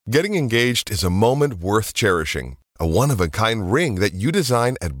Getting engaged is a moment worth cherishing. A one-of-a-kind ring that you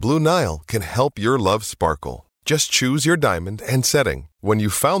design at Blue Nile can help your love sparkle. Just choose your diamond and setting. When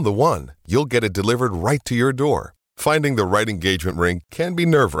you've found the one, you'll get it delivered right to your door. Finding the right engagement ring can be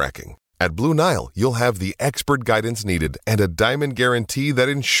nerve-wracking. At Blue Nile, you'll have the expert guidance needed and a diamond guarantee that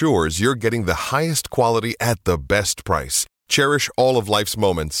ensures you're getting the highest quality at the best price. Cherish all of life's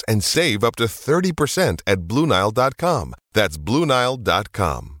moments and save up to 30% at BlueNile.com. That's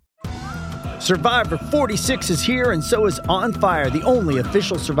BlueNile.com. Survivor 46 is here, and so is On Fire, the only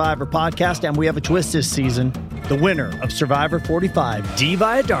official Survivor podcast, and we have a twist this season. The winner of Survivor 45, Dee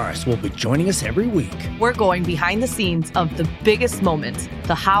Valladares, will be joining us every week. We're going behind the scenes of the biggest moments,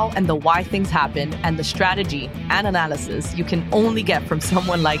 the how and the why things happen, and the strategy and analysis you can only get from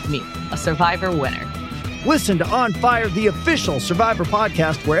someone like me, a Survivor winner. Listen to On Fire, the official Survivor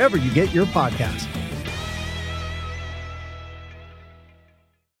podcast, wherever you get your podcasts.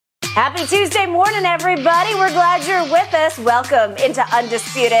 Happy Tuesday morning, everybody. We're glad you're with us. Welcome into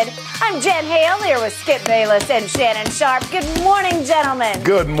Undisputed. I'm Jen Hale here with Skip Bayless and Shannon Sharp. Good morning, gentlemen.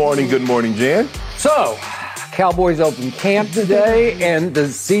 Good morning, Jen. So, Cowboys open camp today, and the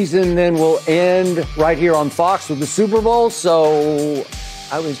season then will end right here on Fox with the Super Bowl. So,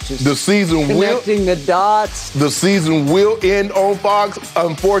 I was just connecting the dots. The season will end on Fox.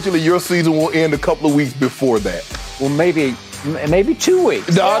 Unfortunately, your season will end a couple of weeks before that. Well, maybe 2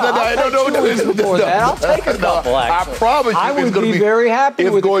 weeks. No. Before that, I'll take a couple. Actually, I promise you, I would be very happy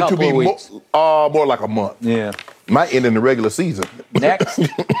with a couple of weeks. More like a month. Yeah, might end in the regular season. Next,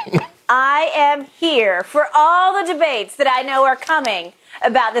 I am here for all the debates that I know are coming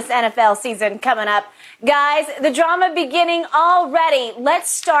about this NFL season coming up. Guys, the drama beginning already.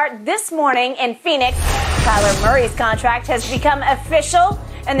 Let's start this morning in Phoenix. Kyler Murray's contract has become official,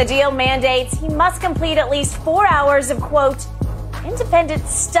 and the deal mandates he must complete at least 4 hours of, quote, independent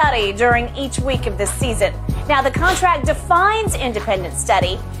study during each week of this season. Now, the contract defines independent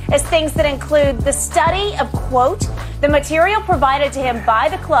study as things that include the study of, quote, the material provided to him by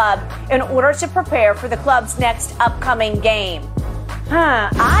the club in order to prepare for the club's next upcoming game.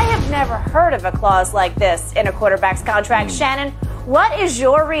 I have never heard of a clause like this in a quarterback's contract. Shannon, what is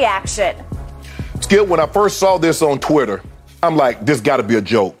your reaction? Skip, when I first saw this on Twitter, I'm like, this got to be a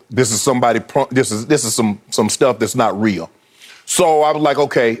joke. This is some stuff that's not real. So I was like,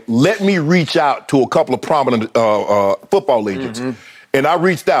 okay, let me reach out to a couple of prominent football legends. Mm-hmm. And I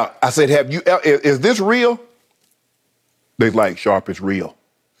reached out. I said, is this real? They're like, Sharp, it's real.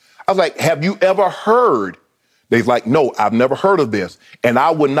 I was like, have you ever heard? They're like, no, I've never heard of this. And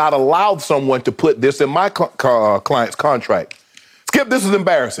I would not allow someone to put this in my client's contract. Skip, this is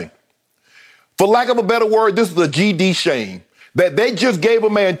embarrassing. For lack of a better word, this is a GD shame that they just gave a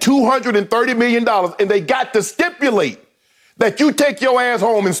man $230 million and they got to stipulate that you take your ass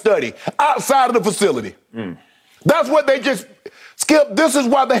home and study outside of the facility. That's what they just, Skip, this is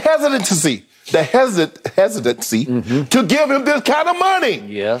why the hesitancy to give him this kind of money.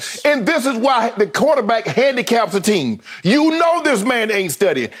 Yes. And this is why the quarterback handicaps a team. You know this man ain't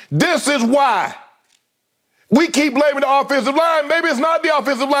studying. This is why we keep blaming the offensive line. Maybe it's not the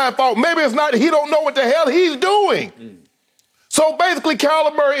offensive line fault. Maybe it's not, he don't know what the hell he's doing. So basically,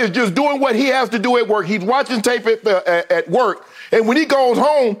 Kyler Murray is just doing what he has to do at work. He's watching tape at work. And when he goes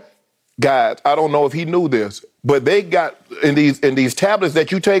home, guys, I don't know if he knew this, but they got in these tablets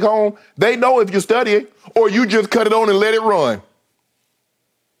that you take home, they know if you're studying or you just cut it on and let it run.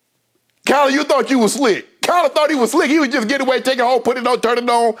 Kyler, you thought you was slick. Kyler thought he was slick. He would just get away, take it home, put it on, turn it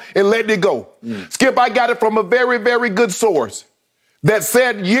on, and let it go. Skip, I got it from a very, very good source that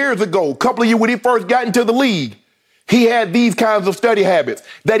said years ago, a couple of years when he first got into the league, he had these kinds of study habits,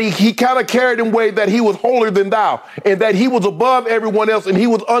 that he kind of carried in way that he was holier than thou, and that he was above everyone else, and he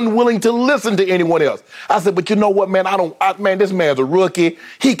was unwilling to listen to anyone else. I said, but you know what, man? Man, this man's a rookie.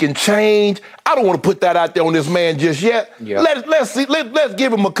 He can change. I don't want to put that out there on this man just yet. Yep. Let's see. Let's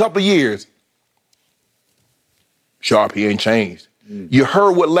give him a couple of years. Sharp, he ain't changed. You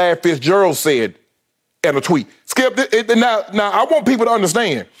heard what Larry Fitzgerald said in a tweet. Skip, now I want people to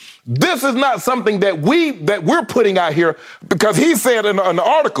understand. This is not something that we're putting out here, because he said in an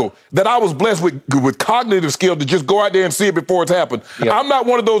article that I was blessed with cognitive skill to just go out there and see it before it's happened. Yep. I'm not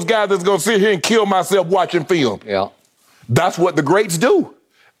one of those guys that's going to sit here and kill myself watching film. Yeah. That's what the greats do.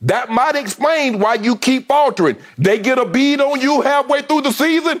 That might explain why you keep faltering. They get a bead on you halfway through the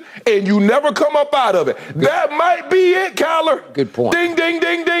season, and you never come up out of it. Good. That might be it, Kyler. Good point. Ding, ding,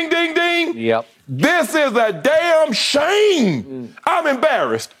 ding, ding, ding, ding. Yep. This is a damn shame. I'm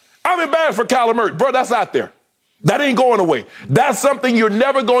embarrassed. I'm embarrassed for Kyler Murray. Bro, that's out there. That ain't going away. That's something you're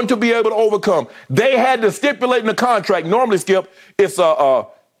never going to be able to overcome. They had to stipulate in the contract. Normally, Skip, it's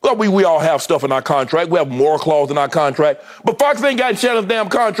Well, we all have stuff in our contract. We have moral clause in our contract. But Fox ain't got Shannon's damn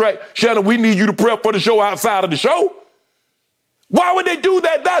contract. Shannon, we need you to prep for the show outside of the show. Why would they do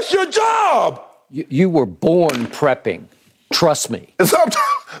that? That's your job. You were born prepping. Trust me. Sometimes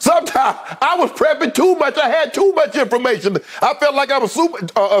I was prepping too much. I had too much information. I felt like I was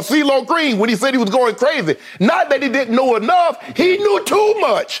CeeLo Green when he said he was going crazy. Not that he didn't know enough. He knew too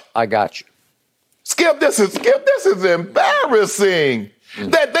much. I got you. Skip, this is embarrassing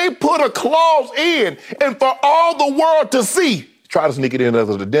that they put a clause in and for all the world to see. Try to sneak it in as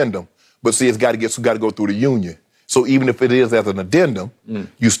an addendum. But see, it's got to go through the union. So even if it is as an addendum,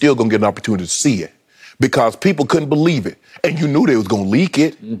 you're still going to get an opportunity to see it. Because people couldn't believe it. And you knew they was going to leak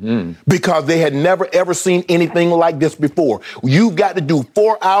it because they had never, ever seen anything like this before. You've got to do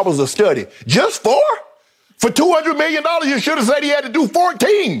 4 hours of study. Just 4? For $200 million, you should have said he had to do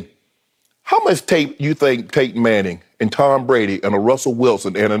 14. How much tape you think Peyton Manning and Tom Brady and a Russell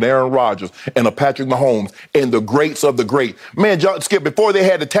Wilson and an Aaron Rodgers and a Patrick Mahomes and the greats of the great? Man, Skip, before they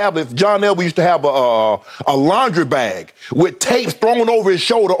had the tablets, John Elway used to have a laundry bag with tapes thrown over his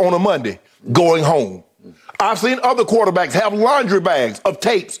shoulder on a Monday going home. I've seen other quarterbacks have laundry bags of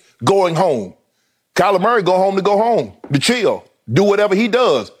tapes going home. Kyler Murray go home to chill, do whatever he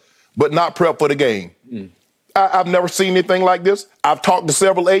does, but not prep for the game. I've never seen anything like this. I've talked to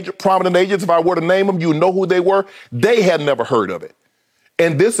several prominent agents. If I were to name them, you know who they were. They had never heard of it.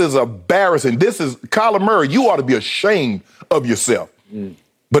 And this is embarrassing. This is Kyler Murray. You ought to be ashamed of yourself.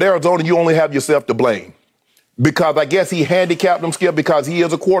 But Arizona, you only have yourself to blame. Because I guess he handicapped them, Skip, because he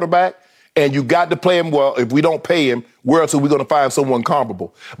is a quarterback. And you got to play him well. If we don't pay him, where else are we going to find someone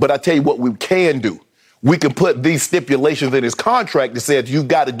comparable? But I tell you what we can do. We can put these stipulations in his contract that says you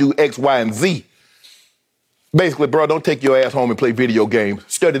got to do X, Y, and Z. Basically, bro, don't take your ass home and play video games.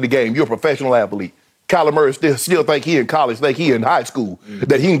 Study the game. You're a professional athlete. Kyler Murray still think he in college, think he in high school,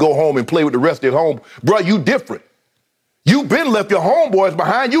 that he can go home and play with the rest of his home. Bro, you different. You been left your homeboys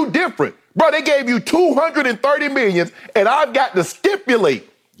behind. You different. Bro, they gave you $230 million, and I've got to stipulate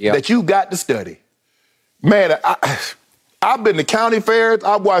that you got to study. Man, I've been to county fairs,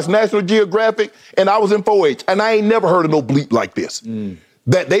 I've watched National Geographic, and I was in 4-H, and I ain't never heard of no bleep like this.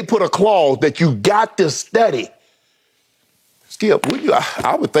 That they put a clause that you got to study. Skip,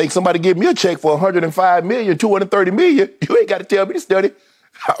 I would think somebody give me a check for $105 million, $230 million. You ain't got to tell me to study.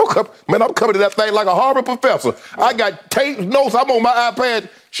 I'm coming to that thing like a Harvard professor. I got tape notes. I'm on my iPad.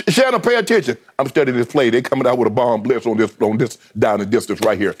 Shannon, pay attention. I'm studying this play. They're coming out with a bomb blitz on this down the distance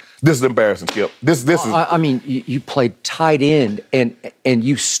right here. This is embarrassing, Skip. This is. I mean, you played tight end and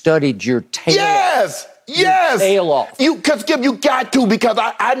you studied your tail. Yes. Tail off. Because Skip, you got to, because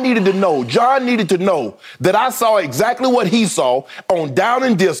I needed to know. John needed to know that I saw exactly what he saw on down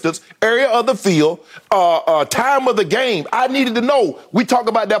and distance, area of the field, time of the game. I needed to know. We talk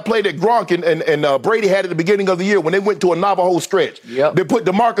about that play that Gronk and Brady had at the beginning of the year when they went to a Navajo stretch. They put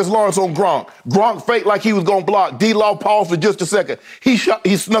DeMarcus Lawrence on Gronk. Gronk faked like he was going to block. D-Law paused for just a second. He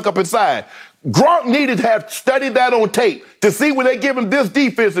snuck up inside. Gronk needed to have studied that on tape to see when they give him this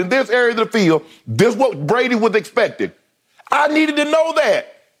defense in this area of the field, this is what Brady was expecting. I needed to know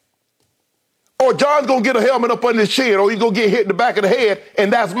that. Or John's going to get a helmet up under his chin, or he's going to get hit in the back of the head,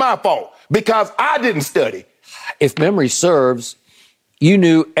 and that's my fault because I didn't study. If memory serves, you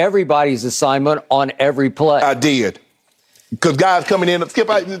knew everybody's assignment on every play. I did. Because guys coming in, Skip,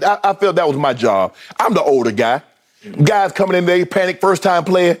 I felt that was my job. I'm the older guy. Guys coming in, they panic, first time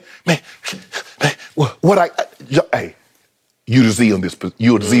playing. Man, hey, you the Z on this.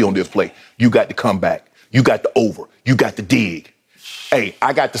 You're the Z on this play. You got to come back. You got the over. You got to dig. Hey,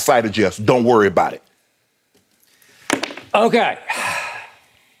 I got the sight adjust. Don't worry about it. Okay.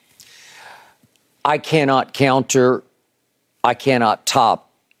 I cannot counter. I cannot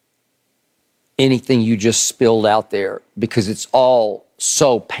top anything you just spilled out there because it's all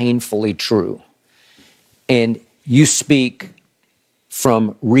so painfully true. And you speak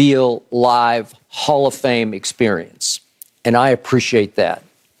from real, live, Hall of Fame experience. And I appreciate that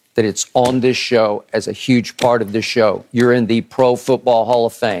it's on this show as a huge part of this show. You're in the Pro Football Hall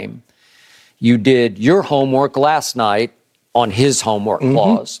of Fame. You did your homework last night on his homework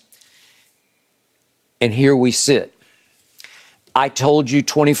clause. And here we sit. I told you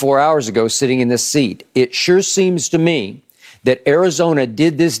 24 hours ago, sitting in this seat, it sure seems to me that Arizona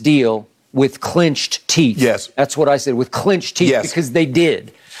did this deal with clenched teeth. Yes. That's what I said, with clenched teeth, because they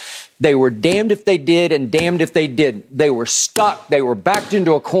did. They were damned if they did and damned if they didn't. They were stuck. They were backed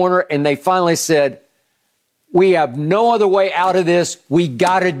into a corner, and they finally said, we have no other way out of this. We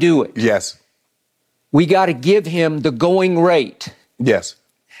got to do it. Yes. We got to give him the going rate. Yes.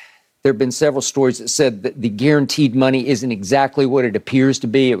 there have been several stories that said that the guaranteed money isn't exactly what it appears to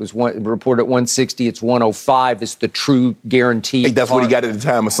be. It was reported at 160. It's 105. It's the true guaranteed. Hey, that's what he got at the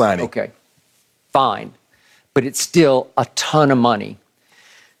time of signing. Okay, fine. But it's still a ton of money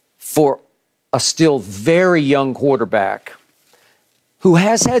for a still very young quarterback who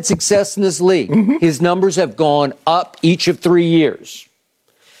has had success in this league. Mm-hmm. His numbers have gone up each of 3 years.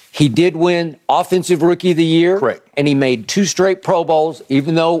 He did win Offensive Rookie of the Year. Correct. And he made 2 straight Pro Bowls,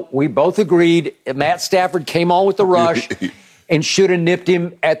 even though we both agreed Matt Stafford came on with the rush and should have nipped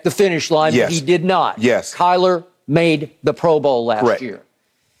him at the finish line, yes. but he did not. Yes. Kyler made the Pro Bowl last year.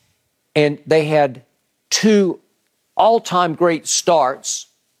 And they had 2 all-time great starts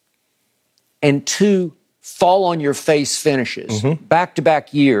and 2 fall-on-your-face finishes,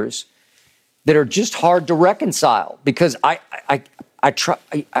 back-to-back years, that are just hard to reconcile because I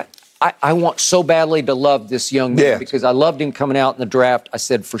want so badly to love this young man because I loved him coming out in the draft. I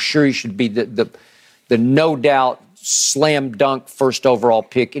said for sure he should be the no doubt slam dunk first overall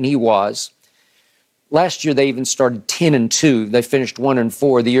pick, and he was. Last year they even started 10-2. They finished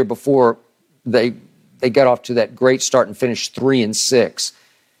 1-4. The year before they got off to that great start and finished 3-6.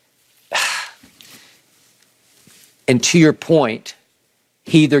 And to your point,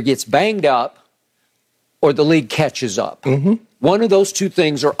 he either gets banged up or the league catches up. Mm-hmm. One of those 2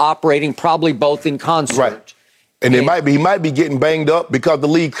 things are operating probably both in concert. Right. And he might be getting banged up because the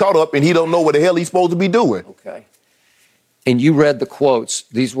league caught up and he don't know what the hell he's supposed to be doing. Okay. And you read the quotes.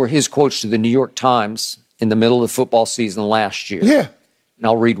 These were his quotes to the New York Times in the middle of the football season last year. Yeah. And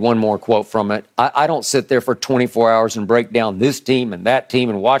I'll read one more quote from it. I don't sit there for 24 hours and break down this team and that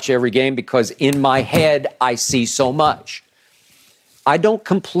team and watch every game because in my head I see so much. I don't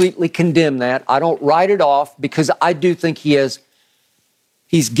completely condemn that. I don't write it off because I do think he's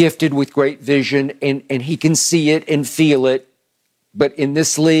gifted with great vision and he can see it and feel it. But in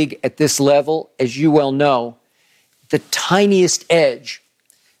this league, at this level, as you well know, the tiniest edge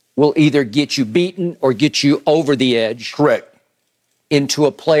will either get you beaten or get you over the edge. Correct. Into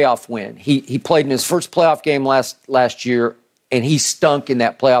a playoff win. He played in his first playoff game last year, and he stunk in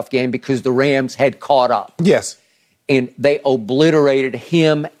that playoff game because the Rams had caught up. Yes. And they obliterated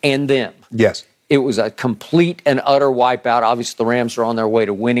him and them. Yes. It was a complete and utter wipeout. Obviously, the Rams are on their way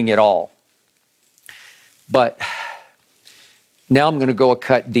to winning it all. But now I'm going to go a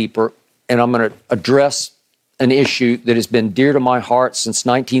cut deeper, and I'm going to address an issue that has been dear to my heart since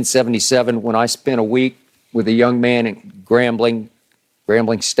 1977 when I spent a week with a young man in Grambling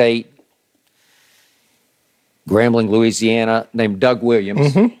State, Grambling, Louisiana, named Doug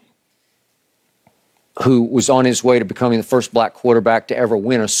Williams, who was on his way to becoming the first black quarterback to ever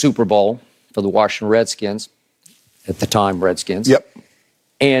win a Super Bowl for the Washington Redskins, at the time Redskins. Yep.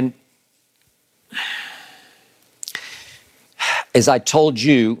 And as I told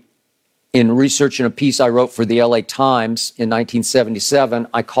you, in researching a piece I wrote for the LA Times in 1977,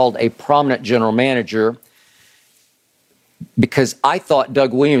 I called a prominent general manager because I thought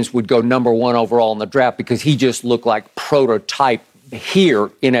Doug Williams would go number 1 overall in the draft because he just looked like prototype here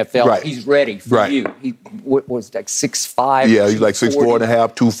NFL. Right. He's ready for you. He was like 6'5". Yeah, he's like 6'4 and a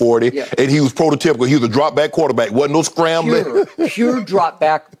half, 240. Yeah. And he was prototypical. He was a drop back quarterback. Wasn't no scrambling. Pure drop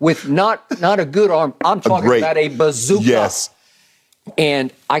back with not a good arm. I'm talking about a bazooka. Yes.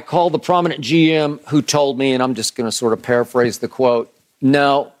 And I called the prominent GM who told me, and I'm just going to sort of paraphrase the quote,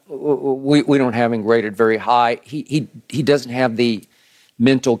 no, we don't have him graded very high. He doesn't have the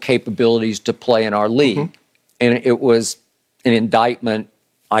mental capabilities to play in our league. And it was an indictment.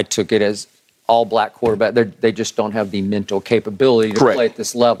 I took it as all black quarterback. They just don't have the mental capability to play at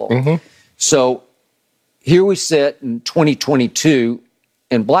this level. So here we sit in 2022,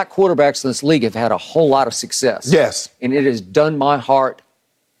 and black quarterbacks in this league have had a whole lot of success. Yes. And it has done my heart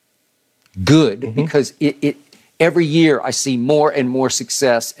good because it every year I see more and more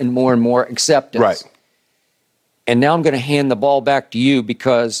success and more acceptance. Right. And now I'm going to hand the ball back to you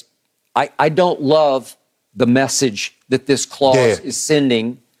because I don't love the message that this clause is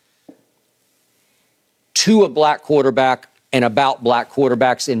sending to a black quarterback and about black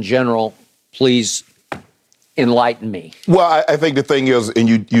quarterbacks in general. Please enlighten me. Well, I think the thing is, and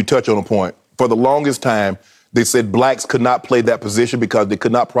you touch on a point, for the longest time, they said blacks could not play that position because they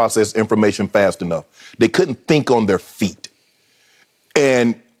could not process information fast enough. They couldn't think on their feet.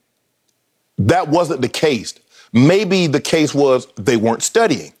 And that wasn't the case. Maybe the case was they weren't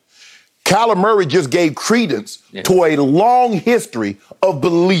studying. Kyler Murray just gave credence to a long history of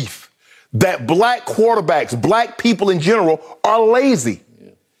belief that black quarterbacks, black people in general, are lazy.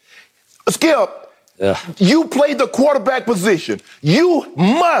 Skip, you play the quarterback position. You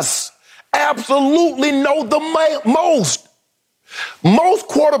must absolutely know the most. Most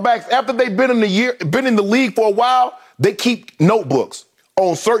quarterbacks, after they've been in the league for a while, they keep notebooks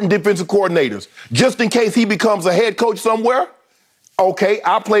on certain defensive coordinators, just in case he becomes a head coach somewhere. Okay,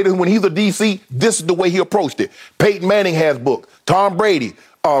 I played him when he's a DC. This is the way he approached it. Peyton Manning has books. Tom Brady,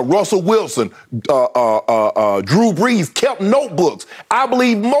 Russell Wilson, Drew Brees kept notebooks. I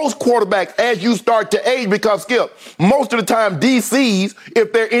believe most quarterbacks, as you start to age, because, Skip, most of the time DCs,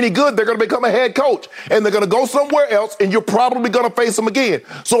 if they're any good, they're going to become a head coach. And they're going to go somewhere else, and you're probably going to face them again.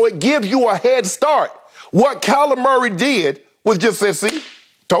 So it gives you a head start. What Kyler Murray did was just say, see,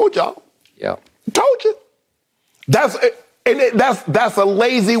 told y'all. Yeah. Told you. That's a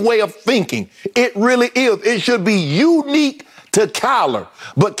lazy way of thinking. It really is. It should be unique to Kyler.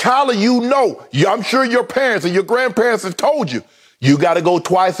 But Kyler, I'm sure your parents and your grandparents have told you, you got to go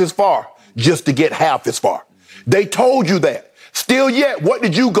twice as far just to get half as far. They told you that. Still yet, what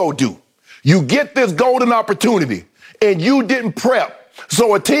did you go do? You get this golden opportunity, and you didn't prep.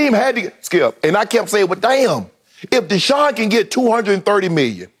 So a team had to Skip, and I kept saying, well, damn, if Deshaun can get $230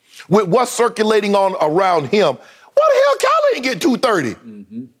 million with what's circulating on around him, why the hell Kyler didn't get 230?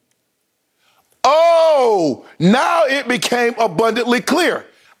 Mm-hmm. Oh, now it became abundantly clear.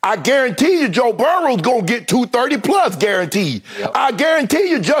 I guarantee you Joe Burrow's going to get 230 plus, guaranteed. Yep. I guarantee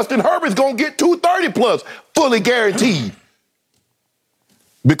you Justin Herbert's going to get 230 plus, fully guaranteed.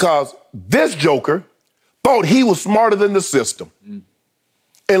 Because this joker thought he was smarter than the system. Mm.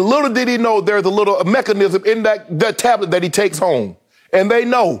 And little did he know there's a mechanism in that tablet that he takes home. And they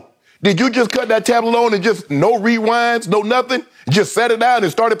know. Did you just cut that tablet on and just no rewinds, no nothing? Just sat it down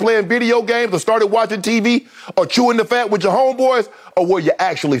and started playing video games or started watching TV or chewing the fat with your homeboys? Or were you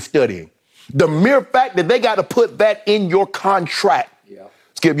actually studying? The mere fact that they got to put that in your contract. Yeah.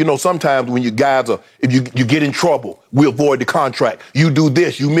 Skip, sometimes when you guys if you get in trouble, we avoid the contract. You do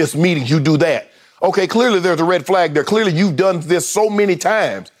this, you miss meetings, you do that. Okay, clearly there's a red flag there. Clearly you've done this so many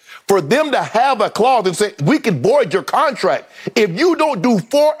times. For them to have a clause and say, we can void your contract if you don't do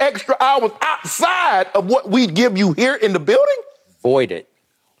 4 extra hours outside of what we give you here in the building? Void it.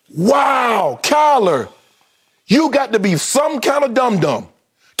 Wow, Kyler, you got to be some kind of dum-dum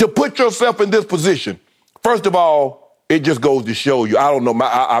to put yourself in this position. First of all, it just goes to show you, I don't know,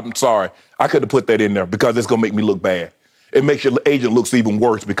 I'm sorry. I could have put that in there because it's going to make me look bad. It makes your agent look even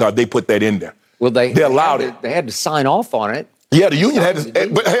worse because they put that in there. Well, they allowed it. They had to sign off on it. Yeah, the union had to,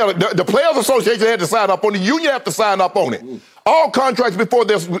 but hell, the Players Association had to sign up on it. The union have to sign up on it. All contracts before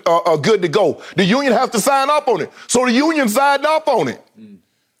they're good to go, the union has to sign up on it. So the union signed up on it.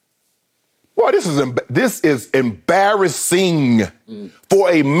 Boy, this is embarrassing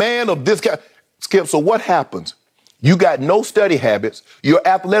for a man of this kind. Skip, so what happens? You got no study habits. Your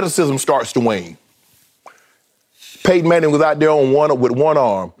athleticism starts to wane. Peyton Manning was out there with one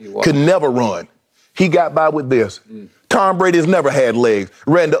arm, could never run. He got by with this. Tom Brady has never had legs.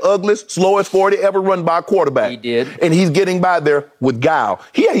 Ran the ugliest, slowest 40 ever run by a quarterback. He did. And he's getting by there with guile.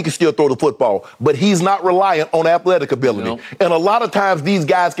 He can still throw the football, but he's not reliant on athletic ability. No. And a lot of times these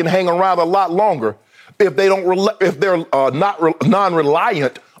guys can hang around a lot longer if they're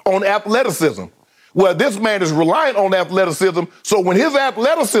non-reliant on athleticism. Well, this man is reliant on athleticism, so when his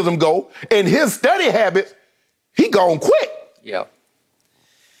athleticism go and his study habits, he gone quick. Yeah.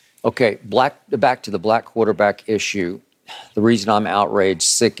 Okay, back to the black quarterback issue. The reason I'm outraged,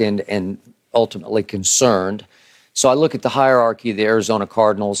 sickened, and ultimately concerned. So I look at the hierarchy of the Arizona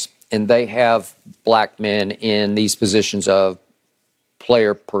Cardinals, and they have black men in these positions of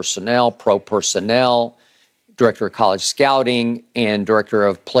player personnel, pro personnel, director of college scouting, and director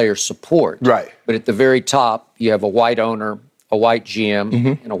of player support. Right. But at the very top, you have a white owner, a white GM,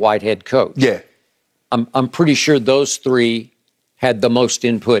 and a white head coach. Yeah. I'm pretty sure those three had the most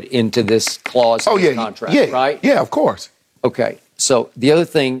input into this clause in the contract, right? Yeah, of course. Okay. So the other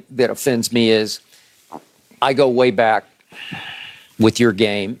thing that offends me is I go way back with your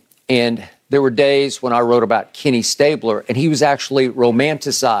game, and there were days when I wrote about Kenny Stabler, and he was actually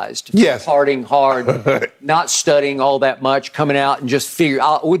romanticized. Yes. Partying hard, not studying all that much, coming out and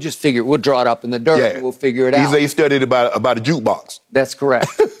we'll draw it up in the dirt and we'll figure it out. He studied about a jukebox. That's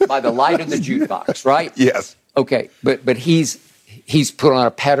correct. By the light of the jukebox, right? Yes. Okay. But he's put on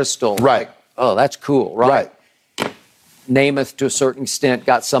a pedestal. Right. Like, oh, that's cool, right? Namath, to a certain extent,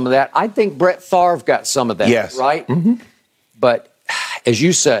 got some of that. I think Brett Favre got some of that, yes. Right? Mm-hmm. But as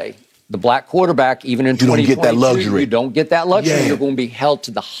you say, the black quarterback, even in 2022, you don't get that luxury. You don't get that luxury. Yeah. You're going to be held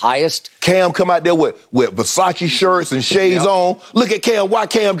to the highest. Cam come out there with Versace shirts and shades on. Look at Cam. Why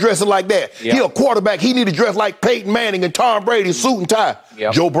Cam dressing like that? He a quarterback. He need to dress like Peyton Manning and Tom Brady, suit and tie.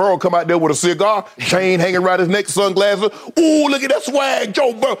 Yep. Joe Burrow come out there with a cigar, chain hanging around his neck, sunglasses. Ooh, look at that swag.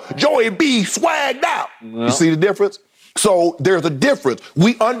 Joey B swagged out. Well, you see the difference? So there's a difference.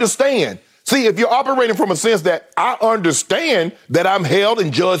 We understand. See, if you're operating from a sense that I understand that I'm held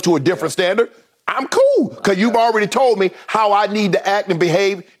and judged to a different standard, I'm cool, because you've already told me how I need to act and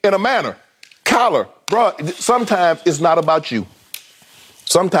behave in a manner. Kyler, bro, sometimes it's not about you.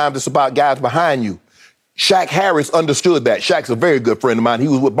 Sometimes it's about guys behind you. Shaq Harris understood that. Shaq's a very good friend of mine. He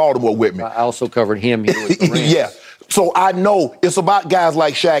was with Baltimore with me. I also covered him here with the Rams. Yeah. So I know it's about guys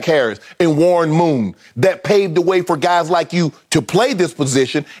like Shaq Harris and Warren Moon that paved the way for guys like you to play this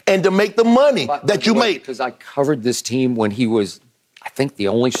position and to make the money that you make. Because I covered this team when he was, I think, the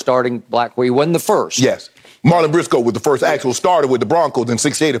only starting black. Well, he wasn't the first. Yes. Marlon Briscoe was the first actual starter with the Broncos in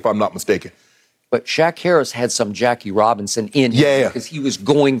 '68, if I'm not mistaken. But Shaq Harris had some Jackie Robinson in him because he was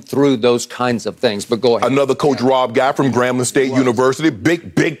going through those kinds of things. But go ahead. Another Coach Rob guy from Grambling State University,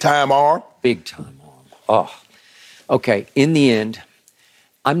 big time arm. Big time arm. Oh. Okay, in the end,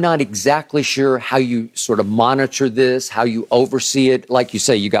 I'm not exactly sure how you sort of monitor this, how you oversee it. Like you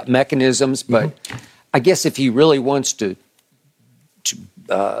say, you got mechanisms, but I guess if he really wants to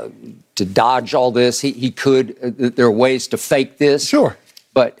dodge all this, he could. There are ways to fake this. Sure.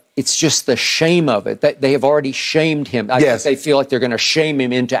 But it's just the shame of it. That they have already shamed him. I think they feel like they're going to shame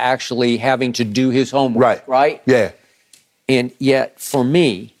him into actually having to do his homework. Right? Yeah. And yet, for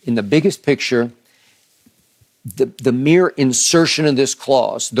me, in the biggest picture, the mere insertion of this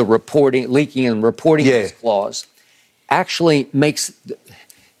clause, the reporting, leaking and reporting of this clause, actually makes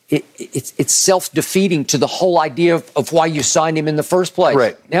it's self-defeating to the whole idea of why you signed him in the first place.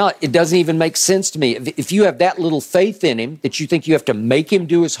 Right. Now, it doesn't even make sense to me. If you have that little faith in him that you think you have to make him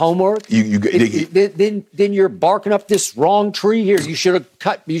do his homework, then you're barking up this wrong tree here. You should have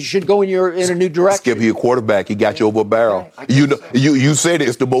cut. You should go in a new direction. Skip, he a quarterback. He got you over a barrel. You said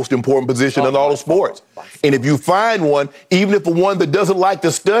it's the most important position in all of sports. And if you find one, even if one that doesn't like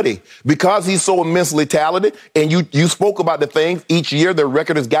to study, because he's so immensely talented, and you spoke about the things, each year their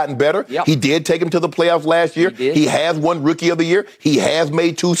record has gotten better. Yep. He did take him to the playoffs last year. He has won Rookie of the Year. He has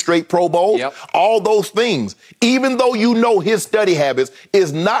made 2 straight Pro Bowls. Yep. All those things, even though you know his study habits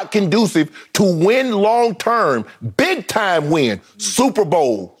is not conducive to win long-term, big-time win, Super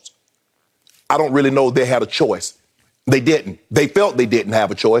Bowls, I don't really know they had a choice. They didn't. They felt they didn't have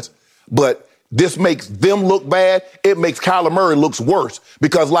a choice. But this makes them look bad. It makes Kyler Murray look worse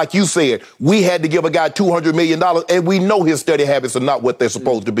because, like you said, we had to give a guy $200 million, and we know his study habits are not what they're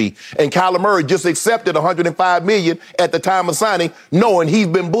supposed to be. And Kyler Murray just accepted $105 million at the time of signing, knowing he's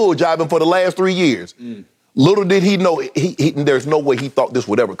been bull jiving for the last 3 years. Little did he know, there's no way he thought this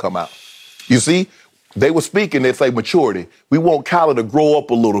would ever come out. You see, they were speaking, they say maturity. We want Kyler to grow up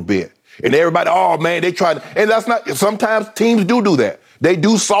a little bit. And everybody, oh, man, they try to, and that's not, sometimes teams do that. They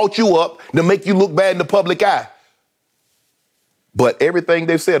do salt you up to make you look bad in the public eye. But everything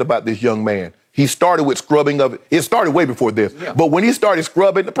they've said about this young man, he started with scrubbing of it. It started way before this. Yeah. But when he started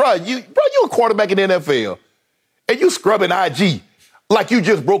scrubbing, you a quarterback in the NFL, and you scrubbing IG like you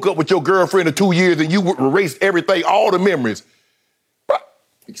just broke up with your girlfriend of 2 years and you erased everything, all the memories.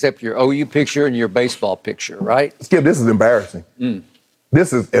 Except your OU picture and your baseball picture, right? Skip, this is embarrassing.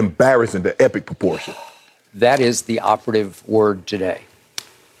 This is embarrassing to epic proportion. That is the operative word today.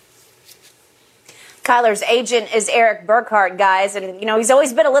 Kyler's agent is Eric Burkhart, guys, and, he's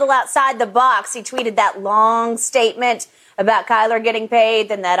always been a little outside the box. He tweeted that long statement about Kyler getting paid,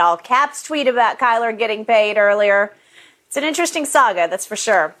 then that all-caps tweet about Kyler getting paid earlier. It's an interesting saga, that's for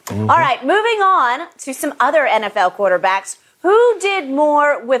sure. All right, moving on to some other NFL quarterbacks. Who did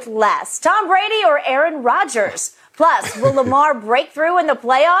more with less, Tom Brady or Aaron Rodgers? Plus, will Lamar break through in the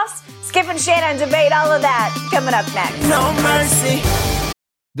playoffs? Skip and Shannon debate all of that coming up next. No mercy.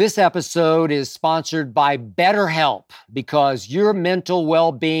 This episode is sponsored by BetterHelp because your mental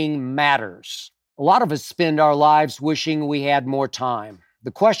well-being matters. A lot of us spend our lives wishing we had more time.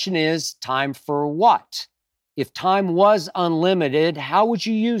 The question is, time for what? If time was unlimited, how would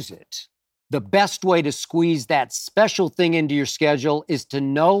you use it? The best way to squeeze that special thing into your schedule is to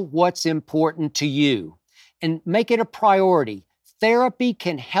know what's important to you and make it a priority. Therapy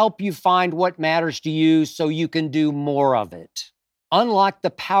can help you find what matters to you so you can do more of it. Unlock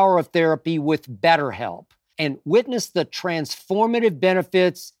the power of therapy with BetterHelp and witness the transformative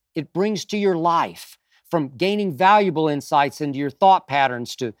benefits it brings to your life, from gaining valuable insights into your thought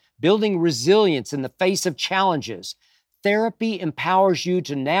patterns to building resilience in the face of challenges. Therapy empowers you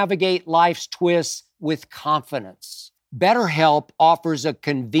to navigate life's twists with confidence. BetterHelp offers a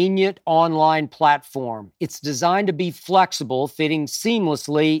convenient online platform. It's designed to be flexible, fitting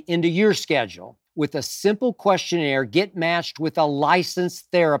seamlessly into your schedule. With a simple questionnaire, get matched with a licensed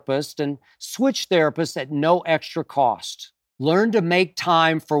therapist and switch therapists at no extra cost. Learn to make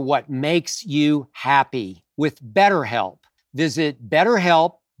time for what makes you happy with BetterHelp. Visit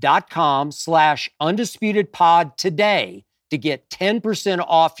BetterHelp.com/UndisputedPod today to get 10%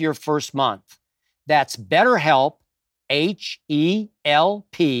 off your first month. That's BetterHelp,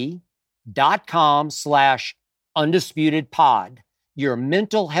 HELP.com/UndisputedPod. Your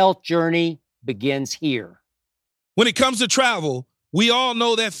mental health journey begins here. When it comes to travel, we all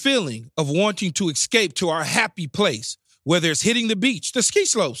know that feeling of wanting to escape to our happy place, whether it's hitting the beach, the ski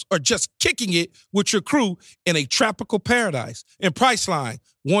slopes, or just kicking it with your crew in a tropical paradise. And Priceline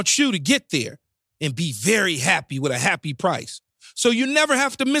wants you to get there and be very happy with a happy price, so you never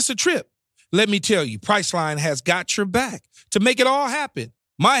have to miss a trip. Let me tell you, Priceline has got your back to make it all happen.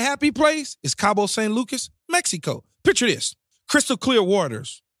 My happy place is Cabo San Lucas, Mexico. Picture this: crystal clear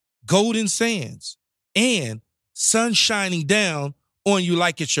waters, golden sands, and sun shining down on you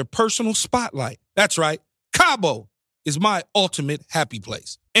like it's your personal spotlight. That's right. Cabo is my ultimate happy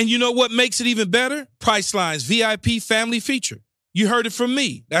place. And you know what makes it even better? Priceline's VIP family feature. You heard it from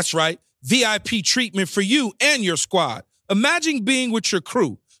me. That's right. VIP treatment for you and your squad. Imagine being with your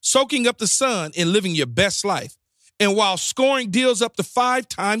crew, soaking up the sun and living your best life. And while scoring deals up to 5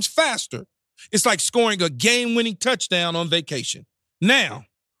 times faster, it's like scoring a game-winning touchdown on vacation. Now,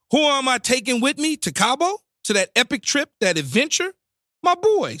 who am I taking with me to Cabo? To that epic trip, that adventure? My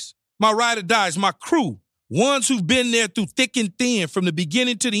boys, my ride or dies, my crew, ones who've been there through thick and thin from the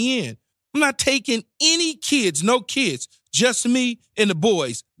beginning to the end. I'm not taking any kids, no kids, just me and the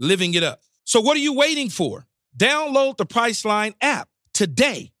boys living it up. So what are you waiting for? Download the Priceline app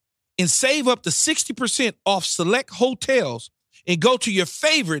today and save up to 60% off select hotels and go to your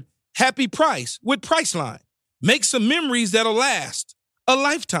favorite happy price with Priceline. Make some memories that'll last a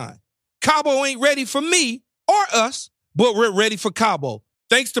lifetime. Cabo ain't ready for me or us, but we're ready for Cabo.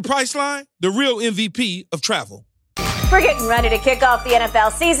 Thanks to Priceline, the real MVP of travel. We're getting ready to kick off the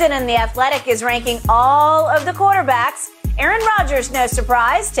NFL season, and The Athletic is ranking all of the quarterbacks. Aaron Rodgers, no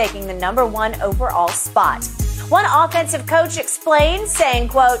surprise, taking the #1 overall spot. One offensive coach explained, saying,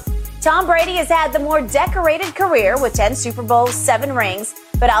 quote, Tom Brady has had the more decorated career with 10 Super Bowls, 7 rings,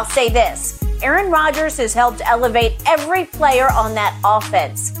 but I'll say this, Aaron Rodgers has helped elevate every player on that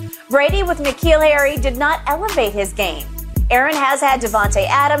offense. Brady with N'Keal Harry did not elevate his game. Aaron has had Devontae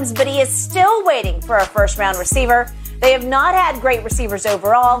Adams, but he is still waiting for a first-round receiver. They have not had great receivers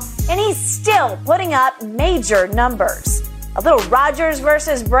overall, and he's still putting up major numbers. A little Rodgers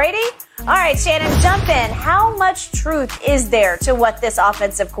versus Brady? All right, Shannon, jump in. How much truth is there to what this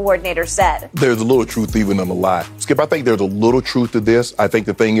offensive coordinator said? There's a little truth even in a lie. Skip, I think there's a little truth to this. I think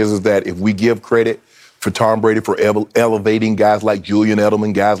the thing is that if we give credit for Tom Brady for elevating guys like Julian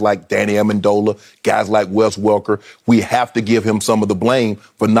Edelman, guys like Danny Amendola, guys like Wes Welker, we have to give him some of the blame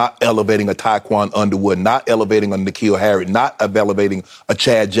for not elevating a Tyquan Underwood, not elevating a N'Keal Harry, not elevating a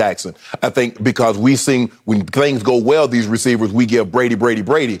Chad Jackson. I think because we sing when things go well, these receivers, we give Brady.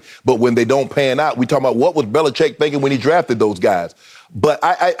 But when they don't pan out, we talk about what was Belichick thinking when he drafted those guys. But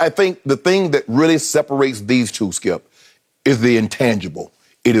I think the thing that really separates these two, Skip, is the intangible.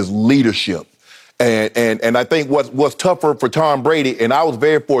 It is leadership. And I think what's tougher for Tom Brady, and I was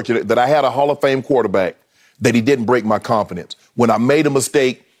very fortunate that I had a Hall of Fame quarterback that he didn't break my confidence. When I made a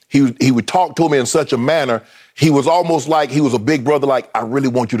mistake, he would talk to me in such a manner, he was almost like he was a big brother, like, I really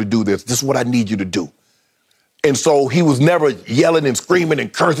want you to do this. This is what I need you to do. And so he was never yelling and screaming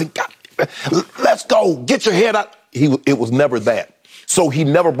and cursing. God, let's go, get your head out. It was never that. So he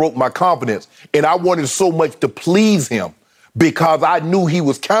never broke my confidence. And I wanted so much to please him because I knew he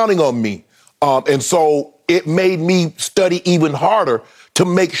was counting on me. And so it made me study even harder to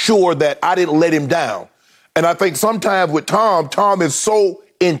make sure that I didn't let him down. And I think sometimes with Tom is so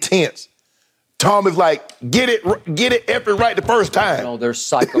intense. Tom is like, get it effing right the first time. No, there's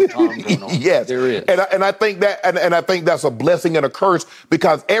psycho Tom going on. Yes, there is. And I think that, and I think that's a blessing and a curse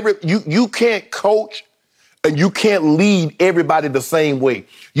because you can't coach and you can't lead everybody the same way.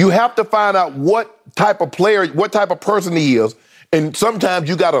 You have to find out what type of player, what type of person he is. And sometimes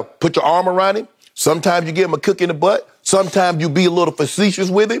you got to put your arm around him. Sometimes you give him a kick in the butt. Sometimes you be a little facetious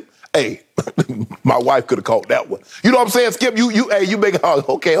with him. Hey, my wife could have caught that one. You know what I'm saying, Skip? You make it,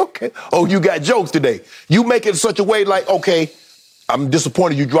 okay. Oh, you got jokes today. You make it in such a way like, okay, I'm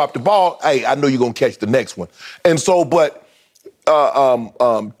disappointed you dropped the ball. Hey, I know you're going to catch the next one. And so, but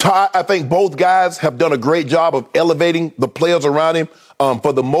I think both guys have done a great job of elevating the players around him.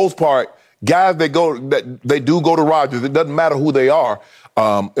 For the most part, guys that they do go to Rodgers. It doesn't matter who they are.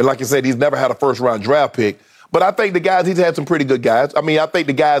 And like I said, he's never had a first-round draft pick. But I think the guys, he's had some pretty good guys. I mean, I think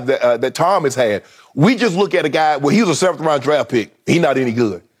the guys that Tom has had, we just look at a guy, well, he was a 7th-round draft pick. He's not any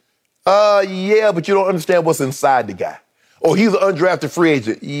good. Yeah, but you don't understand what's inside the guy. Oh, he's an undrafted free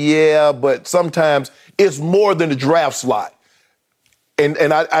agent. Yeah, but sometimes it's more than the draft slot.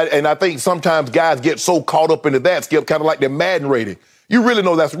 And I think sometimes guys get so caught up into that, Skip, kind of like their Madden rating. You really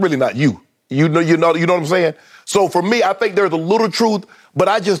know that's really not you. You know what I'm saying? So for me, I think there's a little truth, but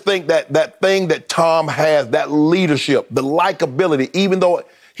I just think that thing that Tom has, that leadership, the likability, even though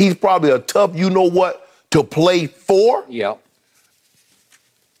he's probably a tough you-know-what to play for. Yeah.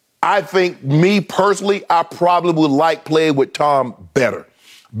 I think, me personally, I probably would like playing with Tom better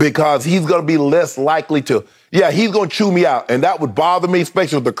because he's going to be less likely to, he's going to chew me out. And that would bother me,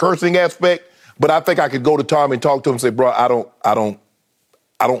 especially with the cursing aspect. But I think I could go to Tom and talk to him and say, bro, I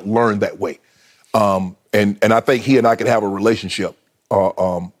don't learn that way. And I think he and I could have a relationship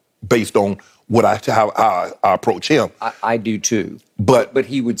based on how I approach him. I do too. But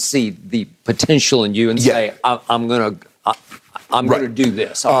he would see the potential in you and say, I'm going to do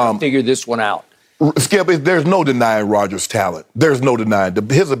this. I'm going to figure this one out. Skip, there's no denying Rodgers' talent. There's no denying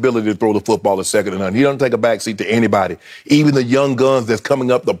his ability to throw the football is second to none. He doesn't take a backseat to anybody. Even the young guns that's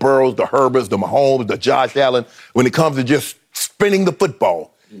coming up, the Burrows, the Herberts, the Mahomes, the Josh Allen, when it comes to just spinning the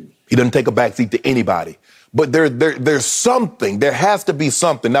football, he doesn't take a backseat to anybody. But there's something. There has to be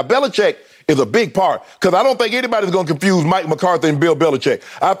something. Now, Belichick is a big part because I don't think anybody's going to confuse Mike McCarthy and Bill Belichick.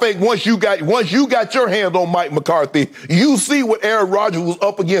 I think once you got your hands on Mike McCarthy, you see what Aaron Rodgers was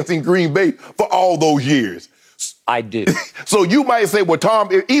up against in Green Bay for all those years. I do. So you might say, well, Tom,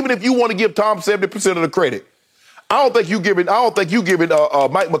 even if you want to give Tom 70% of the credit, I don't think you giving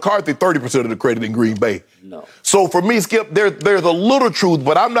Mike McCarthy 30% of the credit in Green Bay. No. So for me, Skip, there's a little truth,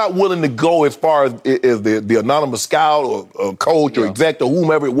 but I'm not willing to go as far as the anonymous scout or coach or exec or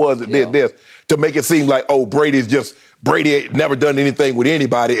whomever it was that did this to make it seem like, oh, Brady ain't never done anything with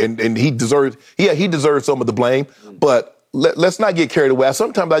anybody and he deserves some of the blame. But let's not get carried away.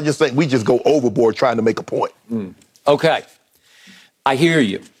 Sometimes I just think we just go overboard trying to make a point. Okay. I hear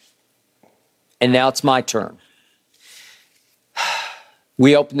you. And now it's my turn.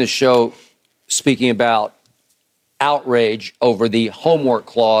 We opened the show speaking about outrage over the homework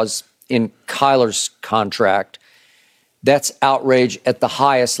clause in Kyler's contract. That's outrage at the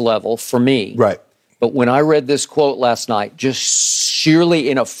highest level for me. Right. But when I read this quote last night, just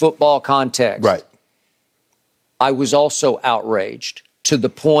sheerly in a football context, right, I was also outraged to the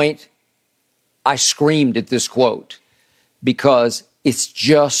point I screamed at this quote because it's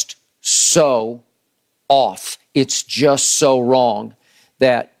just so off. It's just so wrong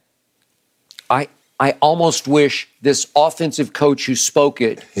that I almost wish this offensive coach who spoke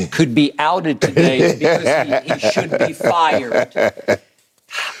it could be outed today because he should be fired.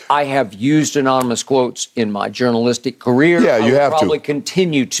 I have used anonymous quotes in my journalistic career. Yeah, you have to. Probably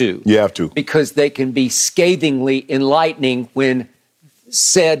continue to. You have to. Because they can be scathingly enlightening when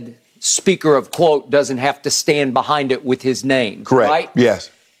said speaker of quote doesn't have to stand behind it with his name. Correct. Right?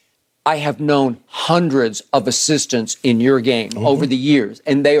 Yes. I have known hundreds of assistants in your game over the years,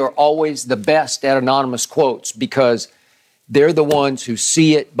 and they are always the best at anonymous quotes because they're the ones who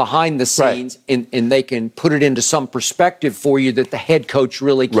see it behind the scenes and they can put it into some perspective for you that the head coach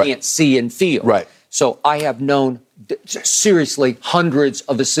really can't see and feel. Right. So I have known, seriously, hundreds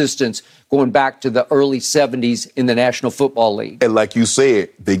of assistants going back to the early 70s in the National Football League. And like you said,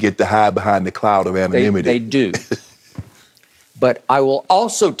 they get to hide behind the cloud of anonymity. They do. But I will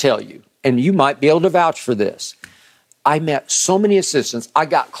also tell you, and you might be able to vouch for this, I met so many assistants, I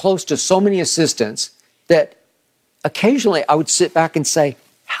got close to so many assistants that occasionally I would sit back and say,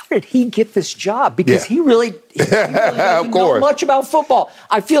 how did he get this job? Because he really doesn't know much about football.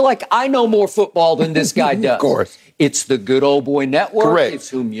 I feel like I know more football than this guy does. Of course. It's the Good Old Boy Network. Correct. It's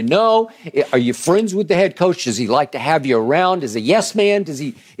whom you know. Are you friends with the head coach? Does he like to have you around? Is he a yes man? Is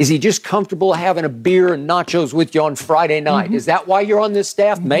he just comfortable having a beer and nachos with you on Friday night? Is that why you're on this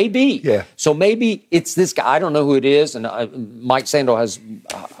staff? Maybe. Yeah. So maybe it's this guy. I don't know who it is. And Mike Sandel has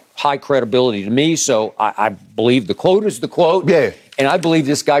high credibility to me. So I believe the quote is the quote. Yeah. And I believe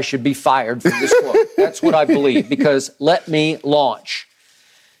this guy should be fired for this quote. That's what I believe. Because let me launch.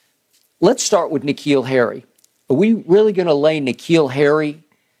 Let's start with N'Keal Harry. Are we really going to lay N'Keal Harry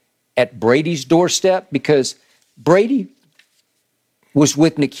at Brady's doorstep? Because Brady was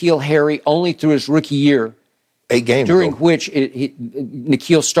with N'Keal Harry only through his rookie year. 8 games. During which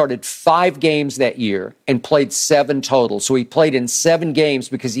N'Keal started 5 games that year and played 7 total. So he played in 7 games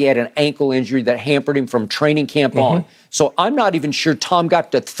because he had an ankle injury that hampered him from training camp on. So I'm not even sure Tom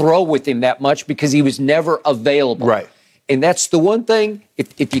got to throw with him that much because he was never available. Right. And that's the one thing,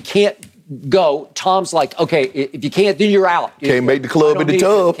 if you can't go, Tom's like, okay, if you can't, then you're out. Can't make the club in the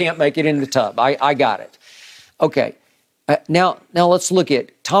tub. Can't make it in the tub. I got it. Okay. Now let's look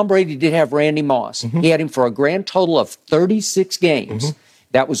at Tom Brady did have Randy Moss. He had him for a grand total of 36 games.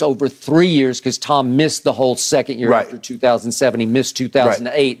 That was over 3 years because Tom missed the whole second year after 2007. He missed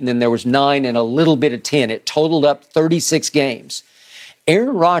 2008, and then there was 9 and a little bit of 10. It totaled up 36 games.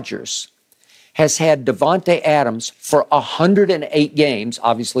 Aaron Rodgers has had Davante Adams for 108 games.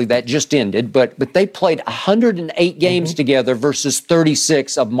 Obviously, that just ended, but they played 108 games together versus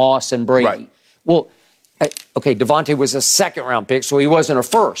 36 of Moss and Brady. Right. Well, okay, Davante was a second-round pick, so he wasn't a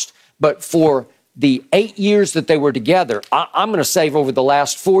first. But for the 8 years that they were together, I'm going to say over the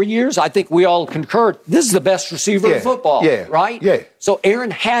last 4 years, I think we all concur, this is the best receiver in football, right? Yeah. So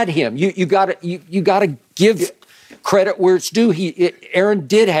Aaron had him. You got to give credit where it's due. Aaron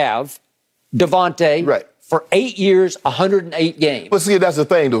did have Davante for 8 years, 108 games. But see, that's the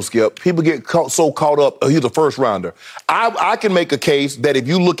thing, though, Skip. People get so caught up, he's a first-rounder. I can make a case that if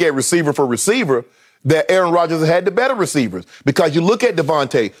you look at receiver for receiver, that Aaron Rodgers had the better receivers. Because you look at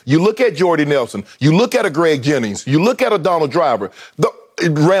Davante, you look at Jordy Nelson, you look at a Greg Jennings, you look at a Donald Driver,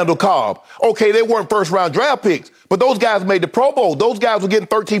 Randall Cobb. Okay, they weren't first-round draft picks, but those guys made the Pro Bowl. Those guys were getting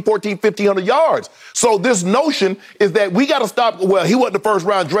 13, 14, 1,500 yards. So this notion is that we got to stop, well, he wasn't the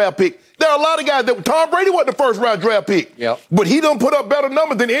first-round draft pick. There are a lot of guys that Tom Brady wasn't the first-round draft pick. But he done put up better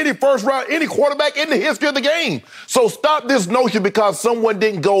numbers than any quarterback in the history of the game. So stop this notion because someone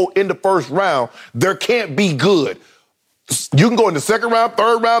didn't go in the first round, there can't be good. You can go in the second round,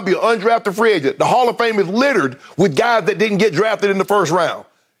 third round, be an undrafted free agent. The Hall of Fame is littered with guys that didn't get drafted in the first round.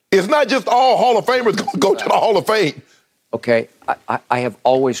 It's not just all Hall of Famers go to the Hall of Fame. Okay, I have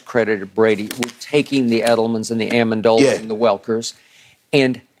always credited Brady with taking the Edelmans and the Amendolas and the Welkers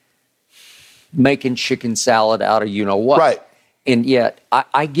and making chicken salad out of you-know-what. Right. And yet,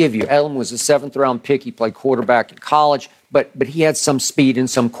 I give you, Edelman was a seventh-round pick. He played quarterback in college, but he had some speed and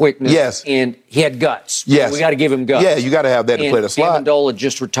some quickness. Yes. And he had guts. Yes. We got to give him guts. Yeah, you got to have that to play the slot. Amendola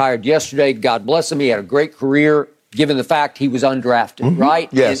just retired yesterday. God bless him. He had a great career, given the fact he was undrafted, right?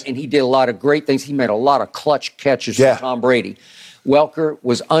 Yes. And he did a lot of great things. He made a lot of clutch catches for Tom Brady. Welker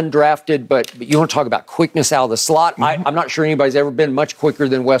was undrafted, but you want to talk about quickness out of the slot? I'm not sure anybody's ever been much quicker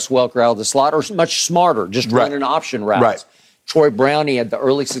than Wes Welker out of the slot or much smarter, just running option routes. Right. Troy Brown, he had the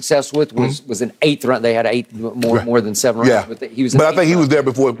early success with, was an 8th round. They had 8 more than 7 rounds. Yeah. But he was. But I think he was there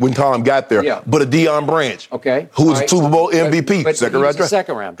before when Tom got there. Yeah. But a Deion Branch, who was a Super Bowl MVP, but second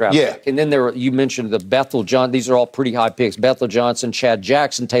round draft Yeah. pick. And then you mentioned the Bethel Johnson. These are all pretty high picks. Bethel Johnson, Chad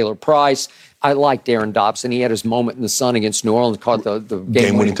Jackson, Taylor Price. I liked Aaron Dobson. He had his moment in the sun against New Orleans, caught the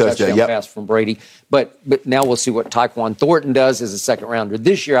game-winning touchdown pass from Brady. But now we'll see what Tyquan Thornton does as a second-rounder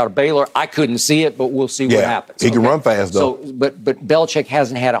this year out of Baylor. I couldn't see it, but we'll see what happens. He can run fast, though. So, but Belichick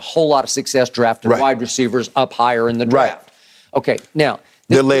hasn't had a whole lot of success drafting wide receivers up higher in the draft. Okay, now.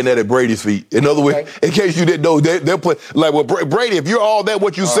 They're laying that at Brady's feet. In other words, in case you didn't know, they're playing. Like, well, Brady, if you're all that,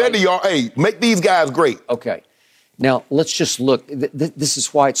 what you said to y'all, hey, make these guys great. Okay. Now, let's just look. This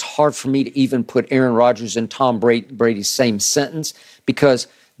is why it's hard for me to even put Aaron Rodgers and Tom Brady's same sentence, because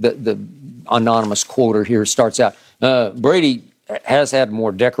the anonymous quoter here starts out, Brady has had a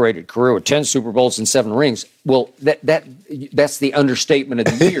more decorated career with 10 Super Bowls and 7 rings. Well, that's the understatement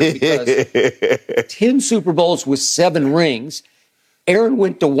of the year, because 10 Super Bowls with 7 rings, Aaron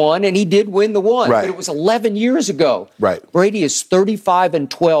went to 1, and he did win the 1. Right. But it was 11 years ago. Right. Brady is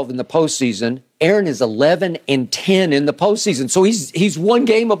 35-12 in the postseason. Aaron is 11-10 in the postseason. So he's one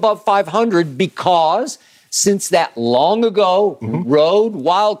game above 500 because since that long ago road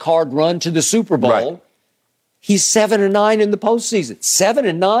wild card run to the Super Bowl, he's 7-9 in the postseason.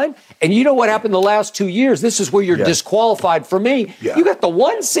 7-9? And you know what happened the last 2 years? This is where you're disqualified for me. Yeah. You got the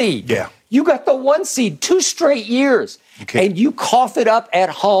 1 seed. Yeah. You got the 1 seed 2 straight years. And you cough it up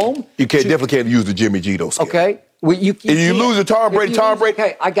at home. You definitely can't use the Jimmy G, though. Okay. Well, you lose to Tom Brady.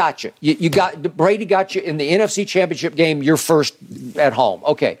 Okay, I got you. Brady got you in the NFC Championship game. You're first at home.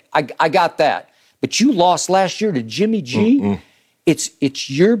 Okay, I got that. But you lost last year to Jimmy G. It's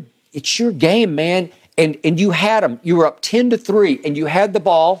your game, man. And you had them. You were up 10-3, and you had the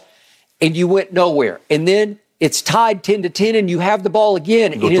ball, and you went nowhere. And then it's tied 10-10, and you have the ball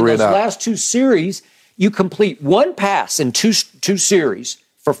again. And in those last 2 series, you complete 1 pass in two series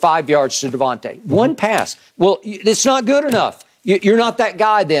for 5 yards to Davante. 1 pass. Well, it's not good enough. You're not that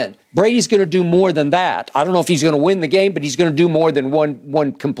guy then. Brady's going to do more than that. I don't know if he's going to win the game, but he's going to do more than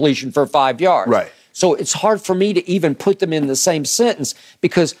one completion for 5 yards. Right. So it's hard for me to even put them in the same sentence,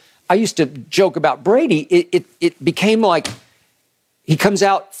 because I used to joke about Brady. It became like he comes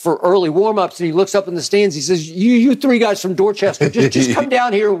out for early warm-ups and he looks up in the stands. He says, you 3 guys from Dorchester, just come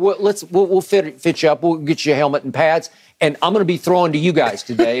down here. We'll fit you up. We'll get you a helmet and pads. And I'm going to be throwing to you guys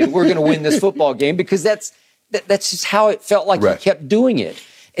today, and we're going to win this football game, because that's that's just how it felt like he kept doing it.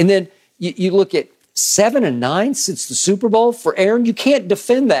 And then you look at 7-9 since the Super Bowl for Aaron. You can't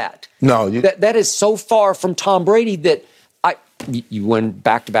defend that. No. That is so far from Tom Brady that you went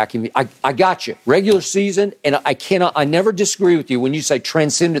back-to-back. I got you. Regular season, and I never disagree with you when you say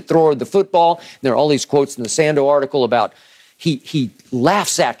transcendent thrower of the football. And there are all these quotes in the Sando article about he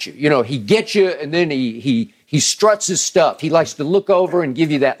laughs at you. You know, he gets you, and then he struts his stuff. He likes to look over and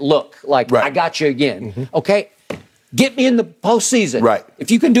give you that look, like, I got you again. Mm-hmm. Okay? Get me in the postseason. Right. If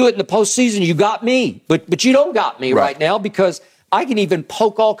you can do it in the postseason, you got me. But you don't got me right now, because I can even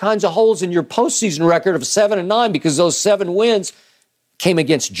poke all kinds of holes in your postseason record of 7-9, because those 7 wins came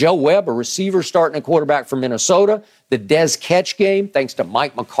against Joe Webb, a receiver starting a quarterback from Minnesota. The Dez Catch game, thanks to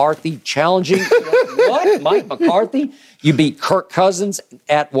Mike McCarthy challenging. What? Mike McCarthy? You beat Kirk Cousins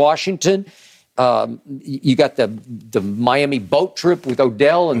at Washington. You got the Miami boat trip with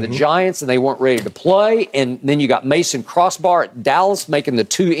Odell and the Giants, and they weren't ready to play. And then you got Mason Crossbar at Dallas making the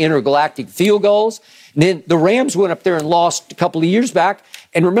 2 intergalactic field goals. And then the Rams went up there and lost a couple of years back.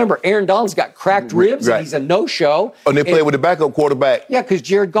 And remember, Aaron Donald's got cracked ribs, and he's a no-show. And they played with the backup quarterback. Yeah, because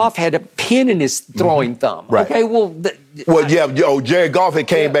Jared Goff had a pin in his throwing thumb. Right. Okay, Jared Goff had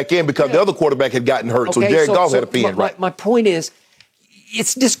came back in because the other quarterback had gotten hurt. Okay, so Jared Goff had a pin, My point is,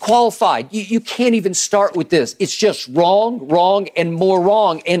 it's disqualified. You can't even start with this. It's just wrong, and more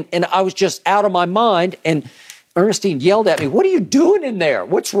wrong. And I was just out of my mind, and Ernestine yelled at me, "What are you doing in there?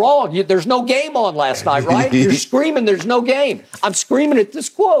 What's wrong? There's no game on last night, right? You're screaming there's no game." I'm screaming at this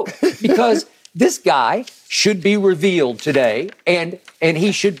quote because this guy should be revealed today, and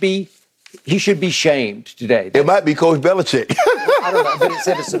he should be shamed today. It might be Coach Belichick. I don't know, but it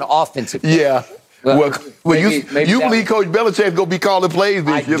said it's an offensive. Yeah. Well, maybe you believe Coach Belichick's going to be calling plays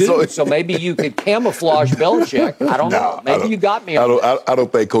this year. So maybe you could camouflage Belichick. I don't know. Maybe you got me. I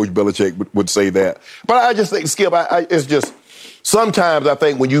don't think Coach Belichick would say that. But I just think, Skip, it's just sometimes I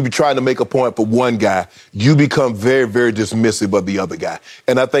think when you be trying to make a point for one guy, you become very, very dismissive of the other guy.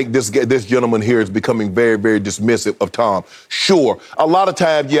 And I think this gentleman here is becoming very, very dismissive of Tom. Sure, a lot of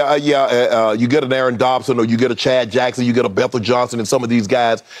times, you get an Aaron Dobson or you get a Chad Jackson, you get a Bethel Johnson and some of these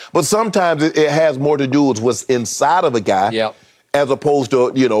guys. But sometimes it has more to do with what's inside of a guy as opposed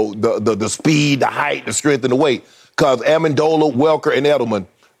to, the speed, the height, the strength, and the weight. Because Amendola, Welker, and Edelman,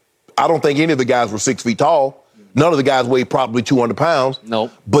 I don't think any of the guys were 6 feet tall. None of the guys weighed probably 200 pounds.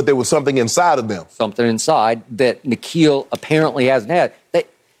 Nope. But there was something inside of them. Something inside that N'Keal apparently hasn't had.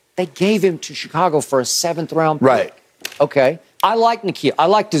 They gave him to Chicago for a 7th-round pick. Right. Okay. I like N'Keal. I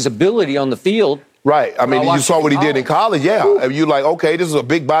liked his ability on the field. Right. I mean, you saw what he did in college. Yeah. And you're like, okay, this is a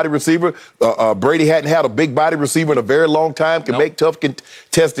big-body receiver. Brady hadn't had a big-body receiver in a very long time. Can make tough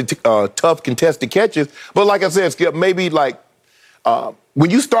contested catches. But like I said, Skip, maybe when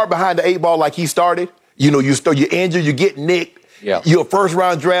you start behind the 8 ball like he started, you're injured, you get nicked. Yeah. You're a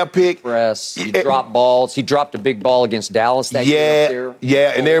first-round draft pick. You drop balls. He dropped a big ball against Dallas that year up there.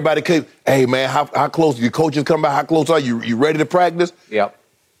 Yeah, and everybody could, hey, man, how close? Your coaches come by, how close are you? You ready to practice? Yep.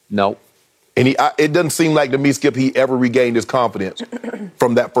 No. And it doesn't seem like to me, Skip, he ever regained his confidence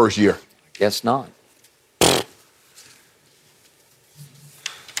from that first year. Guess not.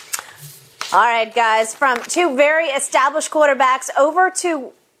 All right, guys, from 2 very established quarterbacks over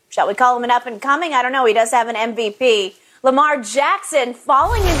to, shall we call him an up-and-coming? I don't know. He does have an MVP. Lamar Jackson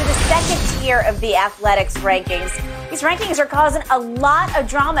falling into the 2nd tier of the Athletics rankings. These rankings are causing a lot of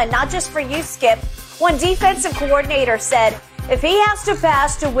drama, not just for you, Skip. One defensive coordinator said, if he has to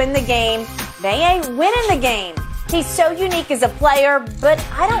pass to win the game, they ain't winning the game. He's so unique as a player, but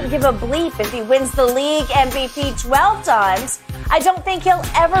I don't give a bleep if he wins the league MVP 12 times. I don't think he'll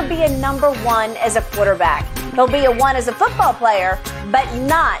ever be a number 1 as a quarterback. He'll be a 1 as a football player, but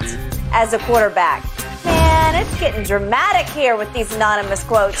not as a quarterback. Man, it's getting dramatic here with these anonymous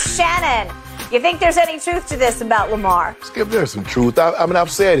quotes. Shannon, you think there's any truth to this about Lamar? Skip, there's some truth.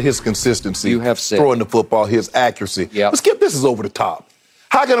 I've said his consistency. You have said. Throwing the football, his accuracy. Yep. But Skip, this is over the top.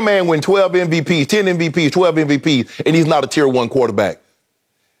 How can a man win 12 MVPs, 10 MVPs, 12 MVPs, and he's not a tier 1 quarterback?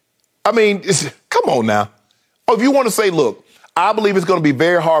 I mean, come on now. Oh, if you want to say, look, I believe it's going to be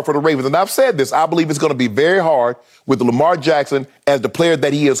very hard for the Ravens. And I've said this. I believe it's going to be very hard with Lamar Jackson as the player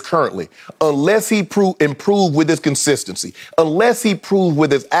that he is currently. Unless he improve with his consistency, unless he proves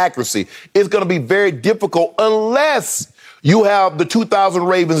with his accuracy, it's going to be very difficult unless you have the 2000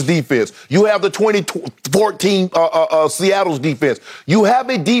 Ravens defense. You have the 2014 Seattle's defense. You have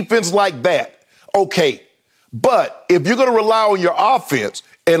a defense like that. Okay. But if you're going to rely on your offense,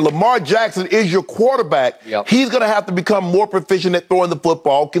 and Lamar Jackson is your quarterback, he's going to have to become more proficient at throwing the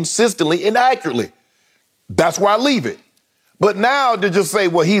football consistently and accurately. That's where I leave it. But now to just say,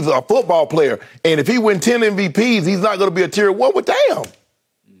 well, he's a football player, and if he wins 10 MVPs, he's not going to be a tier 1. Well, damn.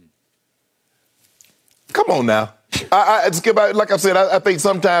 Come on now. Skip, like I said, I think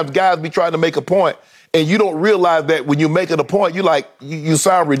sometimes guys be trying to make a point, and you don't realize that when you're making a point, you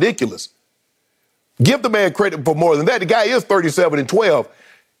sound ridiculous. Give the man credit for more than that. The guy is 37-12.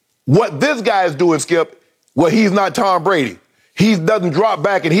 What this guy is doing, Skip, well, he's not Tom Brady. He doesn't drop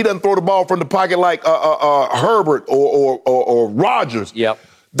back and he doesn't throw the ball from the pocket like Herbert or Rodgers. Yep.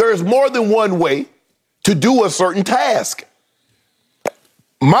 There's more than one way to do a certain task.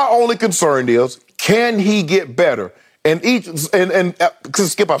 My only concern is, can he get better? And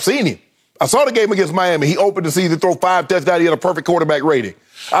Skip, I've seen him. I saw the game against Miami. He opened the season, throw 5 touchdowns. He had a perfect quarterback rating.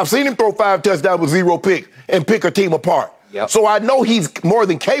 I've seen him throw 5 touchdowns with 0 picks and pick a team apart. Yep. So I know he's more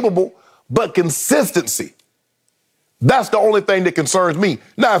than capable, but consistency. That's the only thing that concerns me.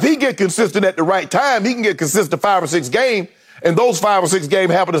 Now, if he get consistent at the right time, he can get consistent 5 or 6 games, and those 5 or 6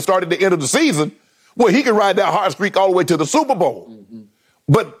 games happen to start at the end of the season, well, he can ride that hot streak all the way to the Super Bowl. Mm-hmm.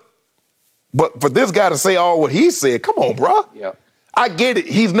 But for this guy to say all what he said, come on, bro. Yeah. I get it.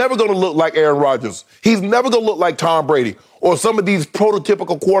 He's never going to look like Aaron Rodgers. He's never going to look like Tom Brady or some of these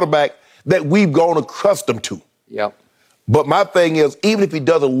prototypical quarterbacks that we've grown accustomed to. Yep. But my thing is, even if he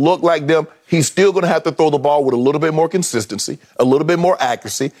doesn't look like them, he's still going to have to throw the ball with a little bit more consistency, a little bit more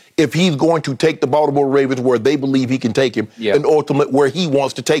accuracy, if he's going to take the Baltimore Ravens where they believe he can take him, and ultimately where he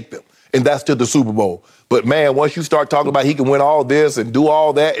wants to take them, and that's to the Super Bowl. But, man, once you start talking about he can win all this and do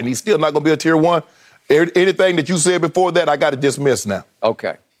all that, and he's still not going to be a tier 1, anything that you said before that, I got to dismiss now.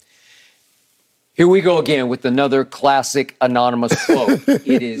 Okay. Here we go again with another classic anonymous quote.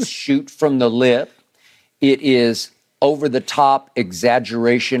 It is shoot from the lip. It is over-the-top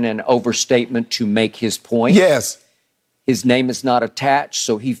exaggeration and overstatement to make his point. Yes. His name is not attached,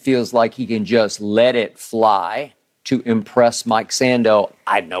 so he feels like he can just let it fly to impress Mike Sando.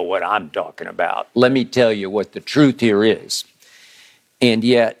 I know what I'm talking about. Let me tell you what the truth here is. And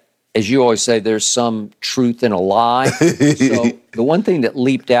yet, as you always say, there's some truth in a lie. So the one thing that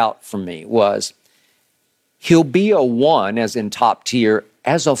leaped out for me was he'll be a 1, as in top tier,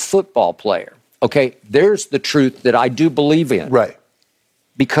 as a football player. Okay, there's the truth that I do believe in. Right.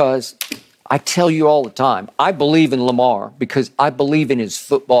 Because I tell you all the time, I believe in Lamar because I believe in his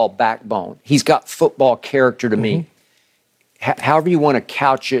football backbone. He's got football character to me. However you want to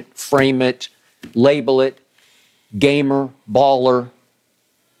couch it, frame it, label it, gamer, baller,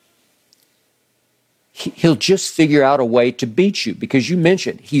 he'll just figure out a way to beat you because you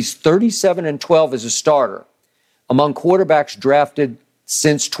mentioned he's 37-12 as a starter. Among quarterbacks drafted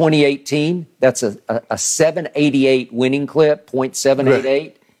since 2018, that's a 788 winning clip, .788.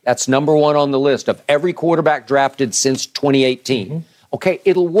 Right. That's number 1 on the list of every quarterback drafted since 2018. Okay,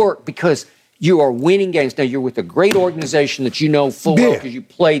 it'll work because you are winning games. Now, you're with a great organization that you know full well because you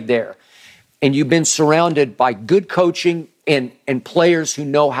played there. And you've been surrounded by good coaching and players who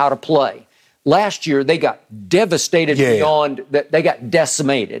know how to play. Last year, they got devastated beyond that. They got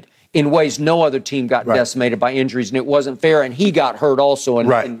decimated in ways no other team got decimated by injuries, and it wasn't fair. And he got hurt also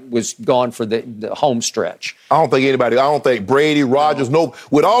and was gone for the home stretch. I don't think Brady, Rodgers,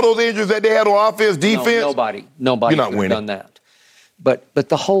 with all those injuries that they had on offense, defense. Nobody could have done that. But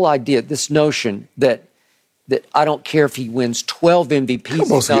the whole idea, this notion that I don't care if he wins 12 MVPs,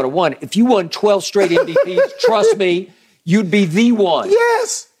 he's not a 1. If you won 12 straight MVPs, trust me, you'd be the 1.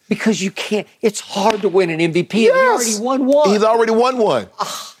 Yes. Because you can't. It's hard to win an MVP. Yes. And he already won 1. He's already won 1.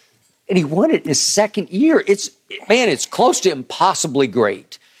 And he won it in his second year. It's close to impossibly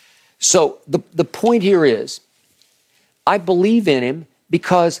great. So the point here is, I believe in him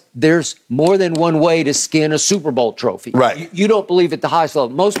because there's more than one way to skin a Super Bowl trophy. Right. You don't believe at the highest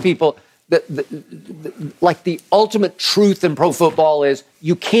level. Most people, like the ultimate truth in pro football is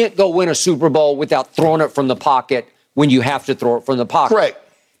you can't go win a Super Bowl without throwing it from the pocket when you have to throw it from the pocket. Correct.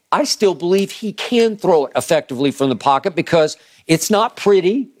 I still believe he can throw it effectively from the pocket because it's not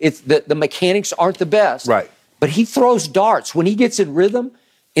pretty. It's the mechanics aren't the best. Right. But he throws darts. When he gets in rhythm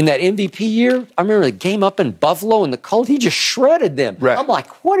in that MVP year, I remember the game up in Buffalo in the cold, he just shredded them. Right. I'm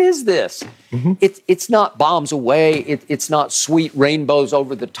like, what is this? Mm-hmm. It's not bombs away. It's not sweet rainbows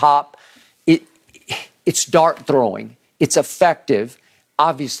over the top. It's dart throwing. It's effective.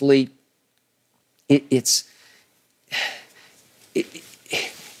 Obviously, it's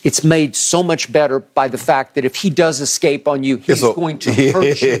made so much better by the fact that if he does escape on you, he's going to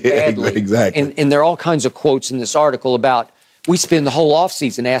hurt you badly. Exactly. And there are all kinds of quotes in this article about, we spend the whole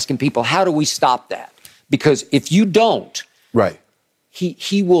offseason asking people, how do we stop that? Because if you don't,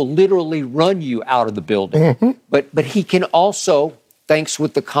 he will literally run you out of the building. Mm-hmm. But he can also, thanks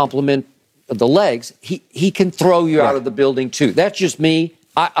with the compliment the legs, he can throw you out of the building too. That's just me.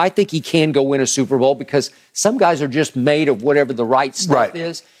 I think he can go win a Super Bowl because some guys are just made of whatever the right stuff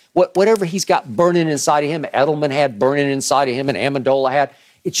is. Whatever he's got burning inside of him, Edelman had burning inside of him, and Amendola had.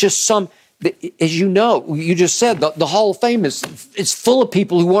 It's just as you know, you just said, the Hall of Fame it's full of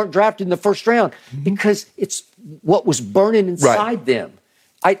people who weren't drafted in the first round because it's what was burning inside them.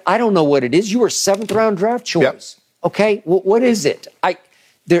 I don't know what it is. You were a 7th-round draft choice. Yep. Okay, what is it?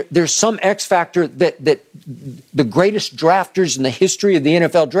 There's some X factor that the greatest drafters in the history of the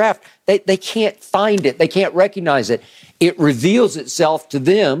NFL draft, they can't find it. They can't recognize it. It reveals itself to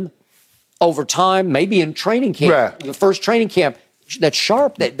them over time, maybe in training camp, the first training camp. That's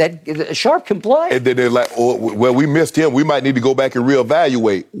Sharp. That Sharp can play. And then they're like, oh, well, we missed him. We might need to go back and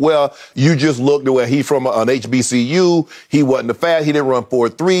reevaluate. Well, you just looked at where he's from an HBCU. He wasn't the fast. He didn't run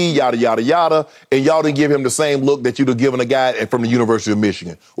 4.3, yada, yada, yada. And y'all didn't give him the same look that you'd have given a guy from the University of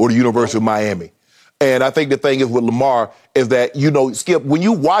Michigan or the University of Miami. And I think the thing is with Lamar is that, Skip, when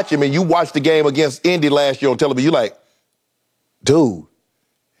you watch him and you watch the game against Indy last year on television, you're like, dude,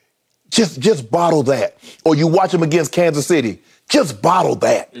 just bottle that. Or you watch him against Kansas City. Just bottle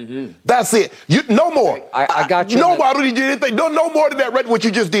that. Mm-hmm. That's it. No more. I got you. No more than you did anything. No more than that. What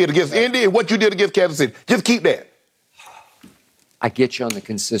you just did against Indy and what you did against Kansas City. Just keep that. I get you on the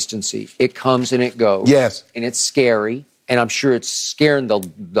consistency. It comes and it goes. Yes. And it's scary. And I'm sure it's scaring the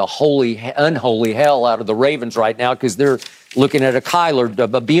unholy hell out of the Ravens right now because they're looking at a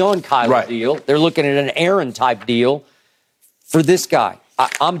beyond Kyler deal. They're looking at an Aaron-type deal for this guy.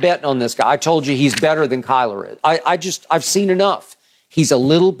 I'm betting on this guy. I told you he's better than Kyler is. I've seen enough. He's a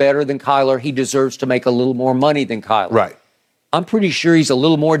little better than Kyler. He deserves to make a little more money than Kyler. Right. I'm pretty sure he's a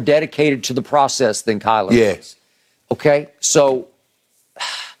little more dedicated to the process than Kyler is. Okay? So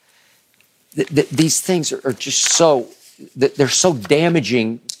these things are just they're so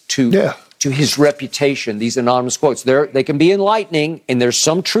damaging to his reputation, these anonymous quotes. They can be enlightening, and there's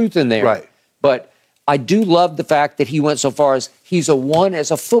some truth in there. Right. But I do love the fact that he went so far as he's a one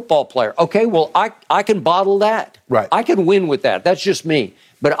as a football player. Okay, well, I can bottle that. Right. I can win with that. That's just me.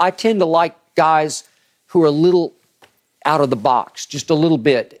 But I tend to like guys who are a little out of the box, just a little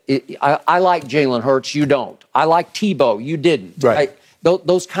bit. I like Jalen Hurts. You don't. I like Tebow. You didn't. Right.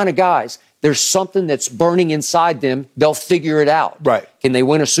 Those kind of guys, there's something that's burning inside them. They'll figure it out. Right. Can they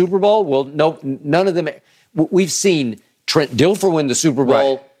win a Super Bowl? Well, no, none of them. We've seen Trent Dilfer win the Super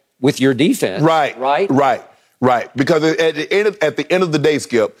Bowl with your defense. Right. Because at the end of the day,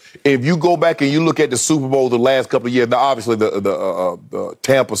 Skip, if you go back and you look at the Super Bowl the last couple of years, now obviously the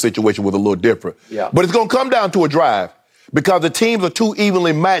Tampa situation was a little different. Yeah. But it's going to come down to a drive because the teams are too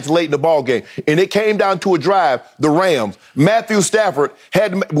evenly matched late in the ball game. And it came down to a drive. The Rams, Matthew Stafford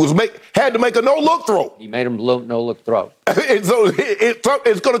had to make a no-look throw. He made him no-look throw. And so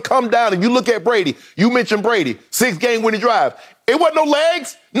it's going to come down. If you look at Brady, you mentioned Brady, 6-game winning drive. It wasn't no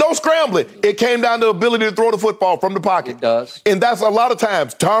legs, no scrambling. It came down to the ability to throw the football from the pocket. It does. And that's a lot of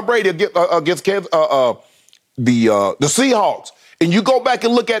times. Tom Brady against the Seahawks. And you go back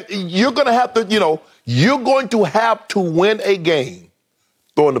and look at, you're going to have to win a game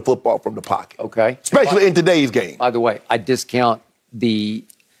throwing the football from the pocket. Okay. Especially in today's game. By the way, I discount the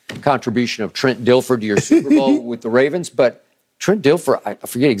contribution of Trent Dilfer to your Super Bowl with the Ravens, but Trent Dilfer, I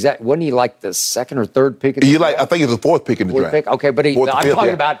forget exactly, wasn't he like the 2nd or 3rd pick in the draft? I think he was the 4th pick in the draft. Pick? Okay, but I'm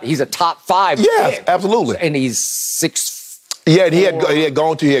talking about he's a top 5 Yes, pick. absolutely. And he's 6'4". Yeah, and he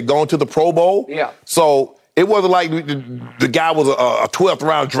had gone to the Pro Bowl. Yeah. So it wasn't like the guy was a 12th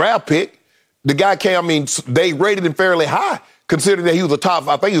round draft pick. The guy came, they rated him fairly high, considering that he was a top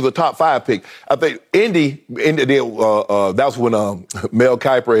 5 pick. I think Indy that's when Mel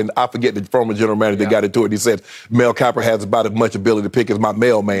Kiper and I forget the former general manager that got into it. He said Mel Kiper has about as much ability to pick as my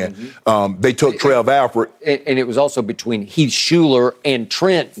mailman. Mm-hmm. They took Trev Alford. And it was also between Heath Shuler and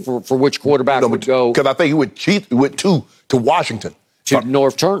Trent for which quarterback would go. Because I think he went to Washington. To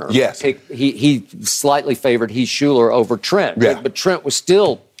North Turner. Yes. He slightly favored Heath Shuler over Trent. Yeah. But Trent was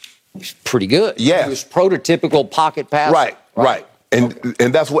still pretty good. Yeah. He was prototypical pocket passer. Right. And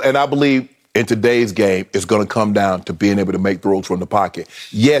that's what, and I believe in today's game, it's going to come down to being able to make throws from the pocket.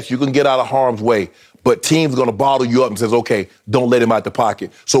 Yes, you can get out of harm's way, but teams are going to bottle you up and says, okay, don't let him out the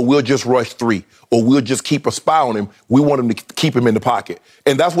pocket. So we'll just rush 3, or we'll just keep a spy on him. We want him to keep him in the pocket.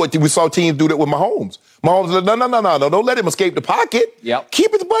 And that's what we saw teams do that with Mahomes. Mahomes said, no, don't let him escape the pocket. Yep.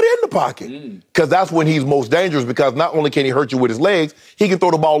 Keep his butt in the pocket. Because that's when he's most dangerous, because not only can he hurt you with his legs, he can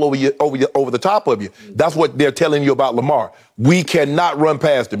throw the ball over the top of you. That's what they're telling you about Lamar. We cannot run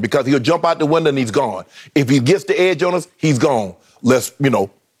past him because he'll jump out the window and he's gone. If he gets the edge on us, he's gone. Let's,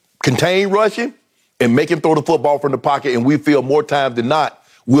 contain rushing and make him throw the football from the pocket, and we feel more times than not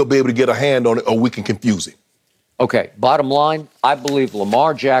we'll be able to get a hand on it or we can confuse him. Okay, bottom line, I believe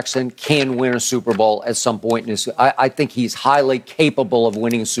Lamar Jackson can win a Super Bowl at some point in his I think he's highly capable of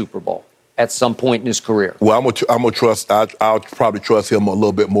winning a Super Bowl at some point in his career. Well, I'm gonna trust. I'll probably trust him a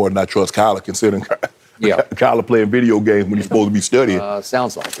little bit more than I trust Kyler, considering Kyler playing video games when he's supposed to be studying.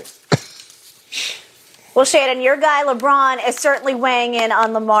 Sounds like it. Well, Shannon, your guy LeBron is certainly weighing in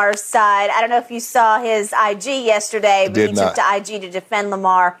on Lamar's side. I don't know if you saw his IG yesterday, but he took to IG to defend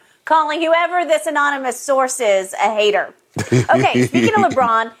Lamar, calling whoever this anonymous source is a hater. Okay, speaking of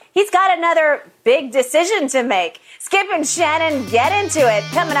LeBron, he's got another big decision to make. Skip and Shannon get into it.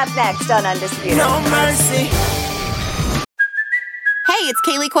 Coming up next on Undisputed. No mercy. Hey, it's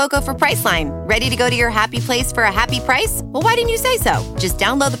Kaylee Cuoco for Priceline. Ready to go to your happy place for a happy price? Well, why didn't you say so? Just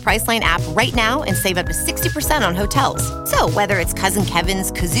download the Priceline app right now and save up to 60% on hotels. So whether it's Cousin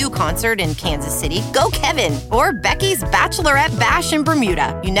Kevin's Kazoo Concert in Kansas City, go Kevin, or Becky's Bachelorette Bash in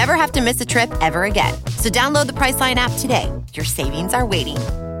Bermuda, you never have to miss a trip ever again. So download the Priceline app today. Your savings are waiting.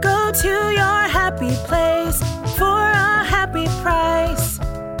 Go to your happy place for a happy price.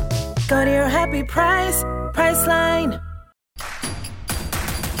 Go to your happy price, Priceline.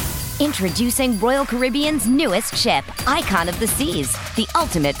 Introducing Royal Caribbean's newest ship, Icon of the Seas, the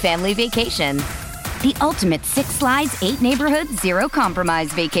ultimate family vacation. The ultimate 6 slides, 8 neighborhoods, 0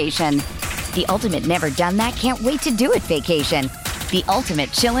 compromise vacation. The ultimate never done that, can't wait to do it vacation. The ultimate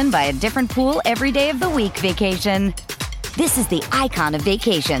chillin' by a different pool every day of the week vacation. This is the Icon of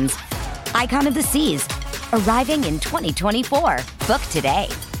vacations. Icon of the Seas, arriving in 2024. Book today.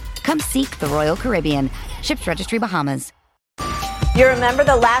 Come seek the Royal Caribbean. Ships Registry, Bahamas. You remember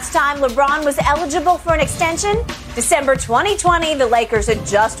the last time LeBron was eligible for an extension? December 2020, the Lakers had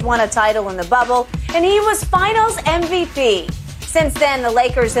just won a title in the bubble, and he was Finals MVP. Since then, the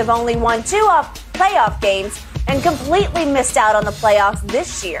Lakers have only won 2 playoff games and completely missed out on the playoffs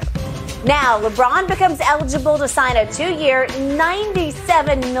this year. Now, LeBron becomes eligible to sign a 2-year,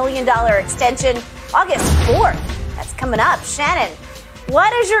 $97 million extension August 4th. That's coming up. Shannon,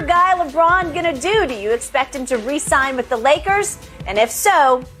 what is your guy LeBron going to do? Do you expect him to re-sign with the Lakers? And if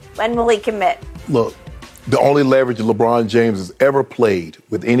so, when will he commit? Look, the only leverage LeBron James has ever played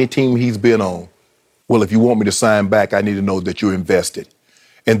with any team he's been on, well, if you want me to sign back, I need to know that you're invested.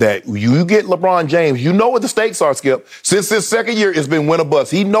 And that you get LeBron James, you know what the stakes are, Skip. Since his second year, it's been win or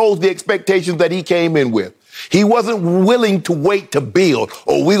bust. He knows the expectations that he came in with. He wasn't willing to wait to build.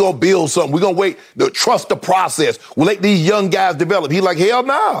 Oh, we're going to build something. We're going to wait to trust the process. We'll let these young guys develop. He's like, hell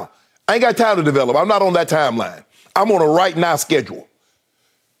no. I ain't got time to develop. I'm not on that timeline. I'm on a right now schedule.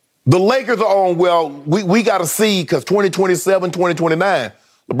 The Lakers are on, well, we got to see because 2027, 2029,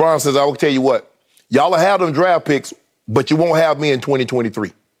 LeBron says, I will tell you what, y'all will have them draft picks, but you won't have me in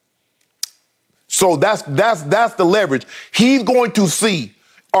 2023. So that's the leverage. He's going to see,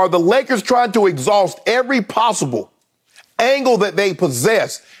 are the Lakers trying to exhaust every possible angle that they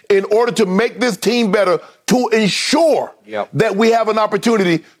possess in order to make this team better to ensure that we have an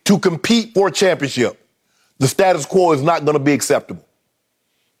opportunity to compete for a championship? The status quo is not going to be acceptable.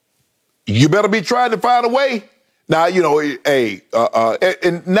 You better be trying to find a way. Now, you know,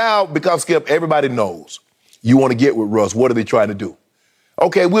 and now, because, Skip, everybody knows you want to get with Russ. What are they trying to do?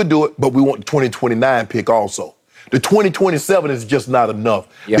 Okay, we'll do it, but we want the 2029 pick also. The 2027 is just not enough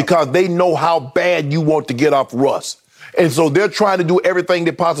because they know how bad you want to get off Russ. And so they're trying to do everything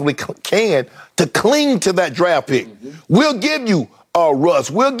they possibly can to cling to that draft pick. We'll give you Russ.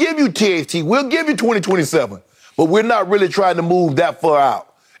 We'll give you THT. We'll give you 2027. But we're not really trying to move that far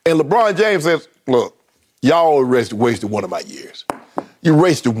out. And LeBron James says, look, y'all wasted one of my years. You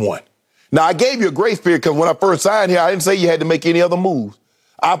wasted one. Now, I gave you a grace period because when I first signed here, I didn't say you had to make any other moves.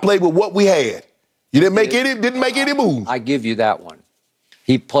 I played with what we had. You didn't make any moves. I give you that one.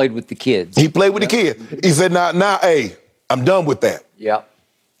 He played with the kids. He played with the kids. He said, now, hey, I'm done with that. Yeah.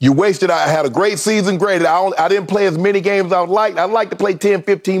 You wasted. I had a great season, great. I didn't play as many games as I would like. I'd like to play 10,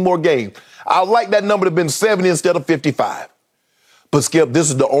 15 more games. I'd like that number to have been 70 instead of 55. But, Skip, this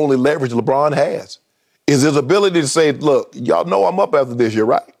is the only leverage LeBron has, is his ability to say, look, y'all know I'm up after this year,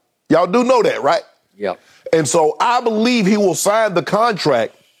 right? Y'all do know that, right? Yeah. And so I believe he will sign the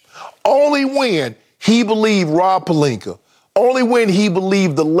contract only when he believes Rob Pelinka, only when he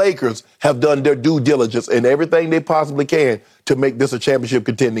believes the Lakers have done their due diligence and everything they possibly can to make this a championship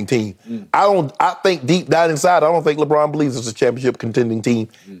contending team. I think deep down inside, I don't think LeBron believes it's a championship contending team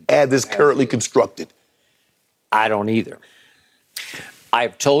as it's currently constructed. I don't either.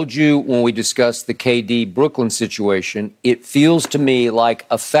 I've told you when we discussed the KD Brooklyn situation, it feels to me like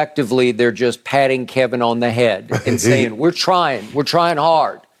effectively they're just patting Kevin on the head and saying, we're trying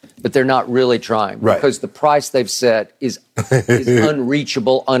hard. but they're not really trying because the price they've set is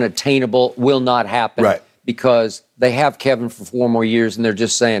unreachable, unattainable, will not happen because they have Kevin for 4 more years and they're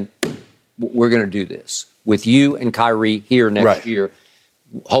just saying, we're going to do this with you and Kyrie here next year,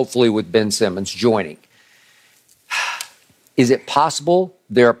 hopefully with Ben Simmons joining. Is it possible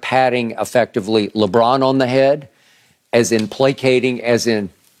they're patting effectively LeBron on the head, as in placating, as in,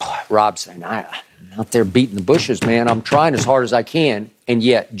 Rob saying, I'm out there beating the bushes, man. I'm trying as hard as I can. And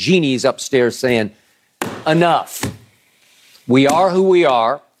yet Jeannie's upstairs saying, enough. We are who we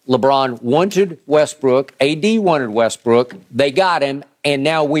are. LeBron wanted Westbrook. AD wanted Westbrook. They got him. And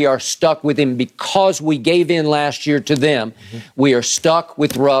now we are stuck with him because we gave in last year to them. We are stuck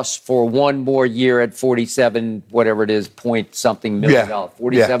with Russ for 1 more year at 47, whatever it is, point something million dollars,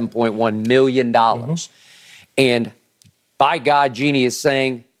 $47.1 million. And by God, Jeannie is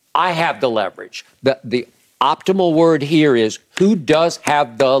saying, I have the leverage. The optimal word here is who does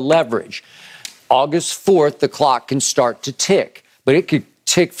have the leverage? August 4th, the clock can start to tick, but it could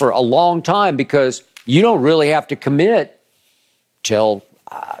tick for a long time because you don't really have to commit till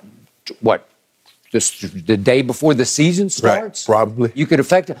the day before the season starts? Probably. You could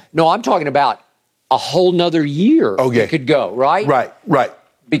affect it. No, I'm talking about a whole nother year. You could go, right? Right.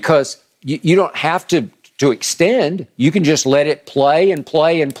 Because you don't have to extend. You can just let it play and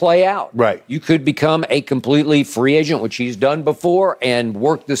play and play out. Right. You could become a completely free agent, which he's done before, and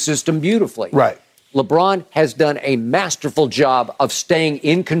work the system beautifully. Right. LeBron has done a masterful job of staying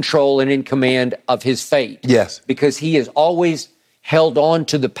in control and in command of his fate. Yes. Because he has always held on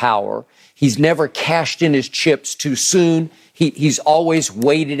to the power. He's never cashed in his chips too soon. He's always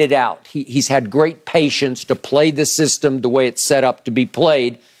waited it out. He's had great patience to play the system the way it's set up to be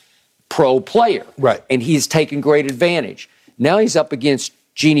played, pro player. Right. And he's taken great advantage. Now he's up against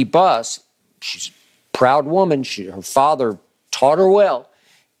Jeannie Buss. She's a proud woman. Her father taught her well.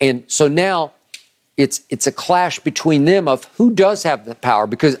 And so now it's a clash between them of who does have the power.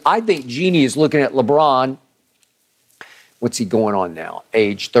 Because I think Jeannie is looking at LeBron. What's he going on now?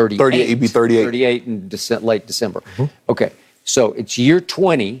 Age 38. 38, he'd be 38. 38 in late December. Okay, so it's year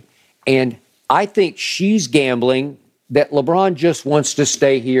 20, and I think she's gambling that LeBron just wants to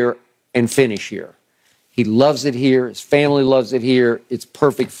stay here and finish here. He loves it here. His family loves it here. It's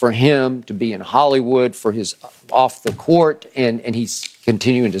perfect for him to be in Hollywood for his off the court, and he's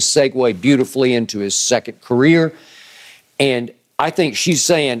continuing to segue beautifully into his second career. And I think she's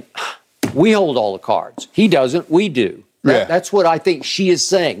saying, we hold all the cards. He doesn't, we do. That's what I think she is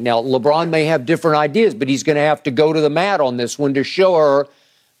saying. Now, LeBron may have different ideas, but he's going to have to go to the mat on this one to show her.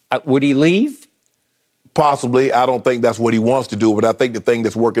 Would he leave? Possibly. I don't think that's what he wants to do, but I think the thing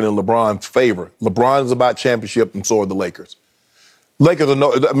that's working in LeBron's favor, LeBron is about championship and so are the Lakers.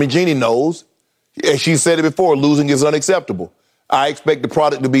 Jeannie knows, and she said it before, losing is unacceptable. I expect the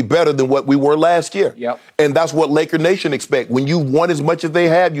product to be better than what we were last year. Yep. And that's what Laker Nation expect. When you won as much as they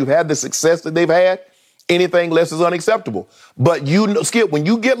have, you've had the success that they've had, anything less is unacceptable. But you know, Skip, when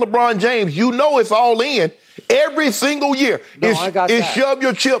you get LeBron James, you know it's all in every single year. It's shove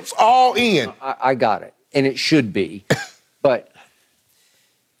your chips all in. I got it. And it should be. But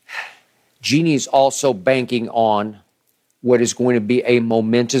Jeannie's also banking on what is going to be a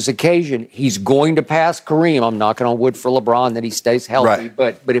momentous occasion. He's going to pass Kareem. I'm knocking on wood for LeBron that he stays healthy.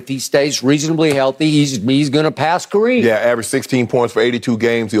 Right. But if he stays reasonably healthy, he's going to pass Kareem. Yeah, average 16 points for 82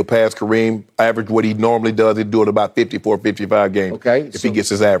 games. He'll pass Kareem. Average what he normally does, he'll do it about 54, 55 games. Okay. If he gets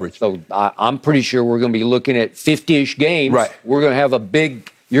his average. So I'm pretty sure we're going to be looking at 50-ish games. Right. We're going to have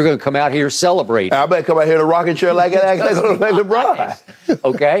you're going to come out here celebrating. I better come out here in a rocking chair like LeBron.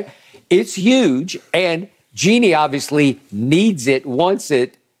 Okay. It's huge. And Jeannie obviously needs it, wants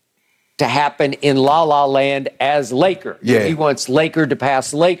it to happen in La La Land as Laker. Yeah. He wants Laker to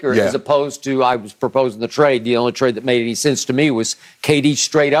pass Laker as opposed to, I was proposing the trade. The only trade that made any sense to me was KD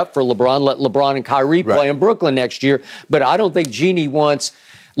straight up for LeBron, let LeBron and Kyrie play in Brooklyn next year. But I don't think Jeannie wants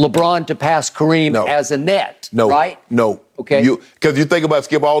LeBron to pass Kareem as a net, right? No. Okay. Because you think about,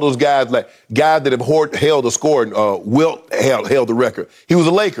 Skip, all those guys that have held the score, Wilt held the record. He was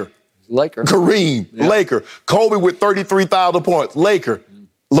a Laker. Kareem, Laker. Kobe with 33,000 points, Laker.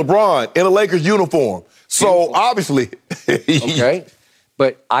 LeBron in a Lakers uniform. So, obviously. Okay.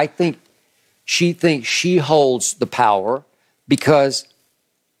 But I think she thinks she holds the power because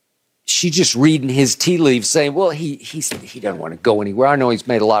she's just reading his tea leaves saying, well, he doesn't want to go anywhere. I know he's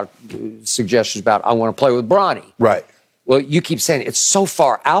made a lot of suggestions about, I want to play with Bronny. Right. Well, you keep saying it's so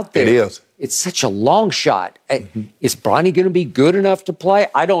far out there. It is. It's such a long shot. Is Bronny going to be good enough to play?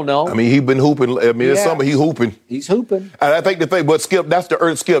 I don't know. I mean, he's been hooping. I mean, this summer he's hooping. He's hooping. And I think the thing, but Skip,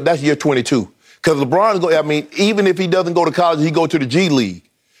 that's year 22. Because LeBron, even if he doesn't go to college, he go to the G League.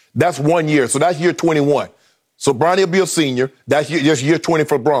 That's 1 year. So that's year 21. So Bronny will be a senior. That's year 20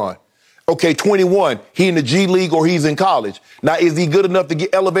 for Bron. Okay, 21, he in the G League or he's in college. Now, is he good enough to get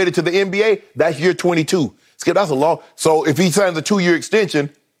elevated to the NBA? That's year 22. Skip, that's a long. So if he signs a 2-year extension.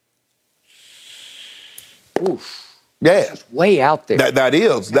 Oof. Yeah. That's way out there. That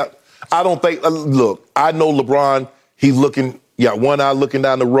is. Okay. I don't think, look, I know LeBron, he's looking, one eye looking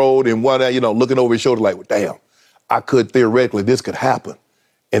down the road and one eye, looking over his shoulder like, well, damn, I could theoretically, this could happen.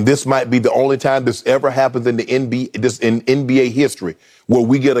 And this might be the only time this ever happens in the NBA history where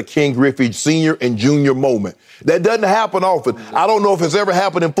we get a King Griffey senior and junior moment. That doesn't happen often. I don't know if it's ever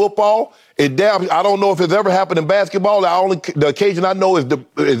happened in football. I don't know if it's ever happened in basketball. The occasion I know is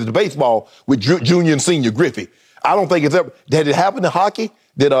the baseball with junior and senior Griffey. I don't think it's ever. Did it happen in hockey?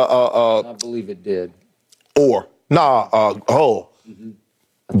 I believe it did. Hull. Mm-hmm.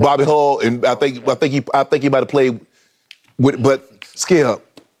 Bobby Hull, and I think he might have played with, but Skip.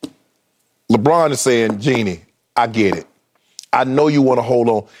 LeBron is saying, Jeannie, I get it. I know you want to hold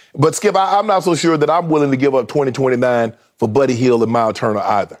on. But, Skip, I'm not so sure that I'm willing to give up 2029 for Buddy Hield and Miles Turner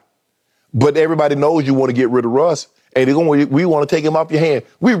either. But everybody knows you want to get rid of Russ, and we want to take him off your hand.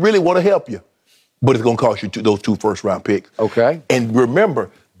 We really want to help you. But it's going to cost you those 2 first-round picks. Okay. And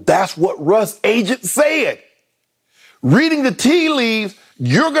remember, that's what Russ' agent said. Reading the tea leaves,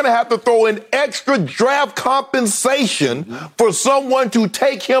 you're going to have to throw in extra draft compensation for someone to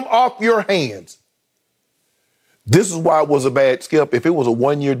take him off your hands. This is why it was a bad Skip. If it was a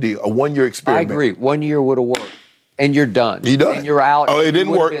 1-year deal, a 1-year experiment. I agree. 1 year would have worked. And you're done. You're done. And you're out. Oh, it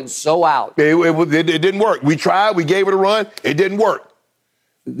didn't work. Been so out. It didn't work. We tried. We gave it a run. It didn't work.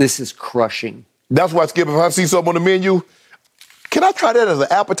 This is crushing. That's why, Skip, if I see something on the menu, can I try that as an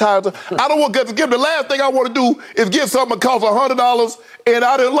appetizer? I don't want to Skip. The last thing I want to do is get something that costs $100 and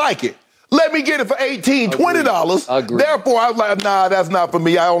I didn't like it. Let me get it for $18, $20. Agreed. Therefore, I was like, nah, that's not for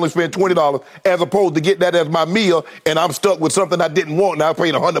me. I only spent $20 as opposed to get that as my meal, and I'm stuck with something I didn't want, and I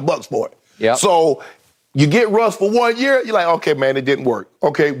paid $100 for it. Yep. So you get Russ for 1 year, you're like, okay, man, it didn't work.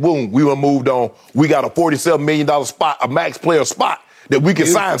 Okay, boom, we were moved on. We got a $47 million spot, a max player spot that we can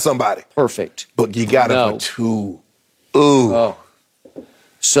sign somebody. Perfect. But you got it for 2. Ooh. Oh.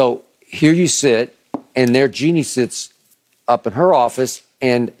 So here you sit, and there Jeannie sits up in her office,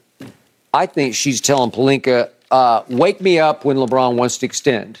 and I think she's telling Pelinka, wake me up when LeBron wants to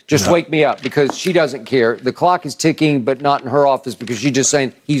extend. Just wake me up, because she doesn't care. The clock is ticking, but not in her office, because she's just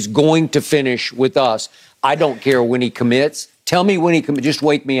saying he's going to finish with us. I don't care when he commits. Tell me when he commits. Just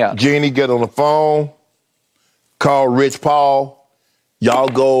wake me up. Jeannie, get on the phone, call Rich Paul. Y'all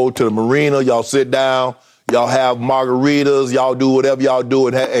go to the marina. Y'all sit down. Y'all have margaritas. Y'all do whatever y'all do.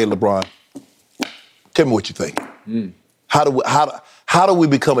 And hey, LeBron, tell me what you think. How do we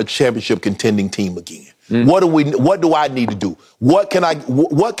become a championship contending team again? What do I need to do? What can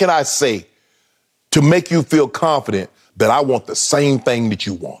I say to make you feel confident that I want the same thing that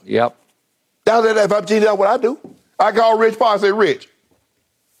you want? Yep. If I'm cheating, that's what I do. I call Rich Paul and say, Rich,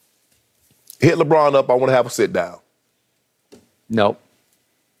 hit LeBron up. I want to have a sit down. Nope.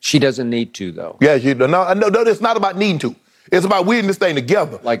 She doesn't need to, though. Yeah, no, it's not about needing to. It's about we in this thing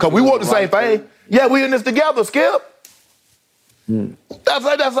together. Because we want the same thing. Yeah, we in this together, Skip. That's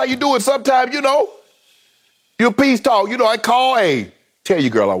how you do it sometimes, Your peace talk, I call, hey, tell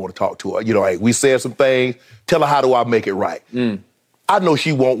your girl I want to talk to her. Hey, we said some things. Tell her how do I make it right. I know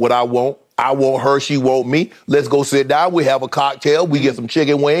she want what I want. I want her, she want me. Let's go sit down. We have a cocktail. We get some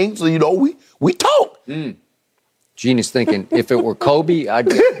chicken wings. So, we talk. Jeannie's thinking, if it were Kobe, I'd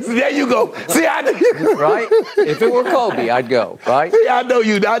go. There you go. See, I knew you go. Right? If it were Kobe, I'd go, right? See, I knew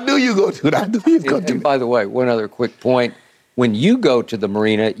you go to it. I knew you go to it. And by the way, one other quick point. When you go to the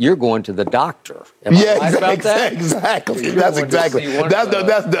marina, you're going to the doctor. Am I right about that? Exactly. That's exactly.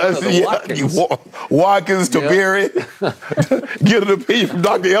 Watkins, Taveri, get an opinion from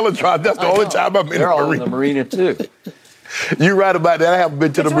Dr. Ellentrod. That's the only time I'm in the marina. They're all in the marina, too. You're right about that. I haven't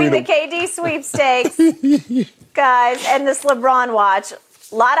been to the marina. Between the KD sweepstakes, guys, and this LeBron watch,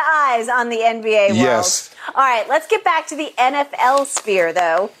 a lot of eyes on the NBA world. Yes. All right, let's get back to the NFL sphere,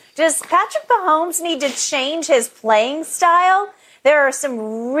 though. Does Patrick Mahomes need to change his playing style? There are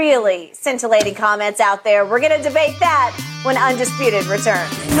some really scintillating comments out there. We're going to debate that when Undisputed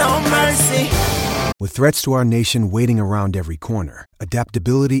returns. No mercy. With threats to our nation waiting around every corner,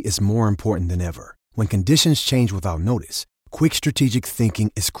 adaptability is more important than ever. When conditions change without notice, quick strategic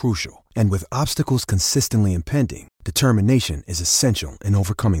thinking is crucial. And with obstacles consistently impending, determination is essential in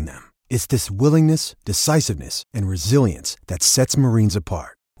overcoming them. It's this willingness, decisiveness, and resilience that sets Marines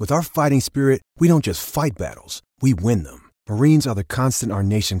apart. With our fighting spirit, we don't just fight battles, we win them. Marines are the constant our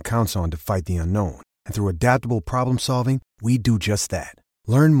nation counts on to fight the unknown. And through adaptable problem solving, we do just that.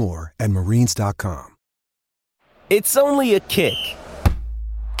 Learn more at marines.com. It's only a kick,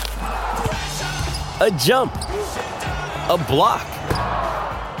 a jump, a block.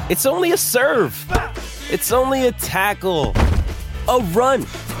 It's only a serve. It's only a tackle, a run.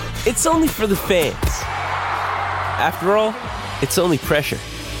 It's only for the fans. After all, it's only pressure.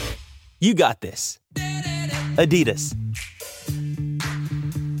 You got this. Adidas.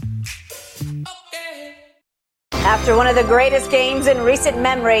 After one of the greatest games in recent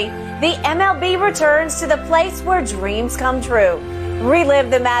memory, the MLB returns to the place where dreams come true.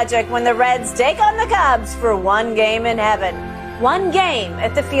 Relive the magic when the Reds take on the Cubs for one game in heaven. One game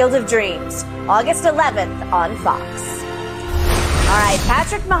at the Field of Dreams, August 11th on Fox. All right,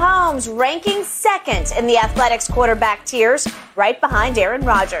 Patrick Mahomes ranking second in the Athletics quarterback tiers, right behind Aaron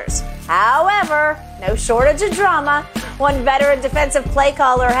Rodgers. However, no shortage of drama. One veteran defensive play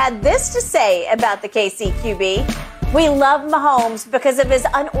caller had this to say about the KC QB. We love Mahomes because of his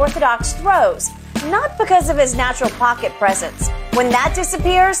unorthodox throws, not because of his natural pocket presence. When that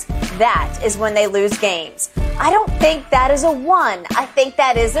disappears, that is when they lose games. I don't think that is a 1. I think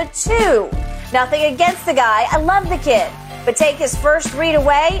that is a 2. Nothing against the guy. I love the kid. But take his first read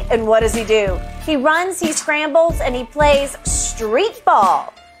away, and what does he do? He runs, he scrambles, and he plays street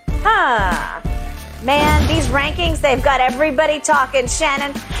ball. Man, these rankings, they've got everybody talking.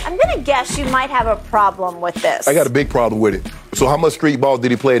 Shannon, I'm going to guess you might have a problem with this. I got a big problem with it. So how much street ball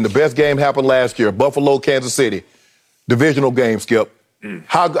did he play? And the best game happened last year, Buffalo, Kansas City. Divisional game, Skip.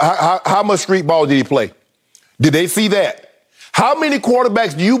 How much street ball did he play? Did they see that? How many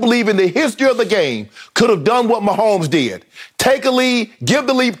quarterbacks do you believe in the history of the game could have done what Mahomes did? Take a lead, give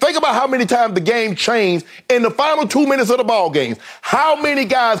the lead. Think about how many times the game changed in the final 2 minutes of the ball game. How many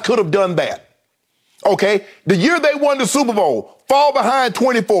guys could have done that? Okay, the year they won the Super Bowl, fall behind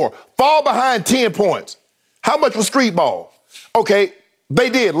 24, fall behind 10 points. How much was street ball? Okay, they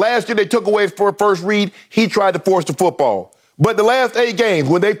did. Last year they took away for first read. He tried to force the football. But the last 8 games,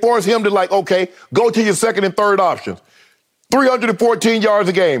 when they forced him to okay, go to your second and third options. 314 yards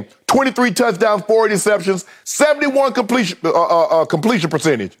a game, 23 touchdowns, 4 interceptions, 71 completion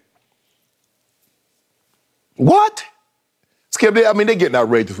percentage. What? Skip, they're getting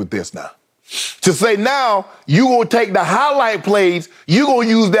outrageous with this now. To say now you're going to take the highlight plays, you're going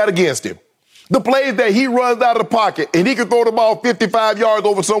to use that against him. The plays that he runs out of the pocket and he can throw the ball 55 yards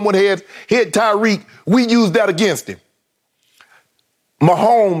over someone's head, hit Tyreek, we use that against him.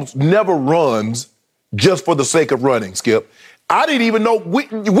 Mahomes never runs just for the sake of running, Skip. I didn't even know, we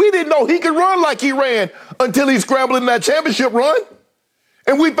didn't know he could run like he ran until he scrambled in that championship run.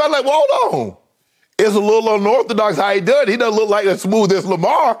 And we felt like, well, hold on. It's a little unorthodox how he does it. He doesn't look like as smooth as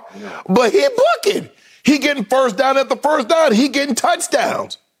Lamar, but he booking. He getting first down at the first down. He getting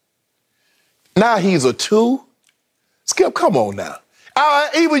touchdowns. Now he's a 2. Skip, come on now.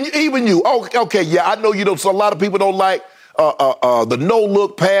 Even you. Okay, yeah, I know you don't. So a lot of people don't like the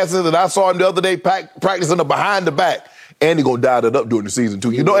no-look passes that I saw him the other day practicing the behind the back. And he's going to dial it up during the season,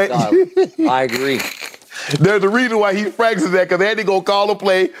 too. You know, I agree. There's a reason why he practices that, because Andy going to call a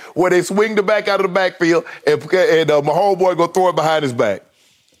play where they swing the back out of the backfield, and my homeboy going to throw it behind his back.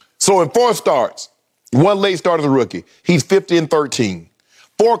 So in 4 starts, 1 late start as a rookie, he's 50-13.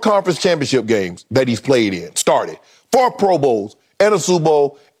 4 conference championship games that he's played in, started. 4 Pro Bowls, and a Super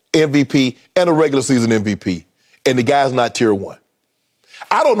Bowl MVP, and a regular season MVP. And the guy's not tier 1.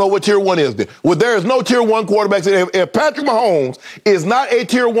 I don't know what tier 1 is then. Well, there is no tier 1 quarterbacks. If Patrick Mahomes is not a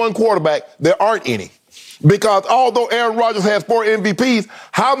tier 1 quarterback, there aren't any. Because although Aaron Rodgers has 4 MVPs,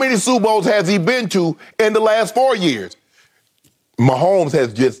 how many Super Bowls has he been to in the last 4 years? Mahomes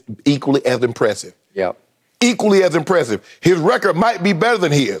has just equally as impressive. Yep. Equally as impressive. His record might be better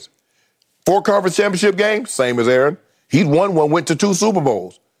than his. 4 conference championship games, same as Aaron. He's won one, went to 2 Super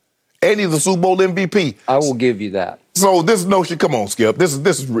Bowls. And he's a Super Bowl MVP. I will give you that. So this notion, come on, Skip. This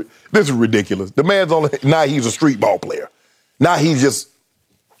is ridiculous. The man's now he's a street ball player. Now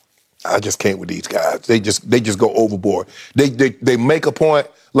I just can't with these guys. They just go overboard. They make a point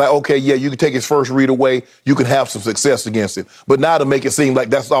like, okay, yeah, you can take his first read away. You can have some success against him. But now to make it seem like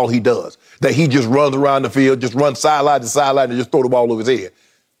that's all he does, that he just runs around the field, just runs sideline to sideline and just throw the ball over his head.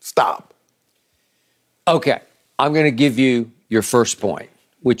 Stop. Okay, I'm going to give you your first point,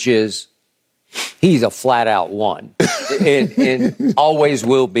 which is he's a flat-out 1 and always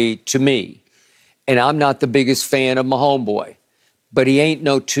will be to me. And I'm not the biggest fan of my homeboy, but he ain't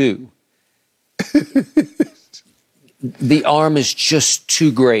no 2. The arm is just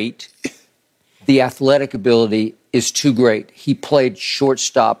too great. The athletic ability is too great. He played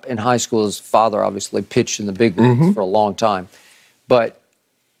shortstop in high school. His father obviously pitched in the big leagues for a long time. But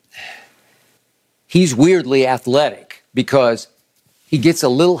he's weirdly athletic because He gets a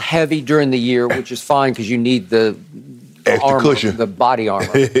little heavy during the year, which is fine because you need the extra armor, cushion, the body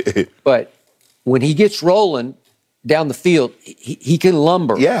armor. But when he gets rolling down the field, he can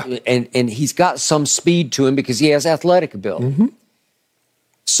lumber. Yeah. And he's got some speed to him because he has athletic ability. Mm-hmm.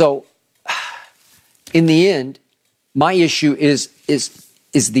 So, in the end, my issue is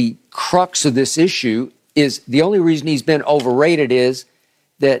the crux of this issue is the only reason he's been overrated is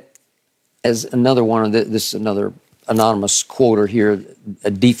that, as another one of this another anonymous quoter here,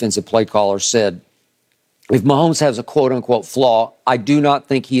 a defensive play caller said, if Mahomes has a quote-unquote flaw, I do not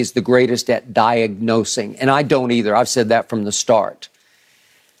think he is the greatest at diagnosing. And I don't either. I've said that from the start.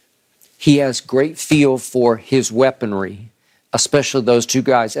 He has great feel for his weaponry, especially those two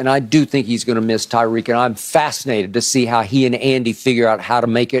guys. And I do think he's going to miss Tyreek. And I'm fascinated to see how he and Andy figure out how to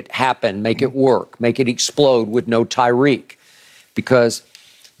make it happen, make it work, make it explode with no Tyreek. Because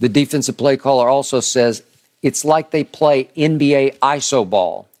the defensive play caller also says it's like they play NBA ISO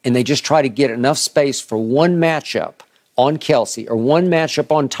ball. And they just try to get enough space for one matchup on Kelsey or one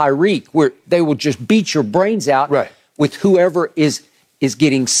matchup on Tyreek where they will just beat your brains out with whoever is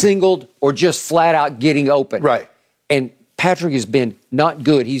getting singled or just flat out getting open. Right. And Patrick has been not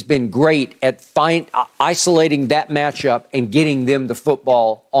good. He's been great at isolating that matchup and getting them the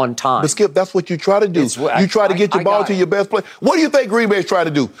football on time. But, Skip, that's what you try to do. You try to get your ball to your best player. What do you think Green Bay's trying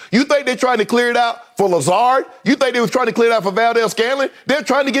to do? You think they're trying to clear it out for Lazard? You think they were trying to clear it out for Valdez-Scantling? They're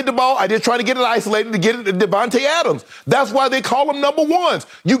trying to get the ball. They're trying to get it isolated to get it to Devontae Adams. That's why they call them number ones.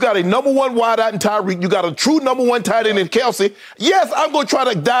 You got a number one wideout in Tyreek. You got a true number one tight end in Kelsey. Yes, I'm going to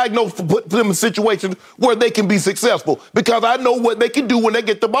try to diagnose, put them in situations where they can be successful because I know what they can do when they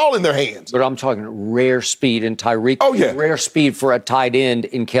get the ball in their hands. But I'm talking rare speed in Tyreek. Oh, yeah. Rare speed for a tight end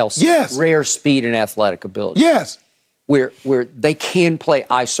in Kelsey. Yes. Rare speed and athletic ability. Yes. Where they can play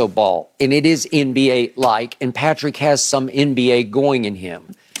ISO ball, and it is NBA-like, and Patrick has some NBA going in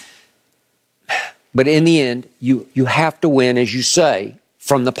him. But in the end, you have to win, as you say,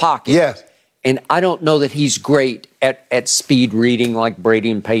 from the pocket. Yes. And I don't know that he's great at speed reading like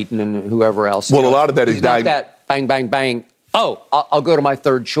Brady and Peyton and whoever else. Well, a lot of that is not that bang, bang, bang. Oh, I'll go to my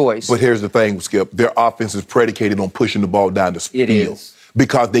third choice. But here's the thing, Skip. Their offense is predicated on pushing the ball down the field. It is.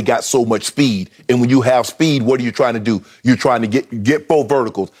 Because they got so much speed. And when you have speed, what are you trying to do? You're trying to get four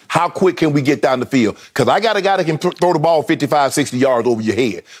verticals. How quick can we get down the field? Because I got a guy that can throw the ball 55, 60 yards over your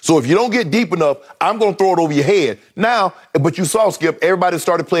head. So if you don't get deep enough, I'm going to throw it over your head. Now, but you saw, Skip, everybody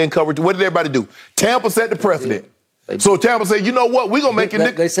started playing coverage. What did everybody do? Tampa set the precedent. So Tampa said, you know what, we're going to make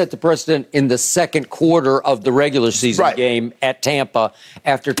it. They set the precedent in the second quarter of the regular season game at Tampa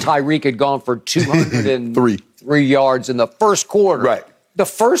after Tyreek had gone for 203 yards in the first quarter. Right. The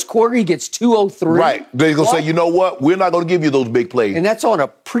first quarter, he gets 203. Right. They're going to say, you know what, we're not going to give you those big plays. And that's on a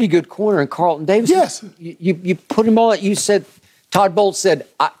pretty good corner in Carlton Davis. Yes. You put him on, you said, Todd Bowles said,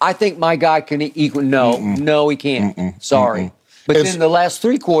 I think my guy can equal. No, he can't. Sorry. But then the last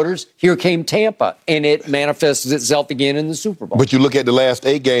three quarters, here came Tampa, and it manifests itself again in the Super Bowl. But you look at the last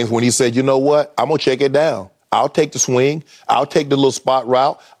 8 games when he said, you know what, I'm going to check it down. I'll take the swing. I'll take the little spot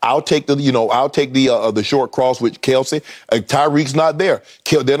route. I'll take the short cross with Kelsey. Tyreek's not there.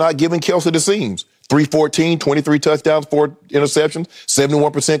 They're not giving Kelsey the seams. 314, 23 touchdowns, 4 interceptions,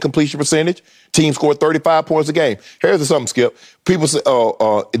 71% completion percentage. Team scored 35 points a game. Here's something, Skip. People say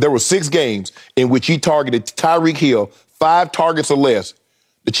there were 6 games in which he targeted Tyreek Hill 5 targets or less.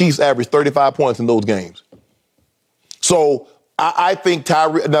 The Chiefs averaged 35 points in those games. So I think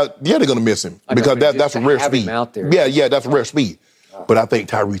Tyreek, they're going to miss him because that's a rare speed. Out there. Yeah, that's a rare speed. But I think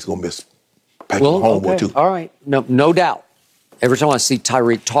Tyreek's going to miss Patrick Mahomes too. All right, no doubt. Every time I see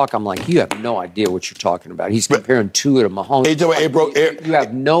Tyreek talk, I'm like, you have no idea what you're talking about. He's comparing Tua to Mahomes. You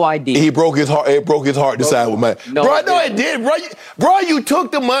have no idea. He broke his heart. It broke his heart to side with man. No, it did. Bro, you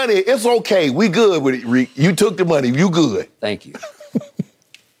took the money. It's okay. We good with it, Reek. You took the money. You good. Thank you.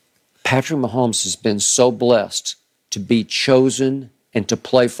 Patrick Mahomes has been so blessed to be chosen and to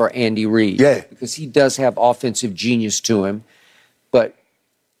play for Andy Reid. Yeah. Because he does have offensive genius to him.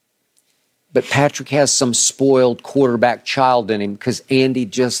 But Patrick has some spoiled quarterback child in him because Andy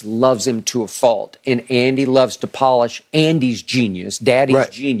just loves him to a fault. And Andy loves to polish Andy's genius, Daddy's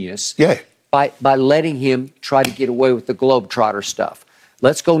genius, by letting him try to get away with the Globetrotter stuff.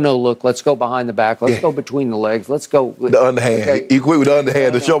 Let's go no look. Let's go behind the back. Let's go between the legs. Let's go. The underhand. Okay. Equate with the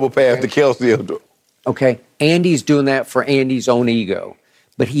underhand, the shovel pass to Kelsey. Okay. Andy's doing that for Andy's own ego.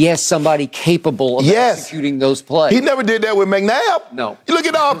 But he has somebody capable of executing those plays. He never did that with McNabb. No. You look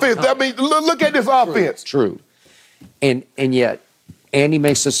at the offense. I mean, look at this offense. True. And yet, Andy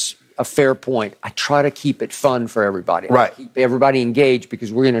makes a fair point. I try to keep it fun for everybody. Right. Keep everybody engaged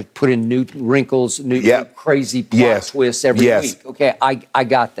because we're going to put in new wrinkles, new crazy plot twists every week. Okay, I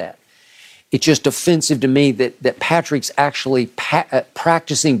got that. It's just offensive to me that Patrick's actually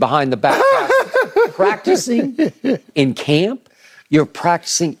practicing behind the back. Practicing in camp? You're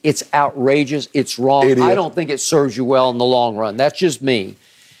practicing. It's outrageous. It's wrong. I don't think it serves you well in the long run. That's just me.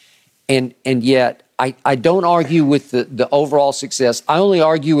 And yet, I don't argue with the overall success. I only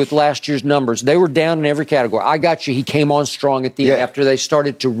argue with last year's numbers. They were down in every category. I got you. He came on strong at the end after they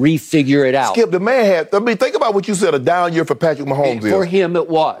started to refigure it out. Skip, the man had, think about what you said, a down year for Patrick Mahomes. For him, it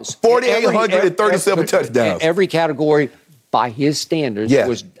was. 4,837 touchdowns. Every category, by his standards,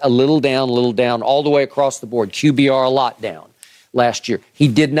 was a little down, all the way across the board. QBR a lot down last year. He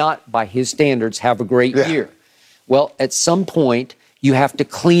did not, by his standards, have a great year. Well, at some point, you have to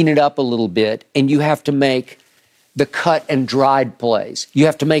clean it up a little bit, and you have to make the cut and dried plays. You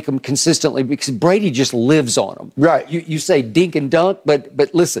have to make them consistently because Brady just lives on them. Right. You say dink and dunk, but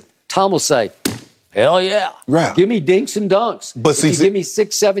listen, Tom will say, hell yeah. Right. Give me dinks and dunks. But if you give me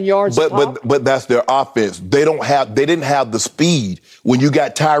 6-7 yards. But that's their offense. They didn't have the speed when you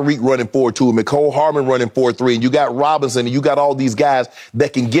got Tyreek running 4-2 and McCole Harmon running 4-3, and you got Robinson, and you got all these guys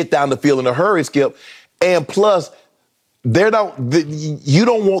that can get down the field in a hurry, Skip. And plus, you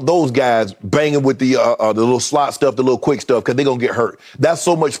don't want those guys banging with the little slot stuff, the little quick stuff, because they're going to get hurt. That's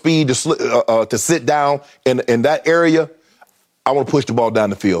so much speed to sit down in that area. I want to push the ball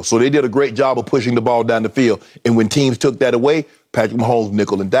down the field. So they did a great job of pushing the ball down the field. And when teams took that away, Patrick Mahomes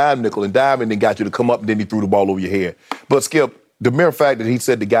nickel and dime, and then got you to come up, and then he threw the ball over your head. But, Skip, the mere fact that he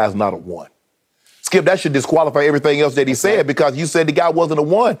said the guy's not a 1. Skip, that should disqualify everything else that he said because you said the guy wasn't a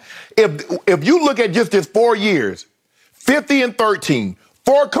 1. If you look at just his 4 years, 50-13,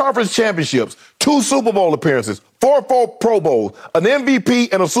 4 conference championships, 2 Super Bowl appearances, 4 Pro Bowls, an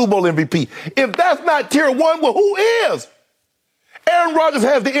MVP and a Super Bowl MVP. If that's not tier 1, well, who is? Aaron Rodgers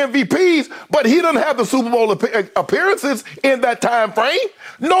has the MVPs, but he doesn't have the Super Bowl appearances in that time frame.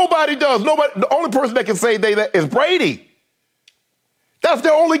 Nobody does. The only person that can say that is Brady. That's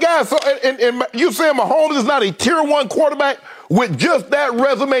their only guy. So, and you saying Mahomes is not a tier 1 quarterback with just that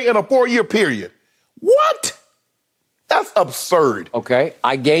resume in a 4-year period? What? That's absurd. Okay,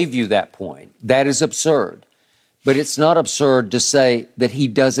 I gave you that point. That is absurd. But it's not absurd to say that he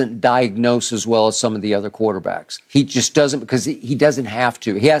doesn't diagnose as well as some of the other quarterbacks. He just doesn't because he doesn't have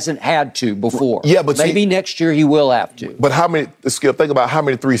to. He hasn't had to before. Yeah, but maybe next year he will have to. But Skip, think about how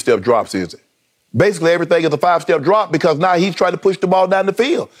many 3-step drops is it? Basically, everything is a 5-step drop because now he's trying to push the ball down the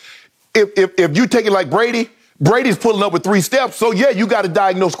field. If you take it like Brady's pulling up with 3 steps, so yeah, you got to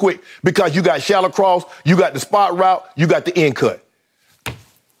diagnose quick because you got shallow cross, you got the spot route, you got the end cut.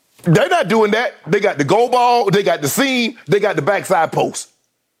 They're not doing that. They got the goal ball, they got the seam, they got the backside post.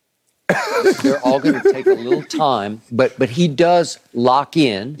 They're all going to take a little time, but he does lock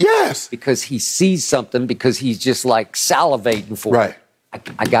in. Yes. Because he sees something, because he's just like salivating for it.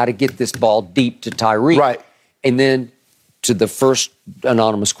 I got to get this ball deep to Tyreek. Right. And then to the first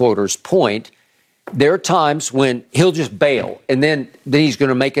anonymous quoter's point, there are times when he'll just bail, and then he's going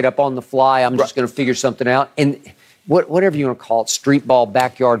to make it up on the fly. I'm just going to figure something out. And whatever you want to call it, street ball,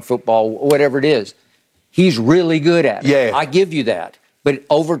 backyard football, whatever it is, he's really good at it. Yeah. I give you that. But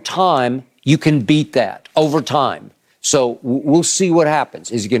over time, you can beat that. Over time. So we'll see what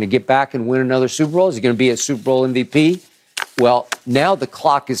happens. Is he going to get back and win another Super Bowl? Is he going to be a Super Bowl MVP? Well, now the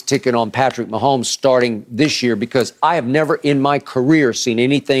clock is ticking on Patrick Mahomes starting this year because I have never in my career seen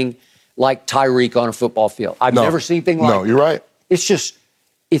anything like Tyreek on a football field. I've never seen anything like No, you're right. It's just,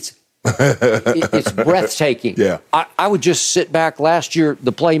 it's breathtaking. Yeah. I would just sit back last year,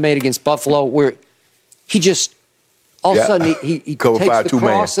 the play made against Buffalo, where he just, all of a sudden, he takes the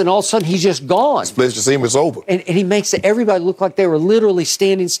cross, and all of a sudden, he's just gone. Splits the seam, it's over. And he makes everybody look like they were literally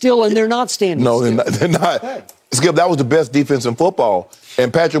standing still, and they're not standing still. No, they're not. Okay. Skip, that was the best defense in football.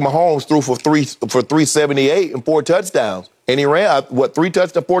 And Patrick Mahomes threw for 378 and 4 touchdowns. And he ran, 4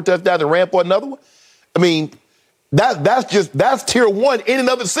 touchdowns, and ran for another one? I mean, that's tier 1 in and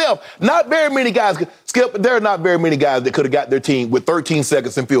of itself. Not very many guys, Skip, there are not very many guys that could have got their team with 13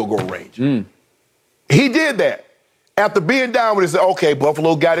 seconds in field goal range. He did that. After being down with it, said, okay,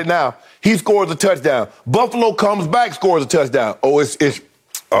 Buffalo got it now. He scores a touchdown. Buffalo comes back, scores a touchdown.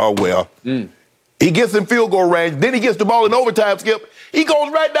 He gets in field goal range. Then he gets the ball in overtime, Skip. He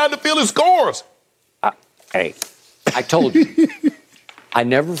goes right down the field and scores. Hey, I told you. I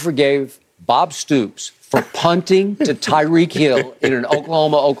never forgave Bob Stoops for punting to Tyreek Hill in an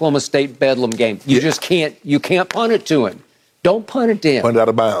Oklahoma State Bedlam game. You just can't punt it to him. Don't punt it to him. Punt it out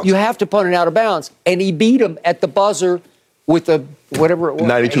of bounds. You have to punt it out of bounds. And he beat him at the buzzer with a whatever it was.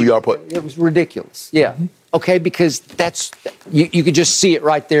 92-yard putt. It was ridiculous. Yeah. Mm-hmm. Okay, because that's you could just see it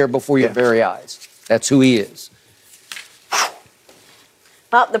right there before your very eyes. That's who he is.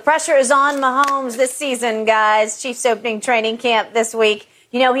 Well, the pressure is on Mahomes this season, guys. Chiefs opening training camp this week.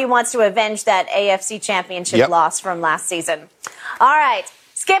 You know he wants to avenge that AFC Championship loss from last season. All right.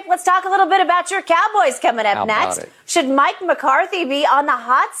 Skip, let's talk a little bit about your Cowboys coming up next. Should Mike McCarthy be on the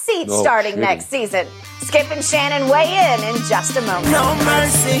hot seat starting next season? Skip and Shannon weigh in just a moment. No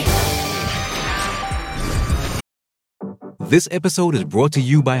mercy. This episode is brought to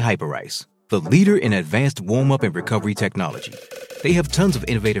you by HyperIce, the leader in advanced warm-up and recovery technology. They have tons of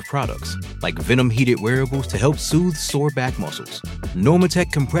innovative products, like Venom-heated wearables to help soothe sore back muscles,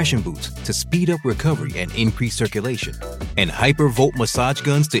 Normatec compression boots to speed up recovery and increase circulation, and Hypervolt massage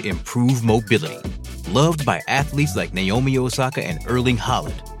guns to improve mobility. Loved by athletes like Naomi Osaka and Erling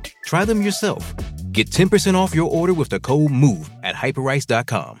Haaland. Try them yourself. Get 10% off your order with the code MOVE at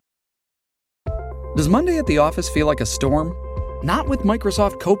hyperice.com. Does Monday at the office feel like a storm? Not with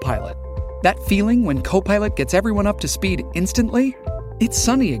Microsoft Copilot. That feeling when Copilot gets everyone up to speed instantly? It's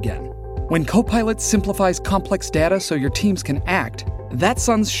sunny again. When Copilot simplifies complex data so your teams can act, that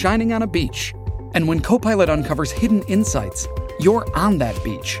sun's shining on a beach. And when Copilot uncovers hidden insights, you're on that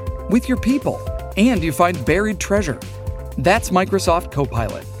beach with your people, and you find buried treasure. That's Microsoft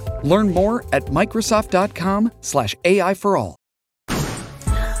Copilot. Learn more at Microsoft.com/AI for all.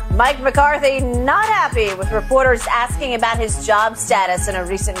 Mike McCarthy not happy with reporters asking about his job status in a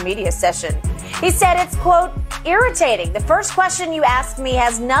recent media session. He said it's, quote, irritating. The first question you ask me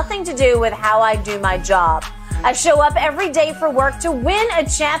has nothing to do with how I do my job. I show up every day for work to win a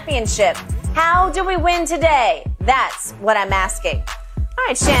championship. How do we win today? That's what I'm asking. All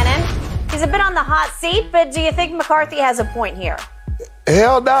right, Shannon. He's a bit on the hot seat, but do you think McCarthy has a point here?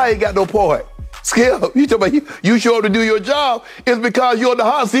 Hell no, he ain't got no point. Skip, you talking about you show up to do your job. It's because you're on the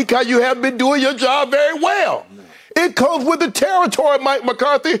hot seat because you haven't been doing your job very well. It comes with the territory, Mike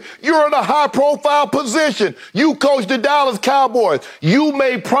McCarthy. You're in a high-profile position. You coached the Dallas Cowboys. You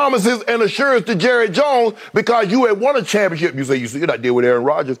made promises and assurance to Jerry Jones because you had won a championship. You say, you're not dealing with Aaron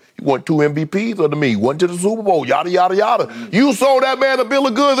Rodgers. He won 2 MVPs under me. Went to the Super Bowl, yada, yada, yada. You sold that man a bill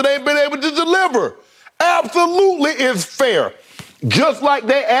of goods and ain't been able to deliver. Absolutely is fair. Just like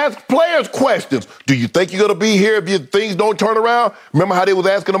they ask players questions. Do you think you're going to be here if your things don't turn around? Remember how they was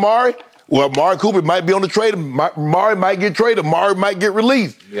asking Amari? Well, Amari Cooper might be on the trade. Amari might get traded. Amari might get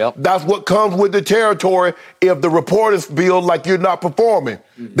released. Yep. That's what comes with the territory if the reporters feel like you're not performing.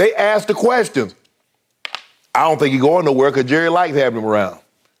 Mm-hmm. They ask the questions. I don't think he's going nowhere because Jerry likes having him around.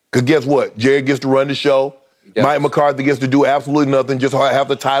 Because guess what? Jerry gets to run the show. Yep. Mike McCarthy gets to do absolutely nothing, just have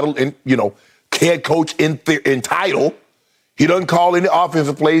the title and, head coach in title. He doesn't call any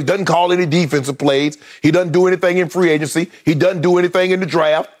offensive plays, doesn't call any defensive plays. He doesn't do anything in free agency. He doesn't do anything in the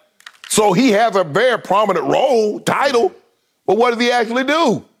draft. So he has a very prominent role, title, but what does he actually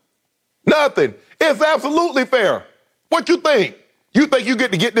do? Nothing. It's absolutely fair. What you think? You think you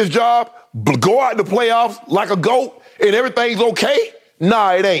get to get this job, go out in the playoffs like a GOAT, and everything's okay?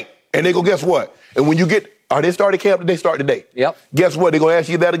 Nah, it ain't. And they go, guess what? And when you they started camp today? Start today. Yep. Guess what? They're going to ask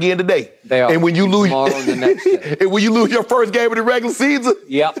you that again today. They are. And when you lose, the next day. And when you lose your first game of the regular season?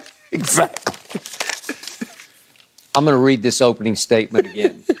 Yep. Exactly. I'm going to read this opening statement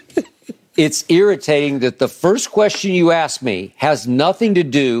again. It's irritating that the first question you ask me has nothing to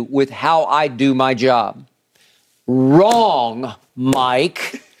do with how I do my job. Wrong,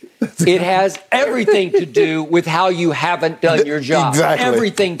 Mike. It has everything to do with how you haven't done your job. Exactly.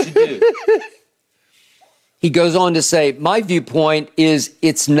 Everything to do. He goes on to say, my viewpoint is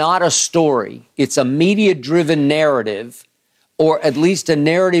it's not a story. It's a media-driven narrative, or at least a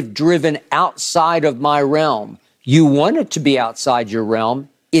narrative driven outside of my realm. You want it to be outside your realm.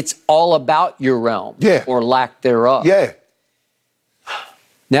 It's all about your realm, or lack thereof. Yeah.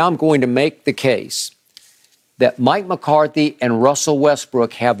 Now I'm going to make the case that Mike McCarthy and Russell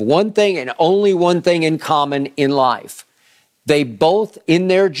Westbrook have one thing and only one thing in common in life. They both, in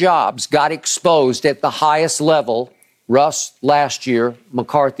their jobs, got exposed at the highest level, Russ last year,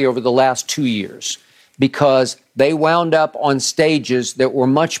 McCarthy over the last 2 years, because they wound up on stages that were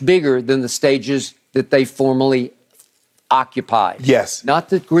much bigger than the stages that they formerly occupied. Yes. Not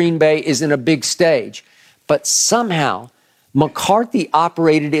that Green Bay isn't a big stage, but somehow McCarthy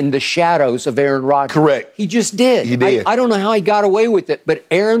operated in the shadows of Aaron Rodgers. Correct. He just did. He did. I don't know how he got away with it, but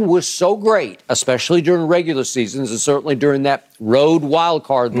Aaron was so great, especially during regular seasons and certainly during that road wild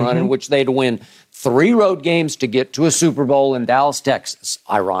card run in which they had to win 3 road games to get to a Super Bowl in Dallas, Texas,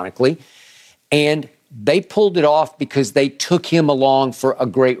 ironically. And they pulled it off because they took him along for a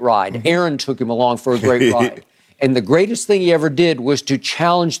great ride. Aaron took him along for a great ride. And the greatest thing he ever did was to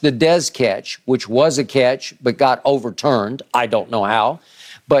challenge the Dez catch, which was a catch but got overturned. I don't know how.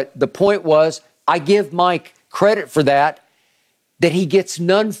 But the point was, I give Mike credit for that he gets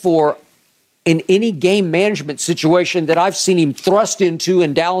none for in any game management situation that I've seen him thrust into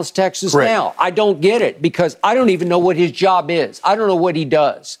in Dallas, Texas now. I don't get it because I don't even know what his job is. I don't know what he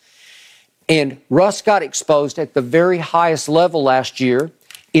does. And Russ got exposed at the very highest level last year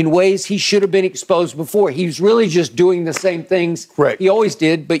in ways he should have been exposed before. He was really just doing the same things he always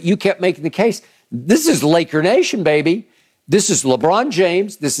did, but you kept making the case. This is Laker Nation, baby. This is LeBron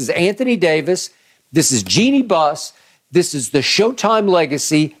James. This is Anthony Davis. This is Jeannie Buss. This is the Showtime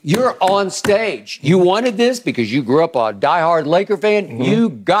legacy. You're on stage. You wanted this because you grew up a diehard Laker fan. You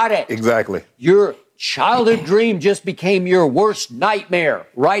got it. Exactly. Your childhood dream just became your worst nightmare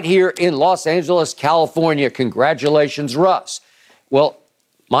right here in Los Angeles, California. Congratulations, Russ. Well,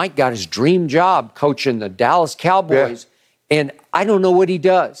 Mike got his dream job coaching the Dallas Cowboys, and I don't know what he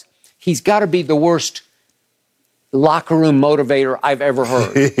does. He's got to be the worst locker room motivator I've ever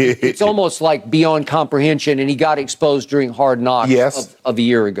heard. It's almost like beyond comprehension, and he got exposed during Hard Knocks of a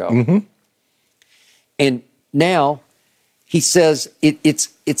year ago. And now he says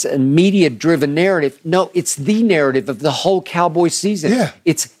it's a media-driven narrative. No, it's the narrative of the whole Cowboys season.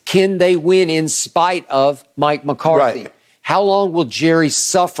 It's can they win in spite of Mike McCarthy? How long will Jerry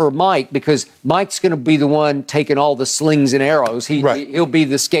suffer Mike? Because Mike's going to be the one taking all the slings and arrows. He'll be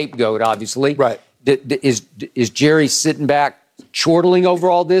the scapegoat, obviously. Is Jerry sitting back chortling over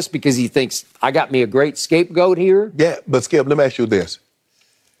all this because he thinks, I got me a great scapegoat here? Yeah, but Skip, let me ask you this.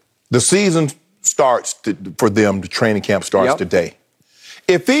 The season starts for them, the training camp starts today.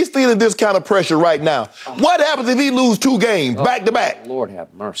 If he's feeling this kind of pressure right now, what happens if he loses 2 games back to back? Lord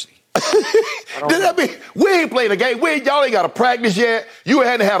have mercy. That mean we ain't playing a game? Y'all ain't got to practice yet. You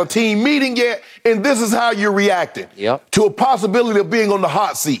hadn't had a team meeting yet, and this is how you're reacting to a possibility of being on the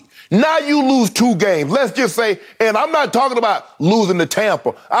hot seat. Now you lose 2 games. Let's just say, and I'm not talking about losing to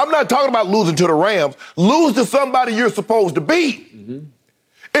Tampa. I'm not talking about losing to the Rams. Lose to somebody you're supposed to beat.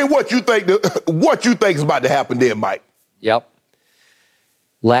 And what you think is about to happen there, Mike?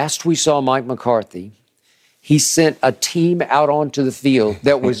 Last we saw Mike McCarthy, he sent a team out onto the field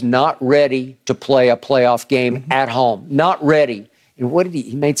that was not ready to play a playoff game at home. Not ready. And what did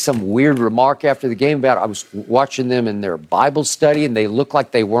he made some weird remark after the game about, I was watching them in their Bible study and they looked like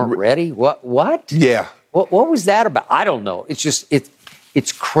they weren't ready. What? Yeah. What was that about? I don't know. It's just,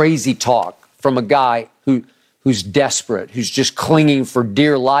 it's crazy talk from a guy who's desperate, who's just clinging for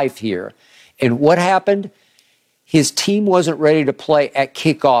dear life here. And what happened? His team wasn't ready to play at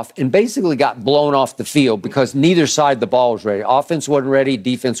kickoff and basically got blown off the field because neither side of the ball was ready. Offense wasn't ready,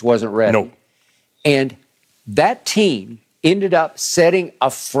 defense wasn't ready. And that team ended up setting a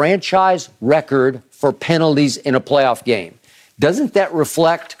franchise record for penalties in a playoff game. Doesn't that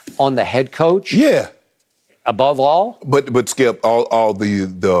reflect on the head coach? Yeah. Above all? But Skip, all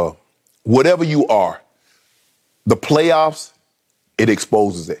the whatever you are, the playoffs, it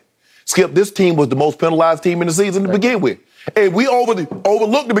exposes it. Skip, this team was the most penalized team in the season to begin with. And we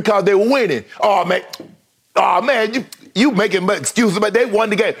overlooked it because they were winning. Oh, man, you making excuses about they won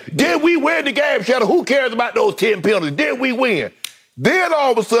the game. Did we win the game, Shadow? Who cares about those 10 penalties? Did we win? Then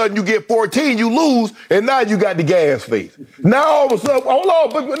all of a sudden you get 14, you lose, and now you got the gas face. Now all of a sudden, hold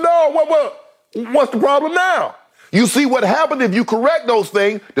on, but no, what's the problem now? You see what happened if you correct those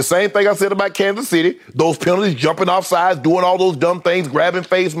things. The same thing I said about Kansas City. Those penalties, jumping off sides, doing all those dumb things, grabbing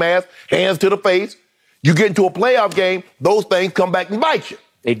face masks, hands to the face. You get into a playoff game, those things come back and bite you.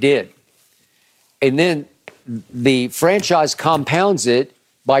 They did. And then the franchise compounds it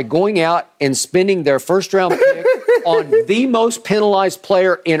by going out and spending their first-round pick on the most penalized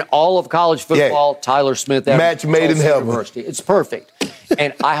player in all of college football, Tyler Smith. Match made in heaven. It's perfect.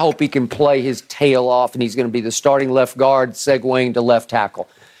 And I hope he can play his tail off, and he's going to be the starting left guard, segueing to left tackle.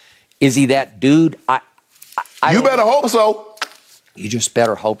 Is he that dude? You better hope so. You just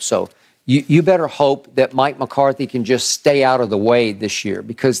better hope so. You better hope that Mike McCarthy can just stay out of the way this year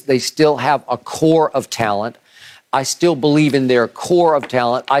because they still have a core of talent. I still believe in their core of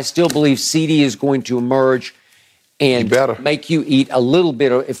talent. I still believe CD is going to emerge and make you eat a little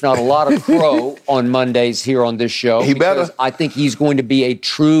bit of, if not a lot of crow on Mondays here on this show. He better. I think he's going to be a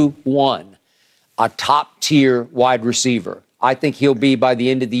true one, a top-tier wide receiver. I think he'll be, by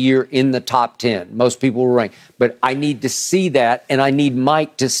the end of the year, in the top 10. Most people will rank. But I need to see that, and I need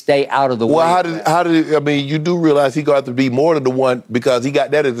Mike to stay out of the way. Well, how did I mean, you do realize he got to be more than the one because he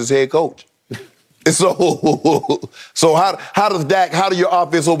got that as his head coach. So how do your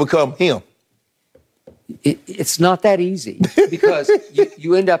offense overcome him? It's not that easy because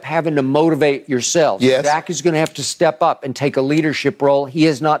you end up having to motivate yourself. Yes. Dak is going to have to step up and take a leadership role he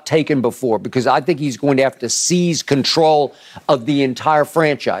has not taken before because I think he's going to have to seize control of the entire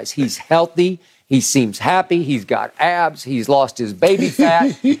franchise. He's healthy. He seems happy. He's got abs. He's lost his baby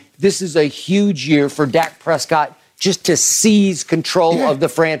fat. This is a huge year for Dak Prescott just to seize control of the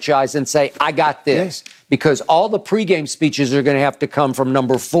franchise and say, I got this. Because all the pregame speeches are going to have to come from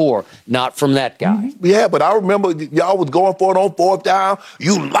number 4, not from that guy. Yeah, but I remember y'all was going for it on 4th down.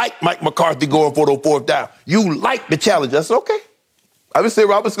 You like Mike McCarthy going for it on 4th down. You like the challenge. I said, okay. I was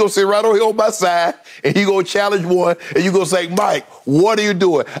going to sit right over here on my side, and he going to challenge one, and you going to say, Mike, what are you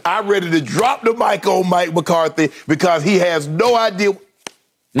doing? I'm ready to drop the mic on Mike McCarthy because he has no idea.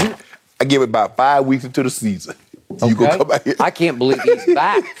 I give it about 5 weeks into the season. Okay. You gonna come back here? I can't believe he's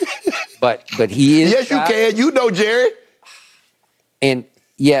back, but he is. Yes, back. you can. You know, Jerry. And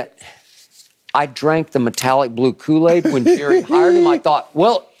yet, I drank the metallic blue Kool-Aid when Jerry hired him. I thought,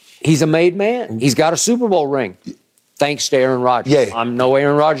 well, he's a made man. He's got a Super Bowl ring. Thanks to Aaron Rodgers. Yeah. I'm no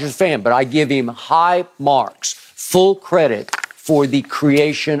Aaron Rodgers fan, but I give him high marks, full credit for the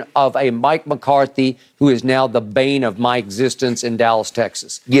creation of a Mike McCarthy who is now the bane of my existence in Dallas,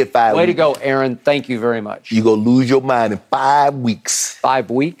 Texas. Get 5 Way weeks. to go, Aaron. Thank you very much. You're going to lose your mind in 5 weeks. 5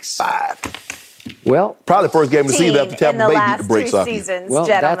 weeks? 5. Well, probably first game of the season after Tampa Bay beat the brakes off you. Well,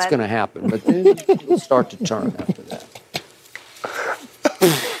 gentlemen. that's going to happen, but then it'll start to turn after that.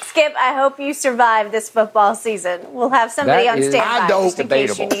 Skip, I hope you survive this football season. We'll have somebody That on is standby just in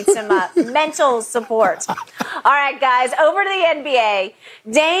case you need some mental support. All right, guys, over to the NBA.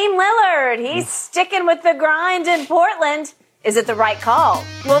 Dame Lillard, he's sticking with the grind in Portland. Is it the right call?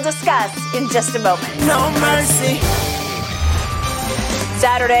 We'll discuss in just a moment. No mercy.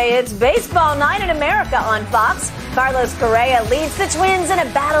 Saturday, it's baseball night in America on Fox. Carlos Correa leads the Twins in a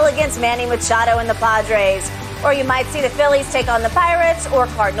battle against Manny Machado and the Padres. Or you might see the Phillies take on the Pirates or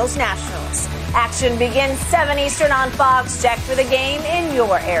Cardinals Nationals. Action begins 7 Eastern on Fox. Check for the game in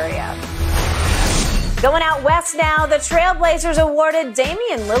your area. Going out west now, the Trailblazers awarded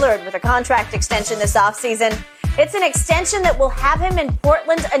Damian Lillard with a contract extension this offseason. It's an extension that will have him in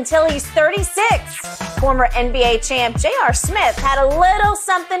Portland until he's 36. Former NBA champ J.R. Smith had a little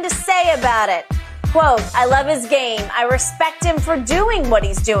something to say about it. Quote, I love his game. I respect him for doing what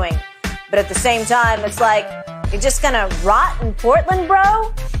he's doing. But at the same time, it's like, you're just going to rot in Portland,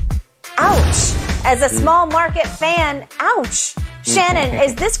 bro? Ouch. As a small market fan, ouch. Shannon,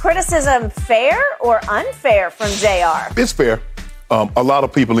 is this criticism fair or unfair from JR? It's fair. A lot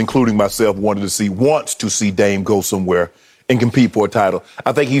of people, including myself, wants to see Dame go somewhere and compete for a title.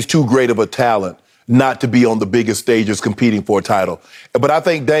 I think he's too great of a talent not to be on the biggest stages competing for a title. But I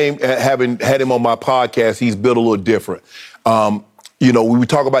think Dame, having had him on my podcast, he's built a little different. You know, when we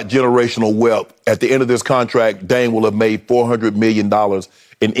talk about generational wealth, at the end of this contract, Dame will have made $400 million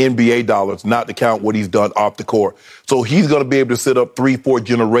in NBA dollars, not to count what he's done off the court. So he's going to be able to sit up 3-4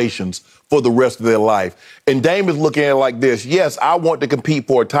 generations for the rest of their life. And Dame is looking at it like this. Yes, I want to compete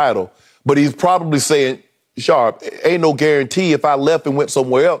for a title, but he's probably saying, Sharp, ain't no guarantee if I left and went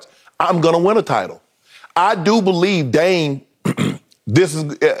somewhere else, I'm going to win a title. I do believe Dame,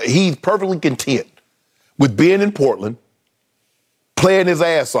 he's perfectly content with being in Portland, playing his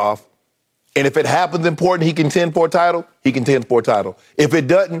ass off, and if it happens in Portland, he contend for a title, he contends for a title. If it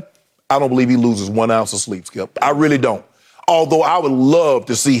doesn't, I don't believe he loses 1 ounce of sleep, Skip. I really don't. Although I would love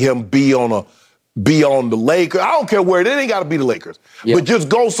to see him be on the Lakers. I don't care where it ain't got to be the Lakers. Yep. But just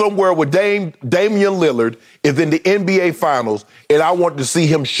go somewhere where Damian Lillard is in the NBA Finals, and I want to see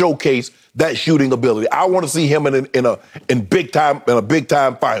him showcase that shooting ability. I want to see him in a big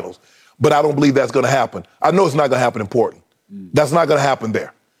time Finals. But I don't believe that's going to happen. I know it's not going to happen in Portland. That's not going to happen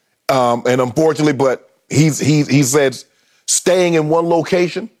there. And unfortunately, but he said staying in one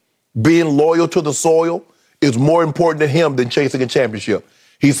location, being loyal to the soil, is more important to him than chasing a championship.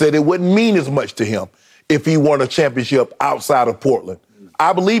 He said it wouldn't mean as much to him if he won a championship outside of Portland.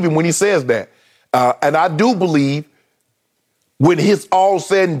 I believe him when he says that. And I do believe when it's all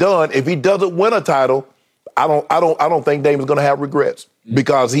said and done, if he doesn't win a title, I don't think Dame is going to have regrets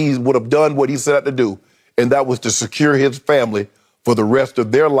because he would have done what he set out to do, and that was to secure his family for the rest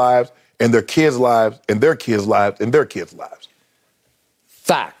of their lives and their kids' lives and their kids' lives and their kids' lives.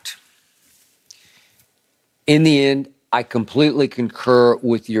 Fact. In the end, I completely concur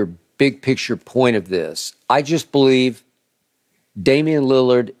with your big picture point of this. I just believe Damian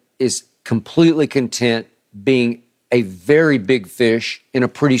Lillard is completely content being a very big fish in a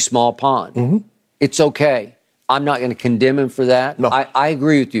pretty small pond. Mm-hmm. It's okay. I'm not going to condemn him for that. No. I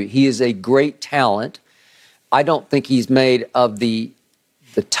agree with you. He is a great talent. I don't think he's made of the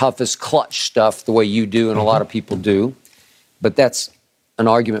the toughest clutch stuff the way you do and a lot of people do. But that's an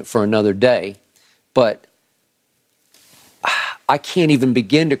argument for another day. But I can't even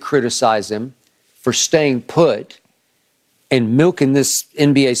begin to criticize him for staying put and milking this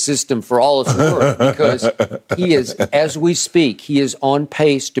NBA system for all it's worth, because he is, as we speak, he is on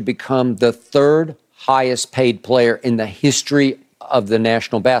pace to become the third highest paid player in the history of the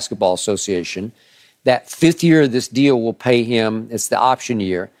National Basketball Association. That 5th year of this deal will pay him, it's the option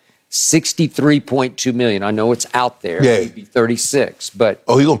year, $63.2 million. I know it's out there. Yeah. He'd be 36, but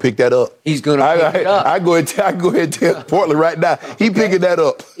he's gonna pick that up. He's gonna pick it up. I go ahead and tell Portland right now. He picking that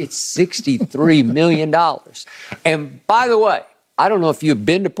up. It's $63 million. And by the way, I don't know if you've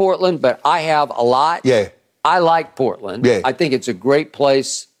been to Portland, but I have a lot. Yeah. I like Portland. Yeah. I think it's a great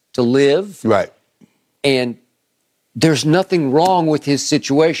place to live. Right. And there's nothing wrong with his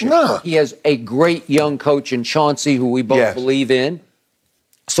situation. No. He has a great young coach in Chauncey, who we both believe in.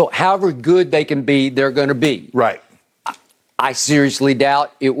 So however good they can be, they're going to be. Right. I seriously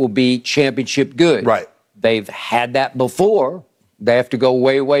doubt it will be championship good. Right. They've had that before. They have to go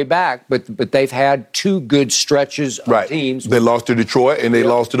way, way back. But they've had 2 good stretches of teams. They lost to Detroit and they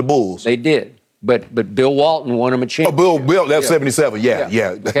lost to the Bulls. They did. But Bill Walton won them a championship. Bill, that's 77.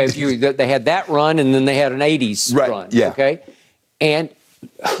 Yeah. Okay, they had that run, and then they had an 80s run. Yeah. Okay? And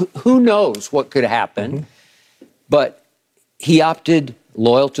who knows what could happen. But he opted,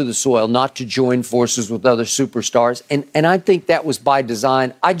 loyal to the soil, not to join forces with other superstars. And I think that was by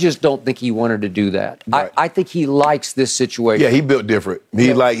design. I just don't think he wanted to do that. Right. I think he likes this situation. Yeah, he built different. He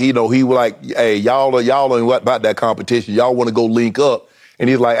he was like, hey, y'all ain't what about that competition. Y'all want to go link up. And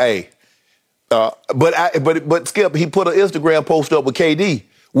he's like, hey. But Skip, he put an Instagram post up with KD.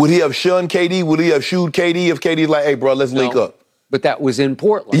 Would he have shunned KD? Would he have shooed KD if KD's like, hey, bro, let's link up? But that was in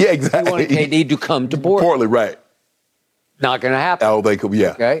Portland. Yeah, exactly. He wanted KD to come to Portland. Portland, right. Not going to happen. I don't think,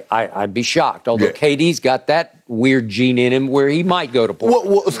 Okay, I'd be shocked. Although KD's got that weird gene in him where he might go to Portland.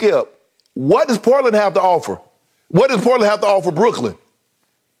 Well, Skip, what does Portland have to offer? What does Portland have to offer Brooklyn?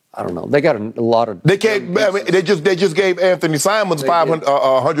 I don't know. They got a lot of. They can't. I mean, they just gave Anthony Simons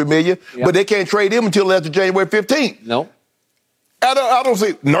 $100 million, but they can't trade him until after January 15th. No. I don't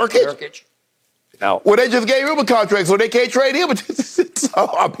see Nurkic. No. Well, they just gave him a contract, so they can't trade him.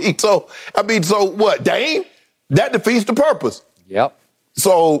 so what? Dame? That defeats the purpose. Yep.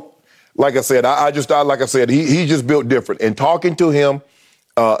 So, like I said, he just built different. And talking to him,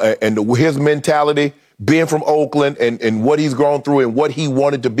 and his mentality, being from Oakland and what he's grown through and what he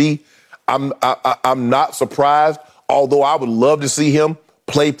wanted to be, I'm not surprised. Although I would love to see him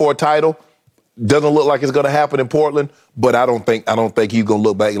play for a title. Doesn't look like it's going to happen in Portland, but I don't think he's going to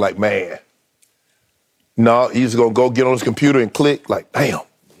look back like, man. No, he's going to go get on his computer and click like, damn.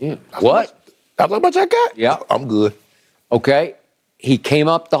 Yeah. What? How much I got? Yeah. I'm good. Okay. He came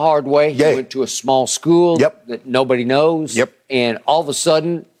up the hard way. He went to a small school that nobody knows. Yep. And all of a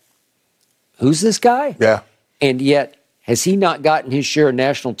sudden, who's this guy? Yeah. And yet, has he not gotten his share of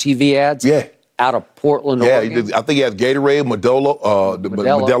national TV ads? Yeah. Out of Portland, yeah, Oregon? I think he has Gatorade, Modelo,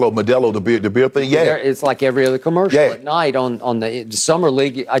 the beer thing. Yeah. It's like every other commercial at night on the Summer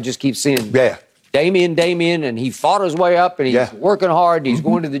League. I just keep seeing Damian, and he fought his way up, and he's working hard, and he's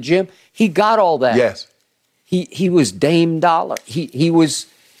going to the gym. He got all that. Yes. He was Dame Dollar. He was.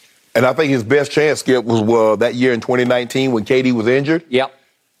 And I think his best chance, Skip, was that year in 2019 when KD was injured. Yep.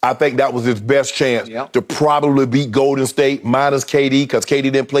 I think that was his best chance to probably beat Golden State minus KD, because KD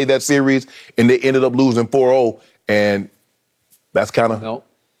didn't play that series, and they ended up losing 4-0. And that's kind of... No.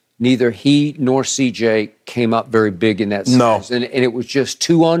 Neither he nor CJ came up very big in that series. No. And it was just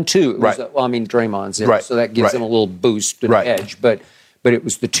 2-on-2. It was, Draymond's in, so that gives him a little boost and edge. But it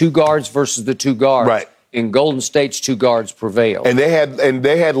was the 2 guards versus the 2 guards. Right. And Golden State's 2 guards prevailed. And they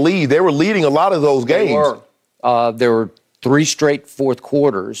had lead. They were leading a lot of those games. They were. There were 3 straight fourth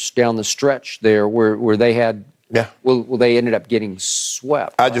quarters down the stretch there where they had. Yeah. Well, they ended up getting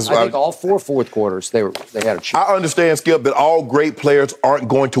swept. I think all 4 fourth quarters they had a chance. I understand, Skip, that all great players aren't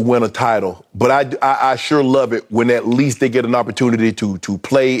going to win a title, but I sure love it when at least they get an opportunity to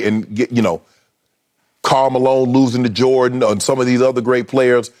play and get, Karl Malone losing to Jordan and some of these other great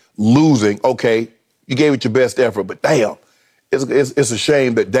players losing. Okay, you gave it your best effort, but damn, it's a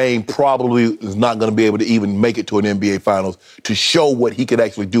shame that Dame probably is not going to be able to even make it to an NBA Finals to show what he could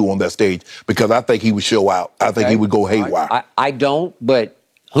actually do on that stage, because I think he would show out. I think he would go haywire. I don't, but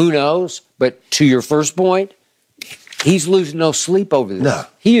who knows? But to your first point, he's losing no sleep over this. No.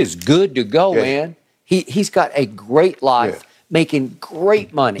 He is good to go, man. He's got a great life, making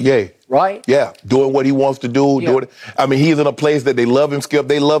great money. Yeah. Right? Yeah, doing what he wants to do. I mean, he's in a place that they love him, Skip.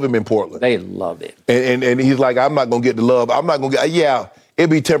 They love him in Portland. They love it. And he's like, I'm not going to get the love. I'm not going to get, It'd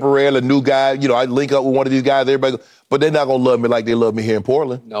be temporarily a new guy. You know, I link up with one of these guys, everybody, but they're not going to love me like they love me here in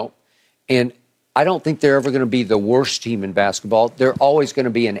Portland. No. And I don't think they're ever going to be the worst team in basketball. They're always going to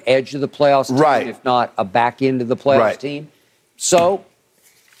be an edge of the playoffs team, right, if not a back end of the playoffs team. So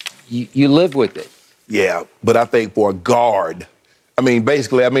you live with it. Yeah, but I think for a guard,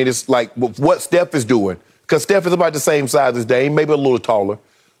 basically, it's like what Steph is doing, because Steph is about the same size as Dame, maybe a little taller.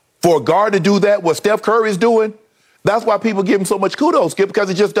 For a guard to do that, what Steph Curry is doing, that's why people give him so much kudos, Skip, because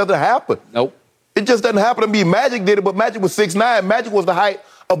it just doesn't happen. Nope. It just doesn't happen to me. Magic did it, but Magic was 6'9". Magic was the height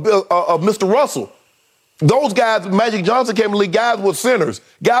of Mr. Russell. Those guys, Magic Johnson came in the league, guys were centers.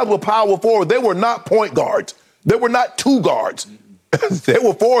 Guys were power forward. They were not point guards. They were not two guards. They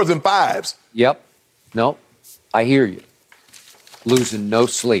were fours and fives. Yep. No, I hear you. Losing no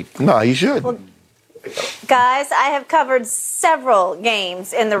sleep. No, he should. Well, guys, I have covered several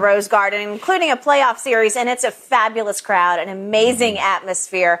games in the Rose Garden, including a playoff series, and it's a fabulous crowd, an amazing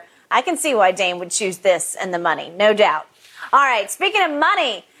atmosphere. I can see why Dame would choose this and the money, no doubt. All right, speaking of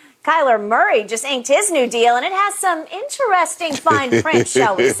money, Kyler Murray just inked his new deal, and it has some interesting fine print,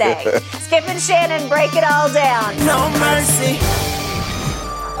 shall we say. Skip and Shannon break it all down. No mercy.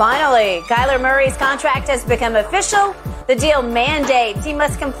 Finally, Kyler Murray's contract has become official. The deal mandates he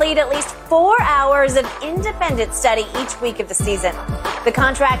must complete at least 4 hours of independent study each week of the season. The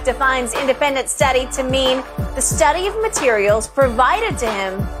contract defines independent study to mean the study of materials provided to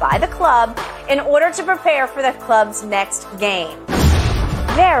him by the club in order to prepare for the club's next game.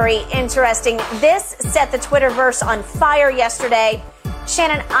 Very interesting. This set the Twitterverse on fire yesterday.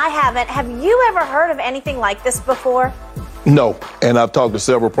 Shannon, I haven't. Have you ever heard of anything like this before? No, and I've talked to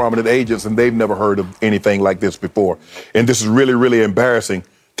several prominent agents, and they've never heard of anything like this before. And this is really, really embarrassing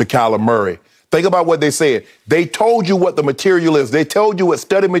to Kyler Murray. Think about what they said. They told you what the material is. They told you what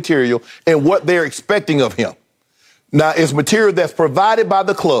study material and what they're expecting of him. Now, it's material that's provided by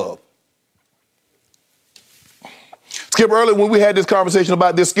the club. Skip, earlier when we had this conversation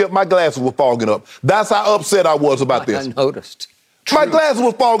about this, Skip, my glasses were fogging up. That's how upset I was about this. I noticed. My glasses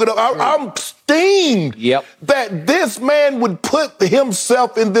were fogging up. I'm steamed that this man would put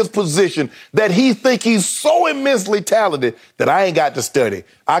himself in this position that he think he's so immensely talented that I ain't got to study.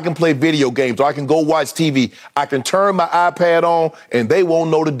 I can play video games, or I can go watch TV. I can turn my iPad on, and they won't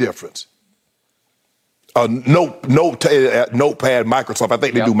know the difference. Notepad, Microsoft. I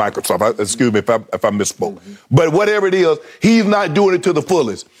think they do Microsoft. Excuse me if I misspoke. But whatever it is, he's not doing it to the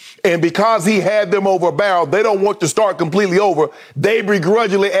fullest. And because he had them over a barrel, they don't want to start completely over. They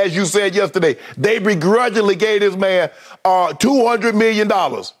begrudgingly, as you said yesterday, they begrudgingly gave this man $200 million.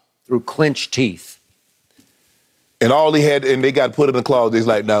 Through clenched teeth. And all he had, and they got put in the clause, he's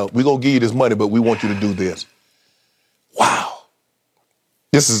like, now, we're going to give you this money, but we want you to do this. Wow.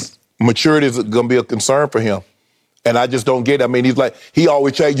 Maturity is going to be a concern for him. And I just don't get it. He's like, he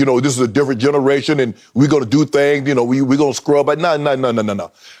always say, this is a different generation and we're going to do things, we're going to scrub. But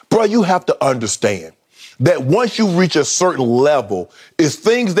no. Bro, you have to understand that once you reach a certain level, it's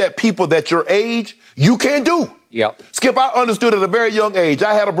things that people that your age, you can't do. Yep. Skip, I understood at a very young age.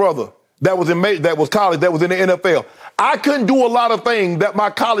 I had a brother that was college, that was in the NFL. I couldn't do a lot of things that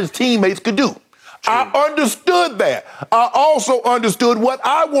my college teammates could do. True. I understood that. I also understood what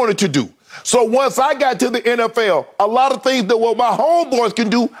I wanted to do. So once I got to the NFL, a lot of things that what my homeboys can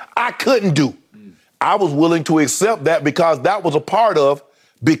do, I couldn't do. I was willing to accept that because that was a part of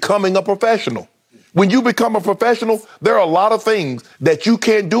becoming a professional. When you become a professional, there are a lot of things that you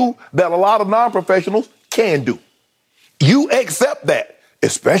can't do that a lot of non-professionals can do. You accept that,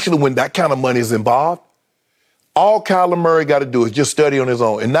 especially when that kind of money is involved. All Kyler Murray got to do is just study on his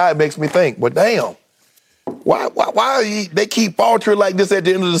own. And now it makes me think, well, damn, why they keep faltering like this at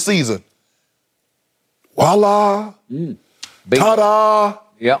the end of the season? Voila. Ta-da.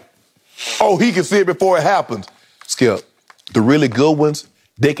 Yep. Oh, he can see it before it happens. Skip, the really good ones,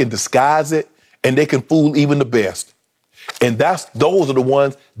 they can disguise it and they can fool even the best. And those are the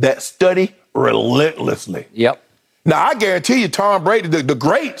ones that study relentlessly. Yep. Now, I guarantee you, Tom Brady, the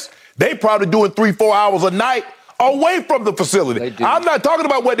greats, they probably doing 3-4 hours a night away from the facility. I'm not talking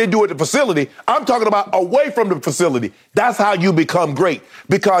about what they do at the facility. I'm talking about away from the facility. That's how you become great,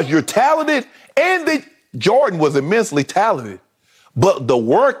 because you're talented, and Jordan was immensely talented. But the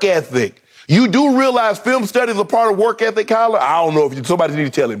work ethic, you do realize film studies are part of work ethic, Kyler? I don't know if somebody need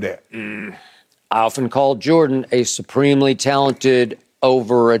to tell him that. I often call Jordan a supremely talented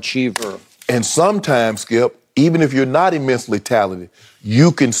overachiever. And sometimes, Skip, even if you're not immensely talented,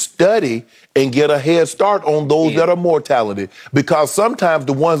 you can study and get a head start on those that are more talented. Because sometimes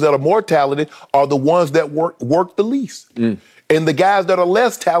the ones that are more talented are the ones that work the least. And the guys that are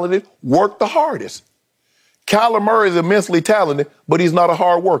less talented work the hardest. Kyler Murray is immensely talented, but he's not a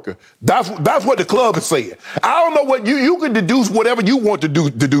hard worker. That's what the club is saying. I don't know what you can deduce whatever you want to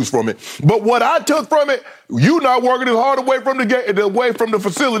deduce from it. But what I took from it, you not working as hard away from the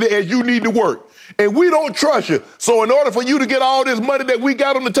facility as you need to work. And we don't trust you. So in order for you to get all this money that we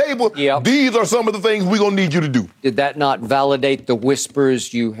got on the table, these are some of the things we're going to need you to do. Did that not validate the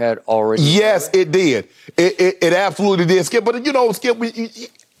whispers you had already Yes, heard? it did. It absolutely did, Skip. But, Skip,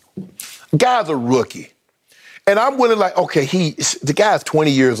 guy's a rookie. And I'm willing, the guy's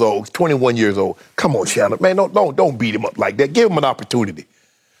 20 years old, 21 years old. Come on, Shannon, man, don't beat him up like that. Give him an opportunity.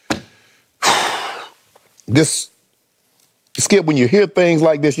 Skip, when you hear things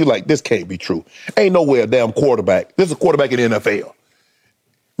like this, you're like, this can't be true. Ain't no way a damn quarterback. This is a quarterback in the NFL.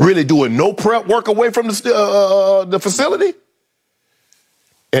 Really doing no prep work away from the facility?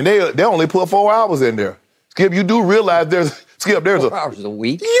 And they only put 4 hours in there. Skip, you do realize there's 4 hours a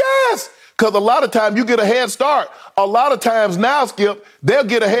week? Yes! Because a lot of times you get a head start. A lot of times now, Skip, they'll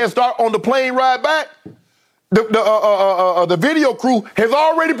get a head start on the plane ride back. The video crew has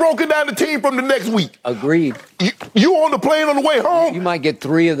already broken down the team from the next week. Agreed. You on the plane on the way home? You might get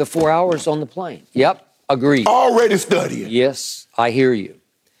 3 of the 4 hours on the plane. Yep, agreed. Already studying. Yes, I hear you.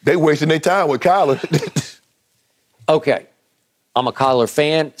 They wasting their time with Kyler. Okay. I'm a Kyler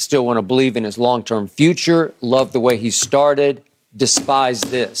fan. Still want to believe in his long-term future. Love the way he started. Despise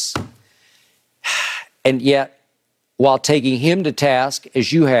this. And yet, while taking him to task,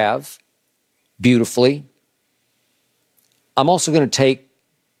 as you have, beautifully, I'm also going to take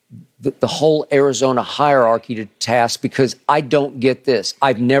the whole Arizona hierarchy to task because I don't get this.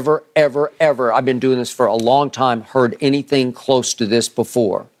 I've never, ever, ever, I've been doing this for a long time, heard anything close to this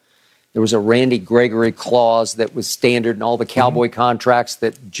before. There was a Randy Gregory clause that was standard in all the Cowboy contracts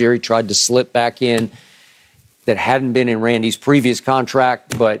that Jerry tried to slip back in that hadn't been in Randy's previous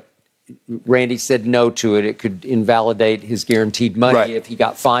contract, but Randy said no to it. It could invalidate his guaranteed money if he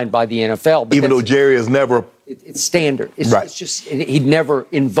got fined by the NFL. But even though Jerry has never... It's standard. It's just he'd never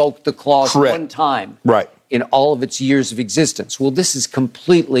invoked the clause one time in all of its years of existence. Well, this is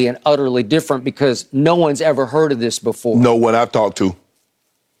completely and utterly different because no one's ever heard of this before. No one I've talked to.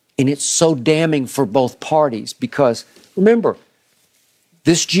 And it's so damning for both parties because, remember,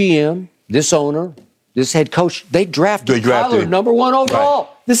 this GM, this owner, this head coach, they drafted Kyler number 1 overall.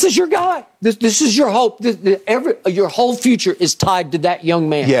 Right. This is your guy. This is your hope. Your whole future is tied to that young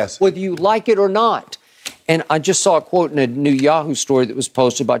man, whether you like it or not. And I just saw a quote in a new Yahoo story that was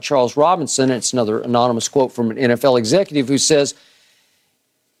posted by Charles Robinson. It's another anonymous quote from an NFL executive who says,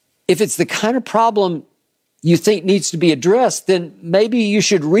 if it's the kind of problem you think needs to be addressed, then maybe you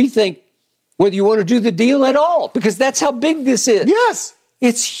should rethink whether you want to do the deal at all, because that's how big this is. Yes.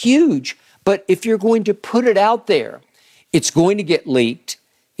 It's huge. But if you're going to put it out there, it's going to get leaked.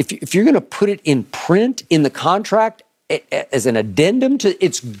 If you're going to put it in print in the contract as an addendum to,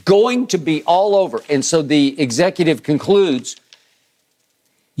 it's going to be all over. And so the executive concludes,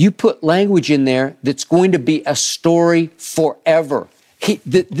 you put language in there that's going to be a story forever.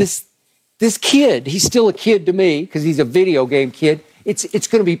 This kid, he's still a kid to me because he's a video game kid. It's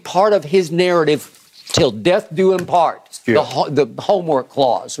going to be part of his narrative till death do him part. The homework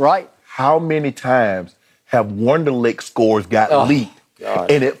clause, right? How many times have Wonderlic scores got leaked?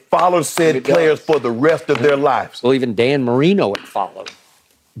 God. And it follows said players for the rest of their lives. Well, even Dan Marino it followed.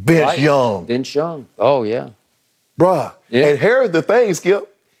 Vince Young. Vince Young. Oh, yeah. Bruh. Yeah. And here's the thing,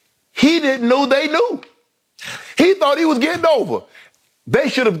 Skip. He didn't know they knew. He thought he was getting over. They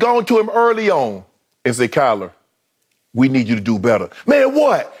should have gone to him early on and said, Kyler, we need you to do better. Man,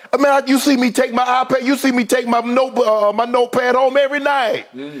 what? I mean, you see me take my iPad, you see me take my notepad home every night.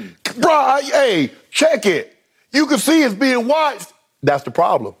 Bruh, hey, check it. You can see it's being watched. That's the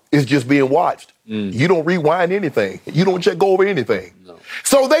problem. It's just being watched. You don't rewind anything. You don't go over anything. No.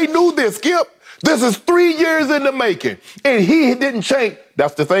 So they knew this, Skip. This is 3 years in the making. And he didn't change.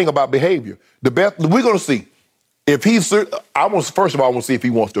 That's the thing about behavior. The best, we're going to see. If he's, first of all, I want to see if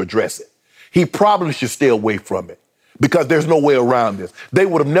he wants to address it. He probably should stay away from it because there's no way around this. They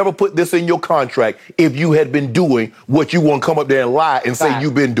would have never put this in your contract if you had been doing what you want to come up there and lie and say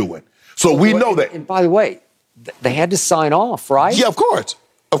you've been doing. So we know that. And by the way, they had to sign off, right? Yeah, of course.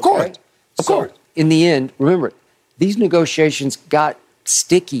 Of course. Right? Of course. In the end, remember, these negotiations got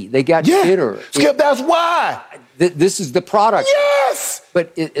sticky. They got bitter. Skip, that's why. This is the product. Yes!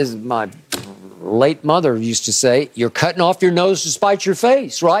 But as my late mother used to say, you're cutting off your nose to spite your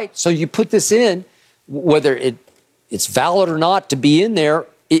face, right? So you put this in, whether it's valid or not to be in there,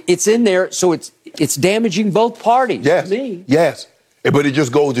 it's in there, so it's damaging both parties. Yes. To me. Yes. But it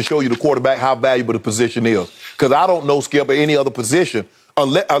just goes to show you the quarterback how valuable the position is. Because I don't know, Skip, or any other position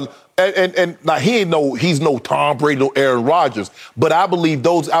And now he's no Tom Brady, no Aaron Rodgers, but I believe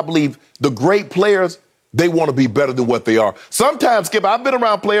the great players, they want to be better than what they are. Sometimes, Skip, I've been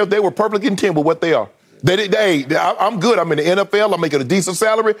around players, they were perfectly content with what they are. I'm good. I'm in the NFL. I'm making a decent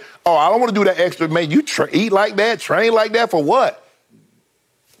salary. Oh, I don't want to do that extra. Man, you eat like that, train like that for what?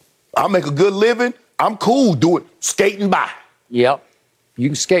 I make a good living. I'm cool doing skating by. Yep. You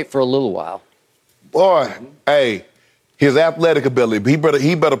can skate for a little while. Boy, hey, his athletic ability,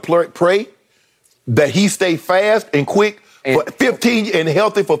 he better pray that he stay fast and quick for 15 and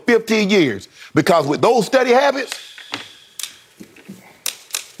healthy for 15 years. Because with those steady habits,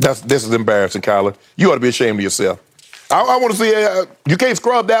 this is embarrassing, Kyler. You ought to be ashamed of yourself. I want to see, you can't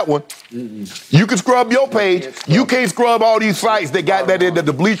scrub that one. You can scrub your page. You can't scrub all these sites that got that in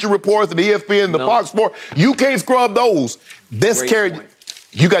the Bleacher Reports and the ESPN and the Fox Sports. You can't scrub those.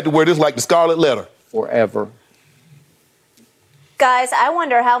 You got to wear this like the Scarlet Letter. Forever. Guys, I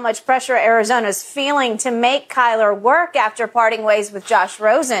wonder how much pressure Arizona's feeling to make Kyler work after parting ways with Josh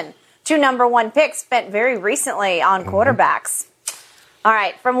Rosen. 2 number 1 picks spent very recently on quarterbacks. All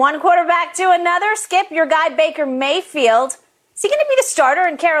right, from one quarterback to another, Skip, your guy Baker Mayfield. Is he going to be the starter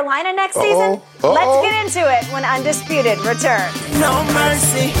in Carolina next season? Let's get into it when Undisputed returns. No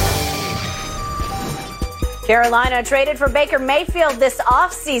mercy. Carolina traded for Baker Mayfield this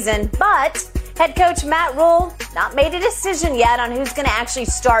offseason, but head coach Matt Rule not made a decision yet on who's going to actually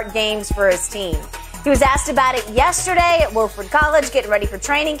start games for his team. He was asked about it yesterday at Wilford College, getting ready for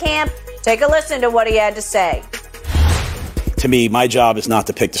training camp. Take a listen to what he had to say. To me, my job is not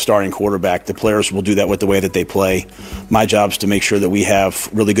to pick the starting quarterback. The players will do that with the way that they play. My job is to make sure that we have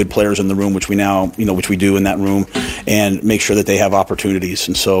really good players in the room, which we do in that room, and make sure that they have opportunities.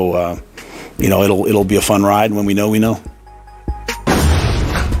 And so, it'll be a fun ride. When we know, we know.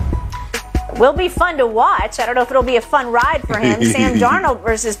 Will be fun to watch. I don't know if it'll be a fun ride for him. Sam Darnold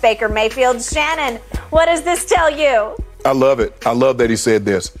versus Baker Mayfield. Shannon, what does this tell you? I love it. I love that he said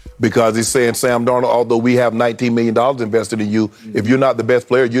this because he's saying, Sam Darnold, although we have $19 million invested in you, if you're not the best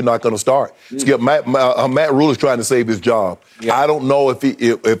player, you're not going to start. Skip, Matt Rule is trying to save his job. Yeah. I don't know if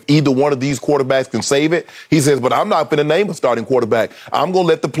either one of these quarterbacks can save it. He says, but I'm not going to name a starting quarterback. I'm going to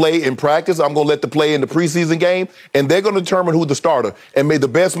let the play in practice. I'm going to let the play in the preseason game, and they're going to determine who's the starter, and may the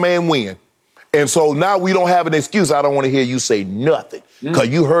best man win. And so now we don't have an excuse. I don't want to hear you say nothing because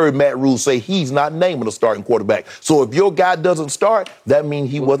you heard Matt Rule say he's not naming a starting quarterback. So if your guy doesn't start, that means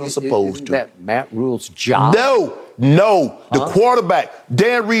he wasn't supposed to. Isn't that Matt Rule's job? No. The quarterback.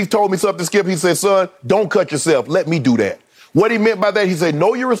 Dan Reeves told me something, Skip. He said, son, don't cut yourself. Let me do that. What he meant by that, he said,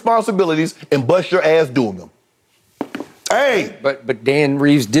 know your responsibilities and bust your ass doing them. Hey. But Dan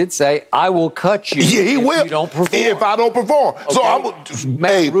Reeves did say, I will cut you if you don't perform. If I don't perform. Okay. So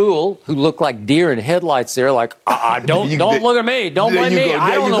Matt Rule, who looked like deer in headlights there, like, don't look at me. Don't blame me.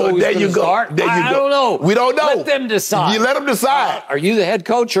 I don't know who's going to start. I don't know. We don't know. Let them decide. You let them decide. Are you the head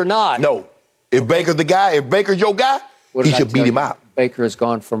coach or not? No. If Baker's the guy, if Baker's your guy, he should beat him out. Baker has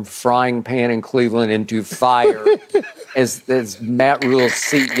gone from frying pan in Cleveland into fire as Matt Rule's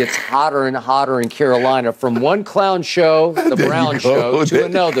seat gets hotter and hotter in Carolina. From one clown show, the Brown show, to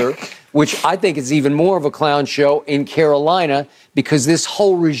another, which I think is even more of a clown show in Carolina because this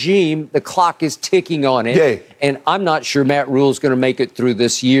whole regime, the clock is ticking on it. Yeah. And I'm not sure Matt Rule's going to make it through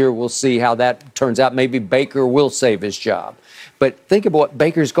this year. We'll see how that turns out. Maybe Baker will save his job. But think about what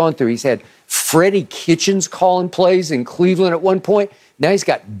Baker's gone through. He's had Freddie Kitchens calling plays in Cleveland at one point. Now he's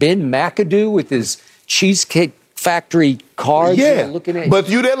got Ben McAdoo with his Cheesecake Factory cards. Yeah, looking at but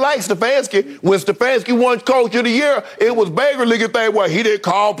you didn't like Stefanski. When Stefanski won Coach of the Year, it was Baker looking thing where he didn't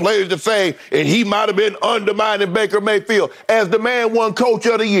call players the same, and he might have been undermining Baker Mayfield as the man won Coach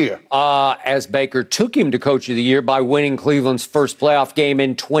of the Year. As Baker took him to Coach of the Year by winning Cleveland's first playoff game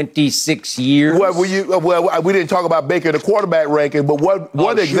in 26 years. Well, we didn't talk about Baker in the quarterback ranking, but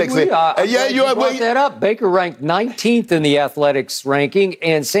what exec said? You brought that up. Baker ranked 19th in the Athletics ranking,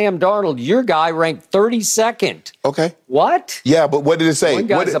 and Sam Darnold, your guy, ranked 32nd. Okay. What? Yeah, but what did it say? One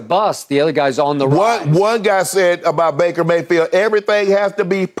guy's a bust. The other guy's on the rise. One guy said about Baker Mayfield, everything has to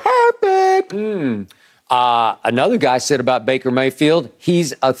be perfect. Another guy said about Baker Mayfield,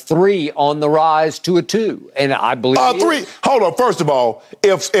 he's a 3 on the rise to a 2. And I believe a 3. Hold on. First of all,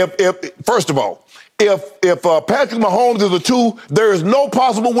 if Patrick Mahomes is a 2, there is no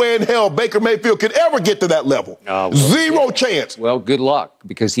possible way in hell Baker Mayfield could ever get to that level. Zero chance. Well, good luck,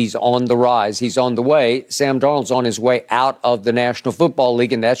 because he's on the rise. He's on the way. Sam Darnold's on his way out of the National Football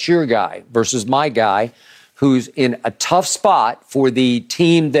League, and that's your guy versus my guy, who's in a tough spot for the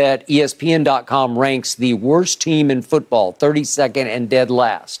team that ESPN.com ranks the worst team in football, 32nd and dead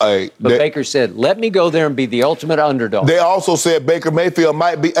last. But Baker said, let me go there and be the ultimate underdog. They also said Baker Mayfield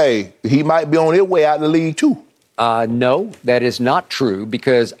he might be on his way out of the league, too. No, that is not true,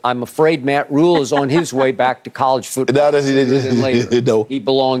 because I'm afraid Matt Rule is on his way back to college football. No. He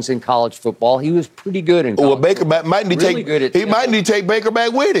belongs in college football. He was pretty good in college. Well, Baker might need to take Baker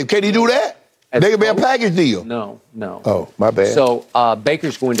back with him. Can he do that? They could be a package deal. No. Oh, my bad. So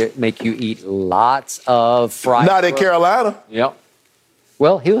Baker's going to make you eat lots of fried. Not at Carolina. Yep.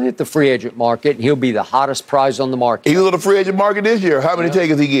 Well, he'll hit the free agent market, and he'll be the hottest prize on the market. He's on the free agent market this year. How many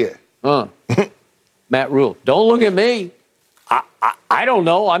takers he get? Matt Rule. Don't look at me. I don't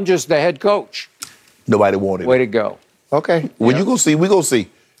know. I'm just the head coach. Nobody wanted. Way to go. Okay. Well, you go see. We go see.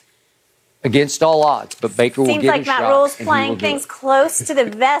 Against all odds, but Baker will get a shot. Seems like Matt Rule's playing things close to the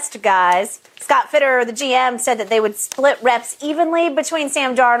vest, guys. Scott Fitter, the GM, said that they would split reps evenly between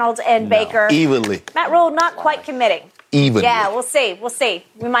Sam Darnold and Baker. Evenly. Matt Rule not quite committing. Evenly. Yeah, we'll see.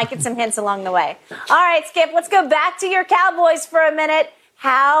 We might get some hints along the way. All right, Skip, let's go back to your Cowboys for a minute.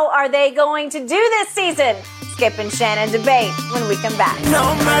 How are they going to do this season? Skip and Shannon debate when we come back.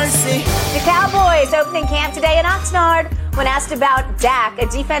 No mercy. The Cowboys opening camp today in Oxnard. When asked about Dak, a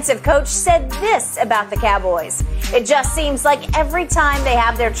defensive coach said this about the Cowboys. It just seems like every time they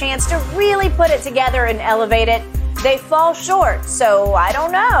have their chance to really put it together and elevate it, they fall short. So I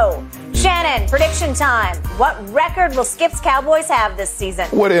don't know. Shannon, prediction time. What record will Skip's Cowboys have this season?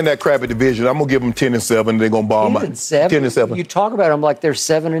 Well, they're in that crappy division. I'm going to give them 10-7. They're going to bomb 10-7? You talk about them like they're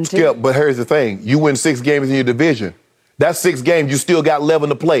 7-10. Skip, but here's the thing. You win 6 games in your division. That's 6 games. You still got 11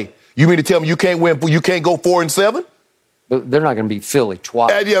 to play. You mean to tell me you can't win? You can't go 4-7? But they're not going to beat Philly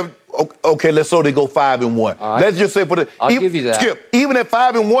twice. Okay, let's say they go 5-1. Right. Let's just say I'll give you that. Skip, even at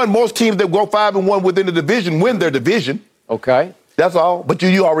 5-1, most teams that go 5-1 within the division win their division. Okay. That's all. But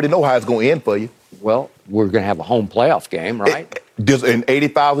you already know how it's going to end for you. Well, we're going to have a home playoff game, right? And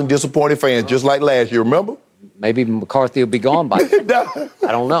 80,000 disappointed fans, just like last year, remember? Maybe McCarthy will be gone by then.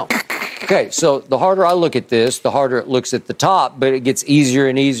 I don't know. Okay, so the harder I look at this, the harder it looks at the top, but it gets easier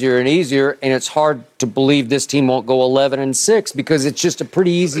and easier and easier, and it's hard to believe this team won't go 11-6 because it's just a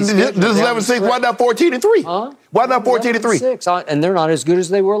pretty easy schedule. This is 11-6. Why not 14-3? Huh? Why not 14-3? And they're not as good as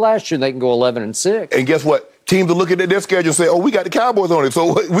they were last year. They can go 11-6. And guess what? Teams are looking at their schedule and say, oh, we got the Cowboys on it,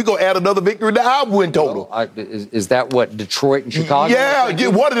 so we're going to add another victory to our win total. Is that what, Detroit and Chicago? Yeah,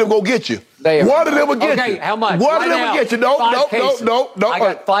 one of them will get you. One of them will get you. Okay, how much? One of them will get you. No. I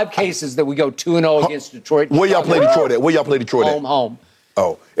got 5 cases that we go 2-0 against Detroit. Where y'all play Detroit at? Where y'all play Detroit at? Home.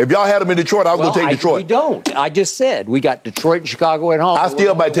 Oh, if y'all had them in Detroit, I was going to take Detroit. We don't. I just said we got Detroit and Chicago at home. I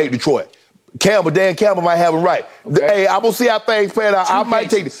still might take Detroit. Dan Campbell might have him right. Okay. Hey, I'm going to see how things play out. I might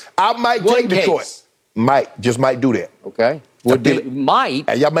take Detroit. Just might do that. Okay.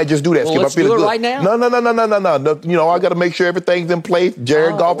 Might. Y'all might just do that. Well, Skip. let's do it right now. No. You know, I got to make sure everything's in place.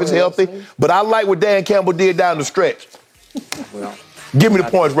 Jared Goff is healthy. But I like what Dan Campbell did down the stretch. Well, give me the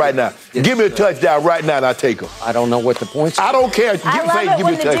points right now. Give me a touchdown right now, and I take them. I don't know what the points are. I don't care. I love it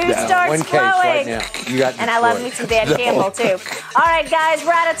when the juice starts flowing. Right now. You got and I love me some Dan Campbell, too. All right, guys,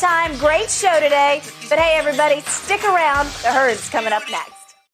 we're out of time. Great show today. But hey, everybody, stick around. The Herd's coming up next.